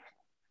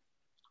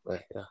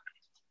 But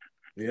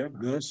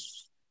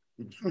that's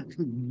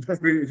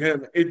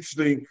an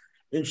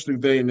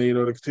interesting thing,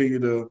 to continue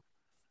to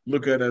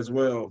look at as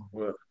well.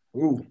 But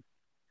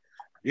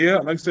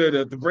like I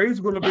said, the Braves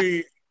are going to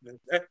be.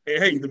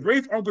 Hey, the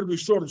Braves aren't going to be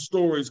short of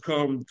stories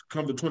come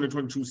the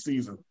 2022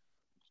 season.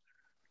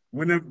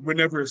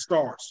 Whenever it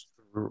starts,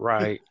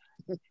 right.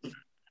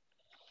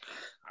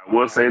 I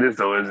will say this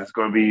though, it's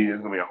going to be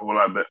a whole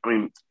lot better. I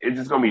mean, it's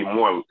just going to be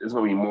more. It's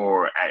going to be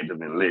more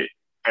active and lit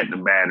at the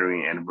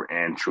Battery and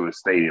Truist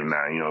Stadium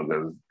now.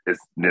 Because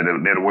they're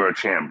the world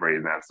champ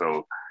Braves now,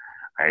 so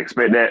I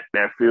expect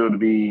that field to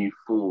be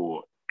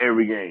full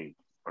every game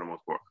for the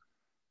most part.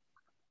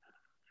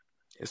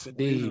 Yes,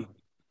 indeed.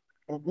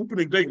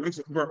 Opening day at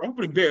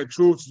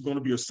Truist is going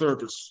to be a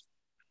circus.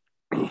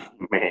 Man,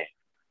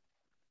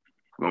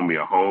 it's going to be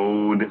a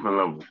whole different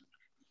level.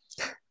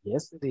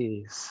 Yes, it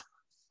is.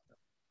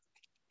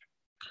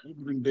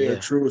 Opening day at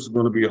Truist is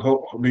going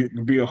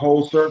to be a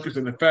whole circus.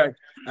 And in fact,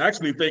 I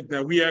actually think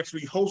that we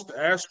actually host the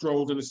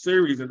Astros in a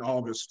series in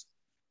August.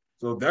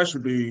 So that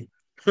should be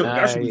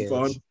be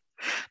fun.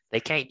 They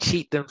can't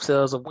cheat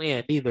themselves a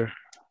win either.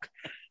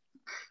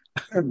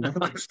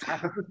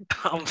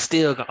 I'm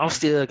still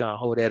gonna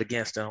hold that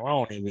against them. I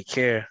don't even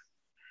care.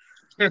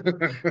 Can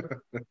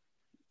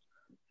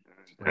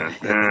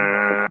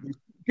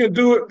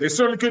do it. They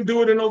certainly couldn't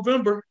do it in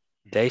November.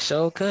 They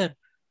sure couldn't.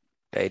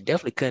 They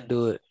definitely couldn't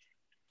do it.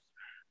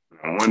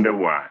 I wonder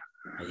why.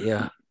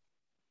 Yeah.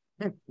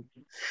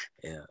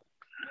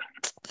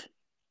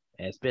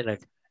 It's been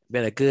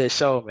a good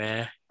show,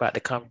 man. About to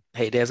come.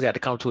 Hey, that's got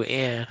to come to an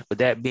end. With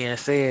that being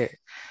said,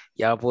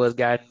 y'all boys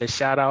got the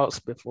shout outs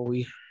before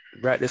we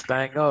wrap this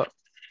thing up.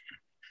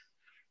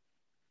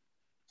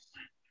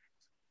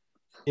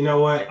 You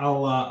know what?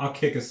 I'll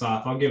kick us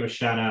off. I'll give a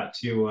shout out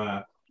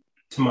to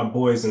my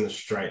boys in the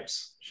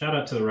stripes. Shout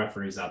out to the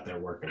referees out there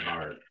working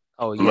hard.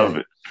 Oh yeah, love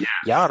it. Yes.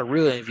 Y'all the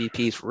real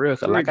MVPs for real.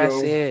 Cause like I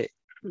said,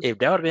 if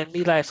that would have been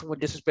me, like someone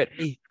disrespected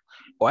me,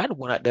 I'd have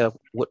went out there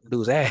whooping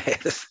dude's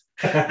ass.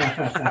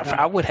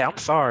 I would have. I'm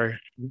sorry.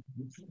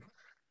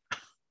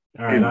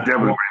 All right, it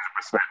definitely brings a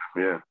perspective.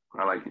 Yeah,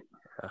 I like it.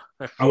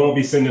 I won't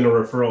be sending a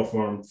referral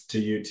form to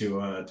you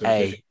to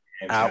hey,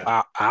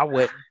 I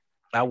would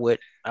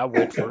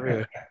for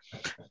real.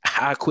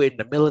 I quit in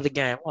the middle of the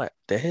game. What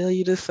the hell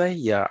you just say?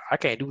 Yeah, I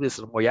can't do this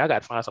anymore. Y'all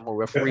got to find some more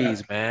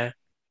referees, man.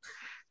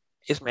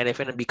 This man ain't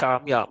finna be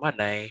calling me out my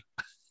name.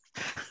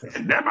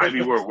 That might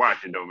be worth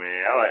watching though,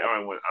 man. I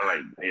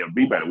like. Yeah,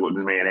 B better whoop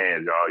this man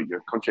ass, y'all.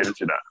 You come check this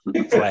shit out.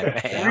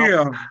 Like,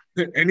 man,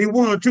 and he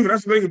won too.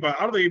 That's the thing about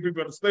it. I don't think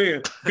people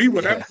understand. He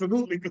would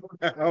absolutely go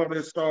down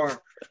this star.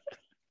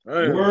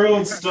 Hey.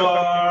 World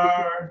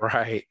star.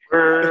 Right.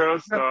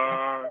 World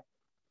star.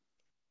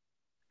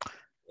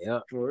 Yeah.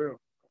 For real.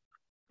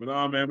 But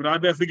I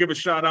definitely give a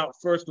shout out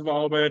first of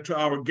all, man, to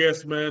our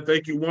guests, man.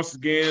 Thank you once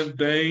again,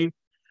 Dane,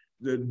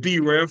 the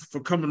D-Ref,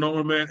 for coming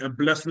on, man, and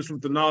blessing us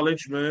with the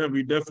knowledge, man.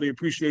 We definitely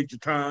appreciate your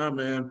time,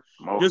 and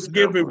just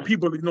giving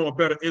people, a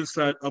better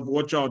insight of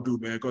what y'all do,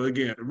 man. Because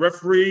again, the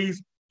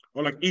referees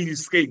are like easy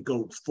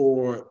scapegoats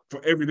for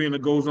everything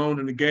that goes on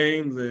in the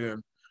games.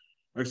 And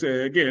like I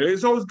said, again,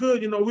 it's always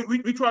good,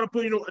 we try to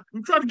put,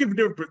 we try to give a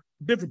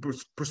different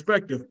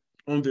perspective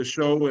on this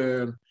show,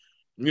 and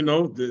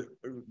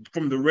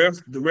from the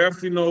refs,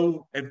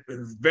 at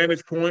his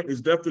vantage point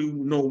is definitely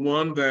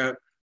one that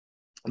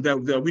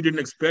we didn't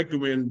expect.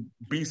 When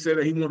B said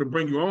that he wanted to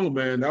bring you on,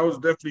 man, that was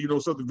definitely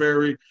something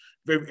very,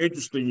 very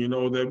interesting.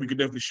 That we could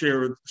definitely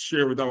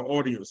share with our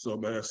audience. So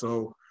man,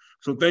 so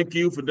thank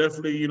you for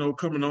definitely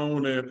coming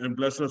on and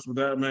blessing us with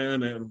that,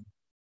 man. And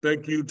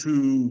thank you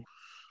to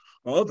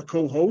our other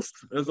co-host,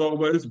 as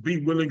always,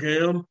 B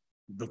Willingham,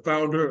 the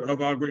founder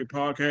of our great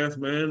podcast,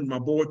 man. My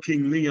boy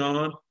King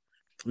Leon.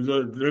 He's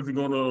definitely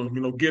gonna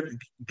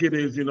get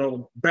his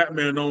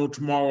Batman on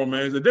tomorrow,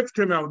 man. So definitely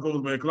tell me how it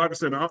goes, man. Because like I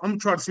said, I'm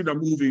trying to see that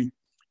movie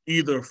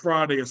either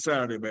Friday or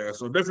Saturday, man.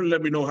 So definitely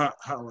let me know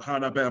how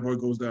that bad boy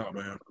goes down,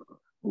 man.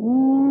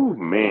 Ooh,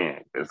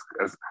 man,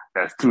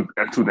 that's two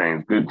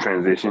things. Good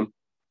transition,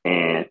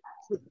 and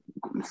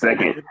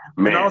second,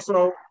 man. And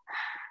also,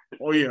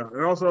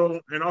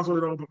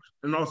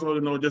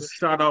 just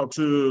shout out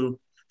to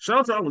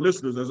our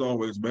listeners, as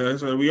always, man.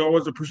 So we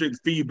always appreciate the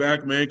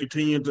feedback, man.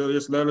 Continue to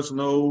just let us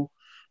know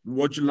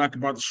what you like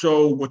about the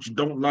show, what you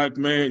don't like,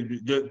 man.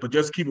 But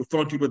just keep it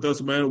funky with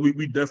us, man.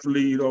 We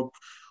definitely,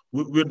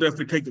 we'll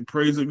definitely take the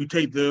praise and we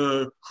take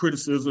the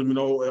criticism,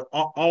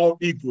 all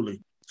equally.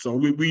 So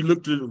we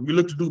look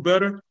to do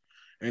better.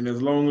 And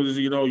as long as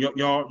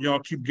y'all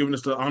keep giving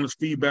us the honest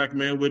feedback,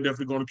 man, we're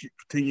definitely going to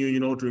continue,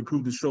 to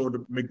improve the show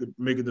to make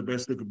it the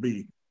best it could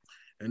be.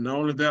 And not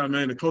only that,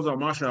 man, to close out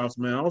my shout-outs,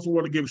 man, I also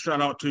want to give a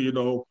shout-out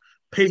to,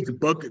 Paige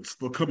Buckets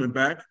for coming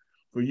back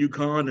for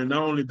UConn. And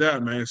not only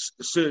that, man,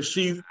 since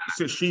she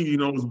has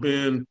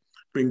been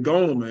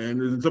gone, man,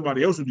 and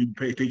somebody else would be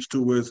paid attention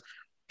to is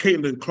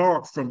Caitlin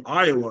Clark from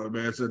Iowa,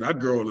 man. So that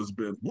girl has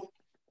been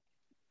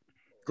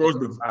Girls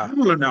been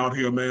fooling out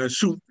here, man.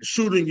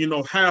 Shooting,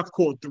 half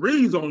court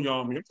threes on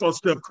y'all, man. I thought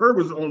Steph Curry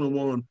was the only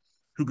one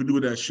who could do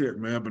that shit,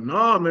 man. But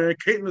nah, man.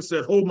 Caitlin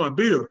said, "Hold my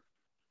beer."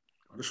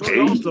 I showed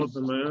y'all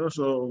something, man.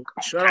 So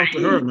shout out to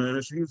her,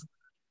 man.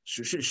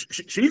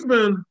 She's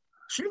been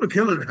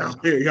killing it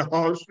out here,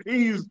 y'all.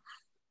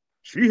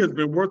 She has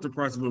been worth the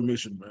price of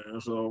admission,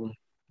 man. So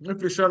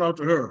definitely shout out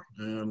to her.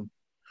 And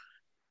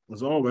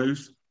as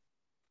always,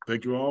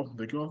 thank you all for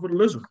the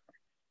listen.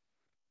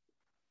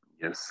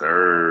 Yes,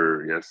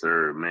 sir. Yes,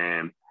 sir,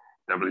 man.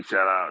 Definitely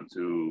shout out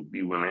to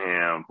B.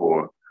 Willingham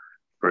for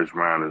first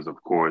rounders,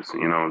 of course.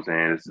 You know what I'm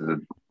saying? This is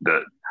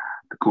the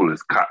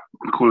coolest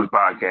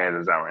podcast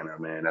that's out right now,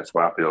 man. That's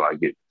why I feel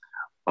like it.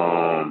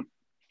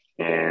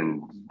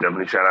 And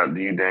definitely shout out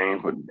to you, Dane,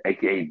 for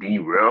AKA D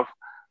Ref.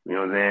 You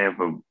know what I'm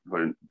saying?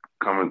 For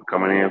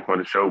coming in for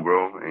the show,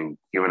 bro, and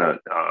giving a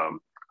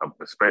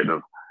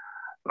perspective,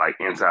 like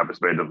inside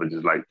perspective of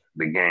just like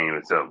the game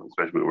itself,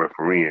 especially with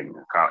refereeing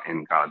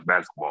in college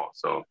basketball.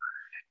 So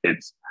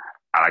it's,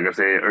 like I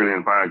said earlier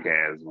in the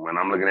podcast, when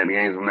I'm looking at the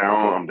games from now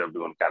on, I'm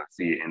definitely going to kind of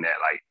see it in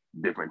that like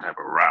different type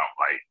of route,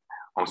 like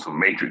on some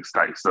Matrix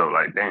type stuff.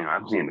 Like, damn,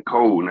 I'm seeing the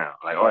code now.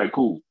 Like, all right,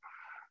 cool.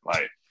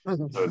 Like,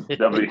 so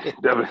definitely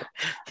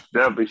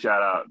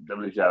shout out.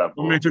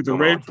 For Matrix the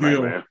red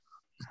pill. Man.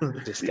 No, I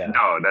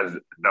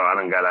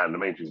done got out of the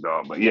Matrix,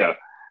 dog. But yeah,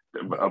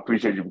 I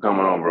appreciate you for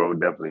coming on, bro.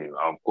 Definitely.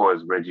 Of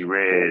course, Reggie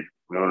Red.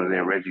 You know what I'm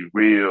saying? Reggie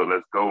Real.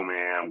 Let's go,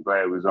 man. I'm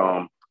glad we was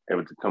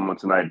able to come on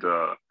tonight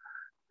to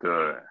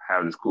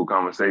have this cool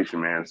conversation,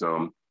 man.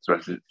 So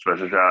special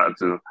shout out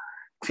to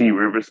T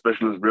Rivers,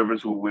 Specialist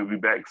Rivers, who will be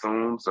back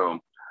soon. So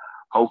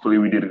hopefully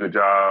we did a good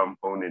job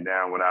holding it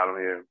down without him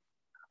here.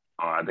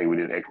 I think we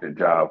did an excellent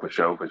job for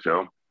sure.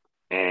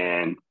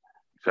 And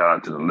shout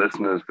out to the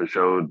listeners for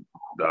sure,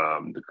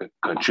 the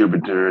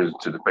contributors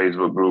to the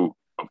Facebook group,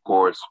 of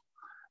course.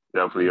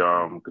 Definitely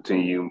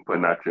continue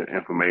putting out your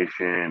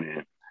information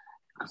and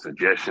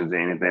suggestions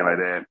and anything like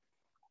that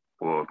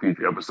for a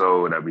future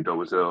episode. That'd be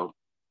dope as hell.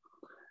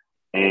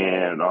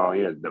 And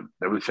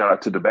definitely shout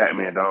out to the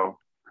Batman, dog.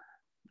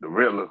 The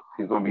Riddler.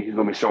 He's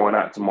gonna be showing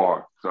out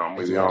tomorrow. So I'm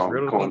gonna be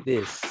going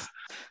this.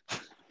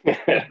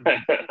 Yes.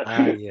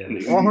 I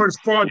heard it's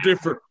far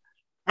different.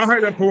 I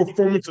heard that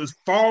performance is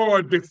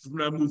far different from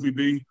that movie,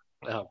 B.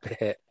 I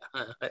bet.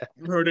 I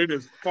heard it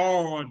is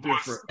far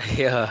different.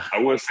 Yeah. I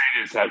will say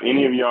this. Have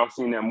any of y'all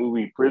seen that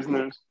movie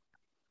Prisoners?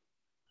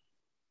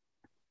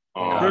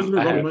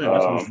 Prisoners? Oh, man.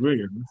 That's what's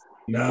familiar.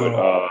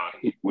 No.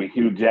 With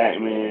Hugh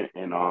Jackman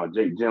and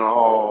Jake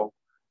Gyllenhaal.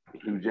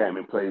 Hugh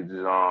Jackman plays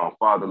his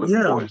father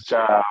looking for his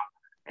child.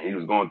 And he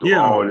was going through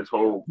all this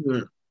whole...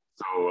 Yeah.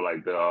 So,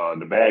 like,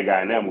 the bad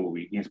guy in that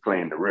movie, he's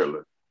playing the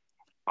Riddler.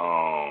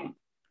 Paul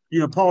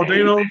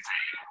Dano?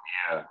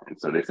 And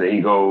so they say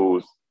he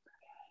goes...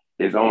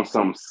 It's on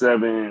some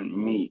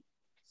 7 meat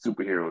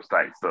superheroes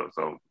type stuff.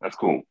 So that's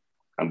cool.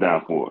 I'm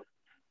down for it.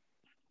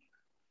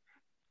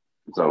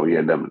 So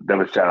yeah,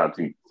 definitely shout out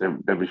to you.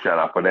 Definitely shout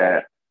out for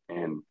that.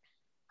 And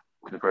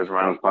to the First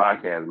Rounds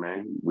podcast,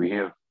 man. We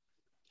here.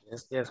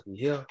 Yes, we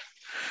here.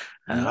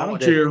 I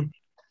want to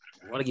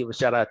give a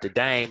shout out to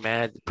Dane,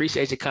 man.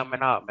 Appreciate you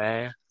coming out,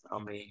 man.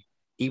 I mean,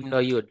 even though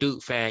you're a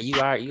Duke fan,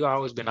 you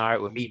always been all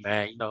right with me,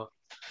 man. You know.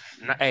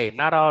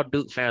 Not all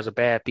Duke fans are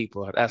bad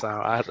people. That's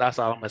all I'm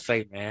gonna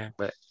say, man.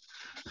 But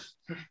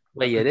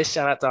yeah, this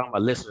shout out to all my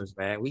listeners,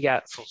 man. We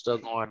got some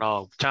stuff going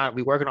on. I'm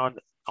working on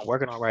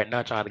right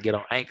now, trying to get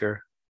on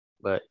Anchor.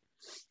 But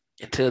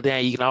until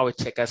then, you can always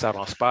check us out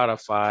on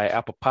Spotify,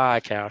 Apple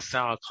Podcasts,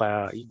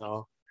 SoundCloud,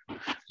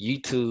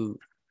 YouTube,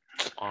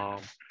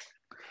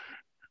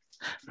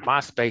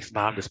 MySpace. No,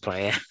 I'm just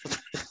playing.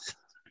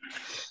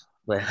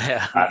 But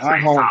yeah.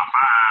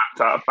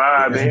 Top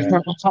 5,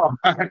 man.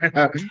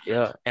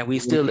 Yeah, and we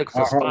still look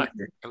for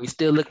sponsors. And we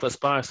still look for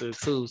sponsors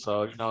too.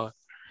 So if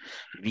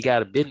you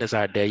got a business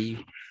out there,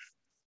 you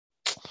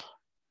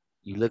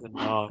looking.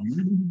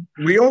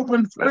 We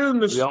open for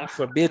business. We open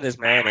for business,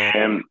 man.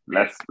 And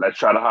let's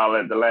try to holler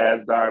at the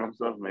last dog and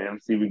stuff,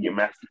 man. See if we get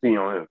Master P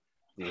on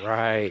here.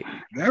 Right.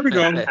 There we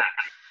go.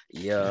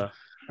 Yeah.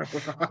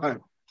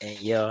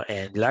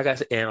 And like I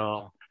said,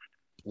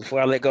 before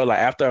I let go, like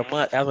after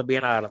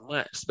being out a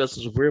month,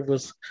 Specialist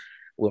Rivers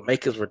will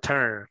make his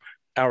return.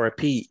 I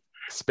repeat,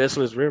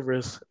 Specialist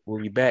Rivers will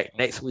be back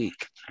next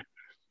week.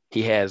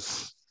 He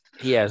has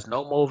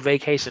no more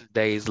vacation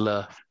days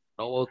left,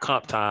 no more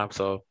comp time.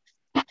 So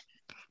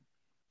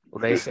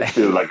what they say? This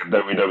feels like a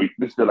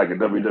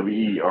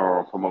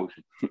WWE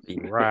promotion.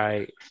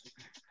 Right.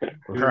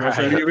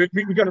 Right. We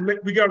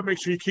gotta make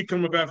sure you keep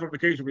coming back from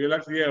vacation. We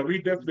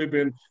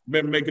definitely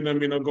been making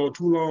them go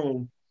too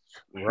long.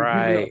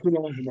 Right. Too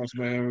long from us,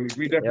 man.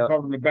 We definitely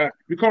call them the back.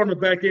 We call them the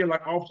back end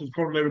like officers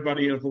calling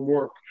everybody in from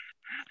work.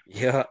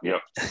 Yeah.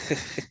 Yep.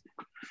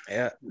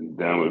 Yeah.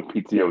 Done with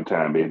PTO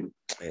time, baby.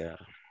 Yeah.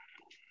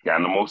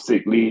 Got no more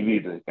sick leave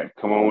either. Got to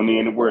come on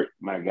in to work,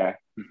 my guy.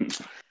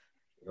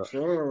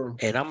 Sure.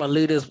 And I'm gonna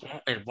leave this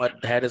and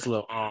had this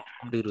little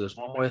do this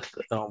one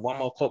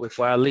more quote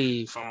before I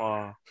leave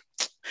from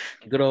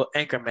good old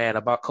Anchorman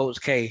about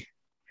Coach K.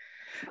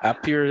 I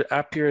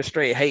pure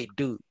straight hate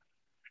Duke,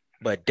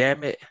 but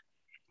damn it,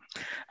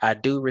 I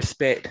do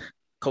respect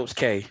Coach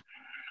K.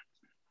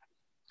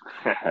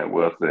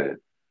 Well said.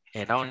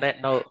 And on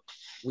that note,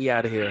 we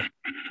out of here.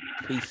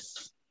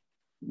 Peace.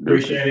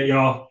 Appreciate it,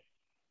 y'all.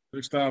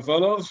 Next time,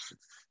 fellas.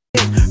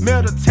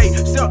 Meditate,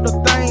 sell the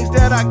things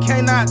that I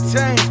cannot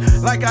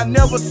change. Like I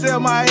never sell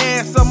my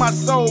ass or my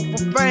soul for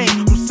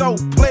fame. I'm so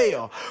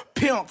player,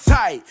 pimp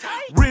tight,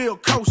 real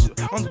kosher.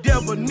 I'm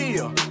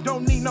debonair.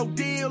 Don't need no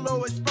deal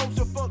or exposure.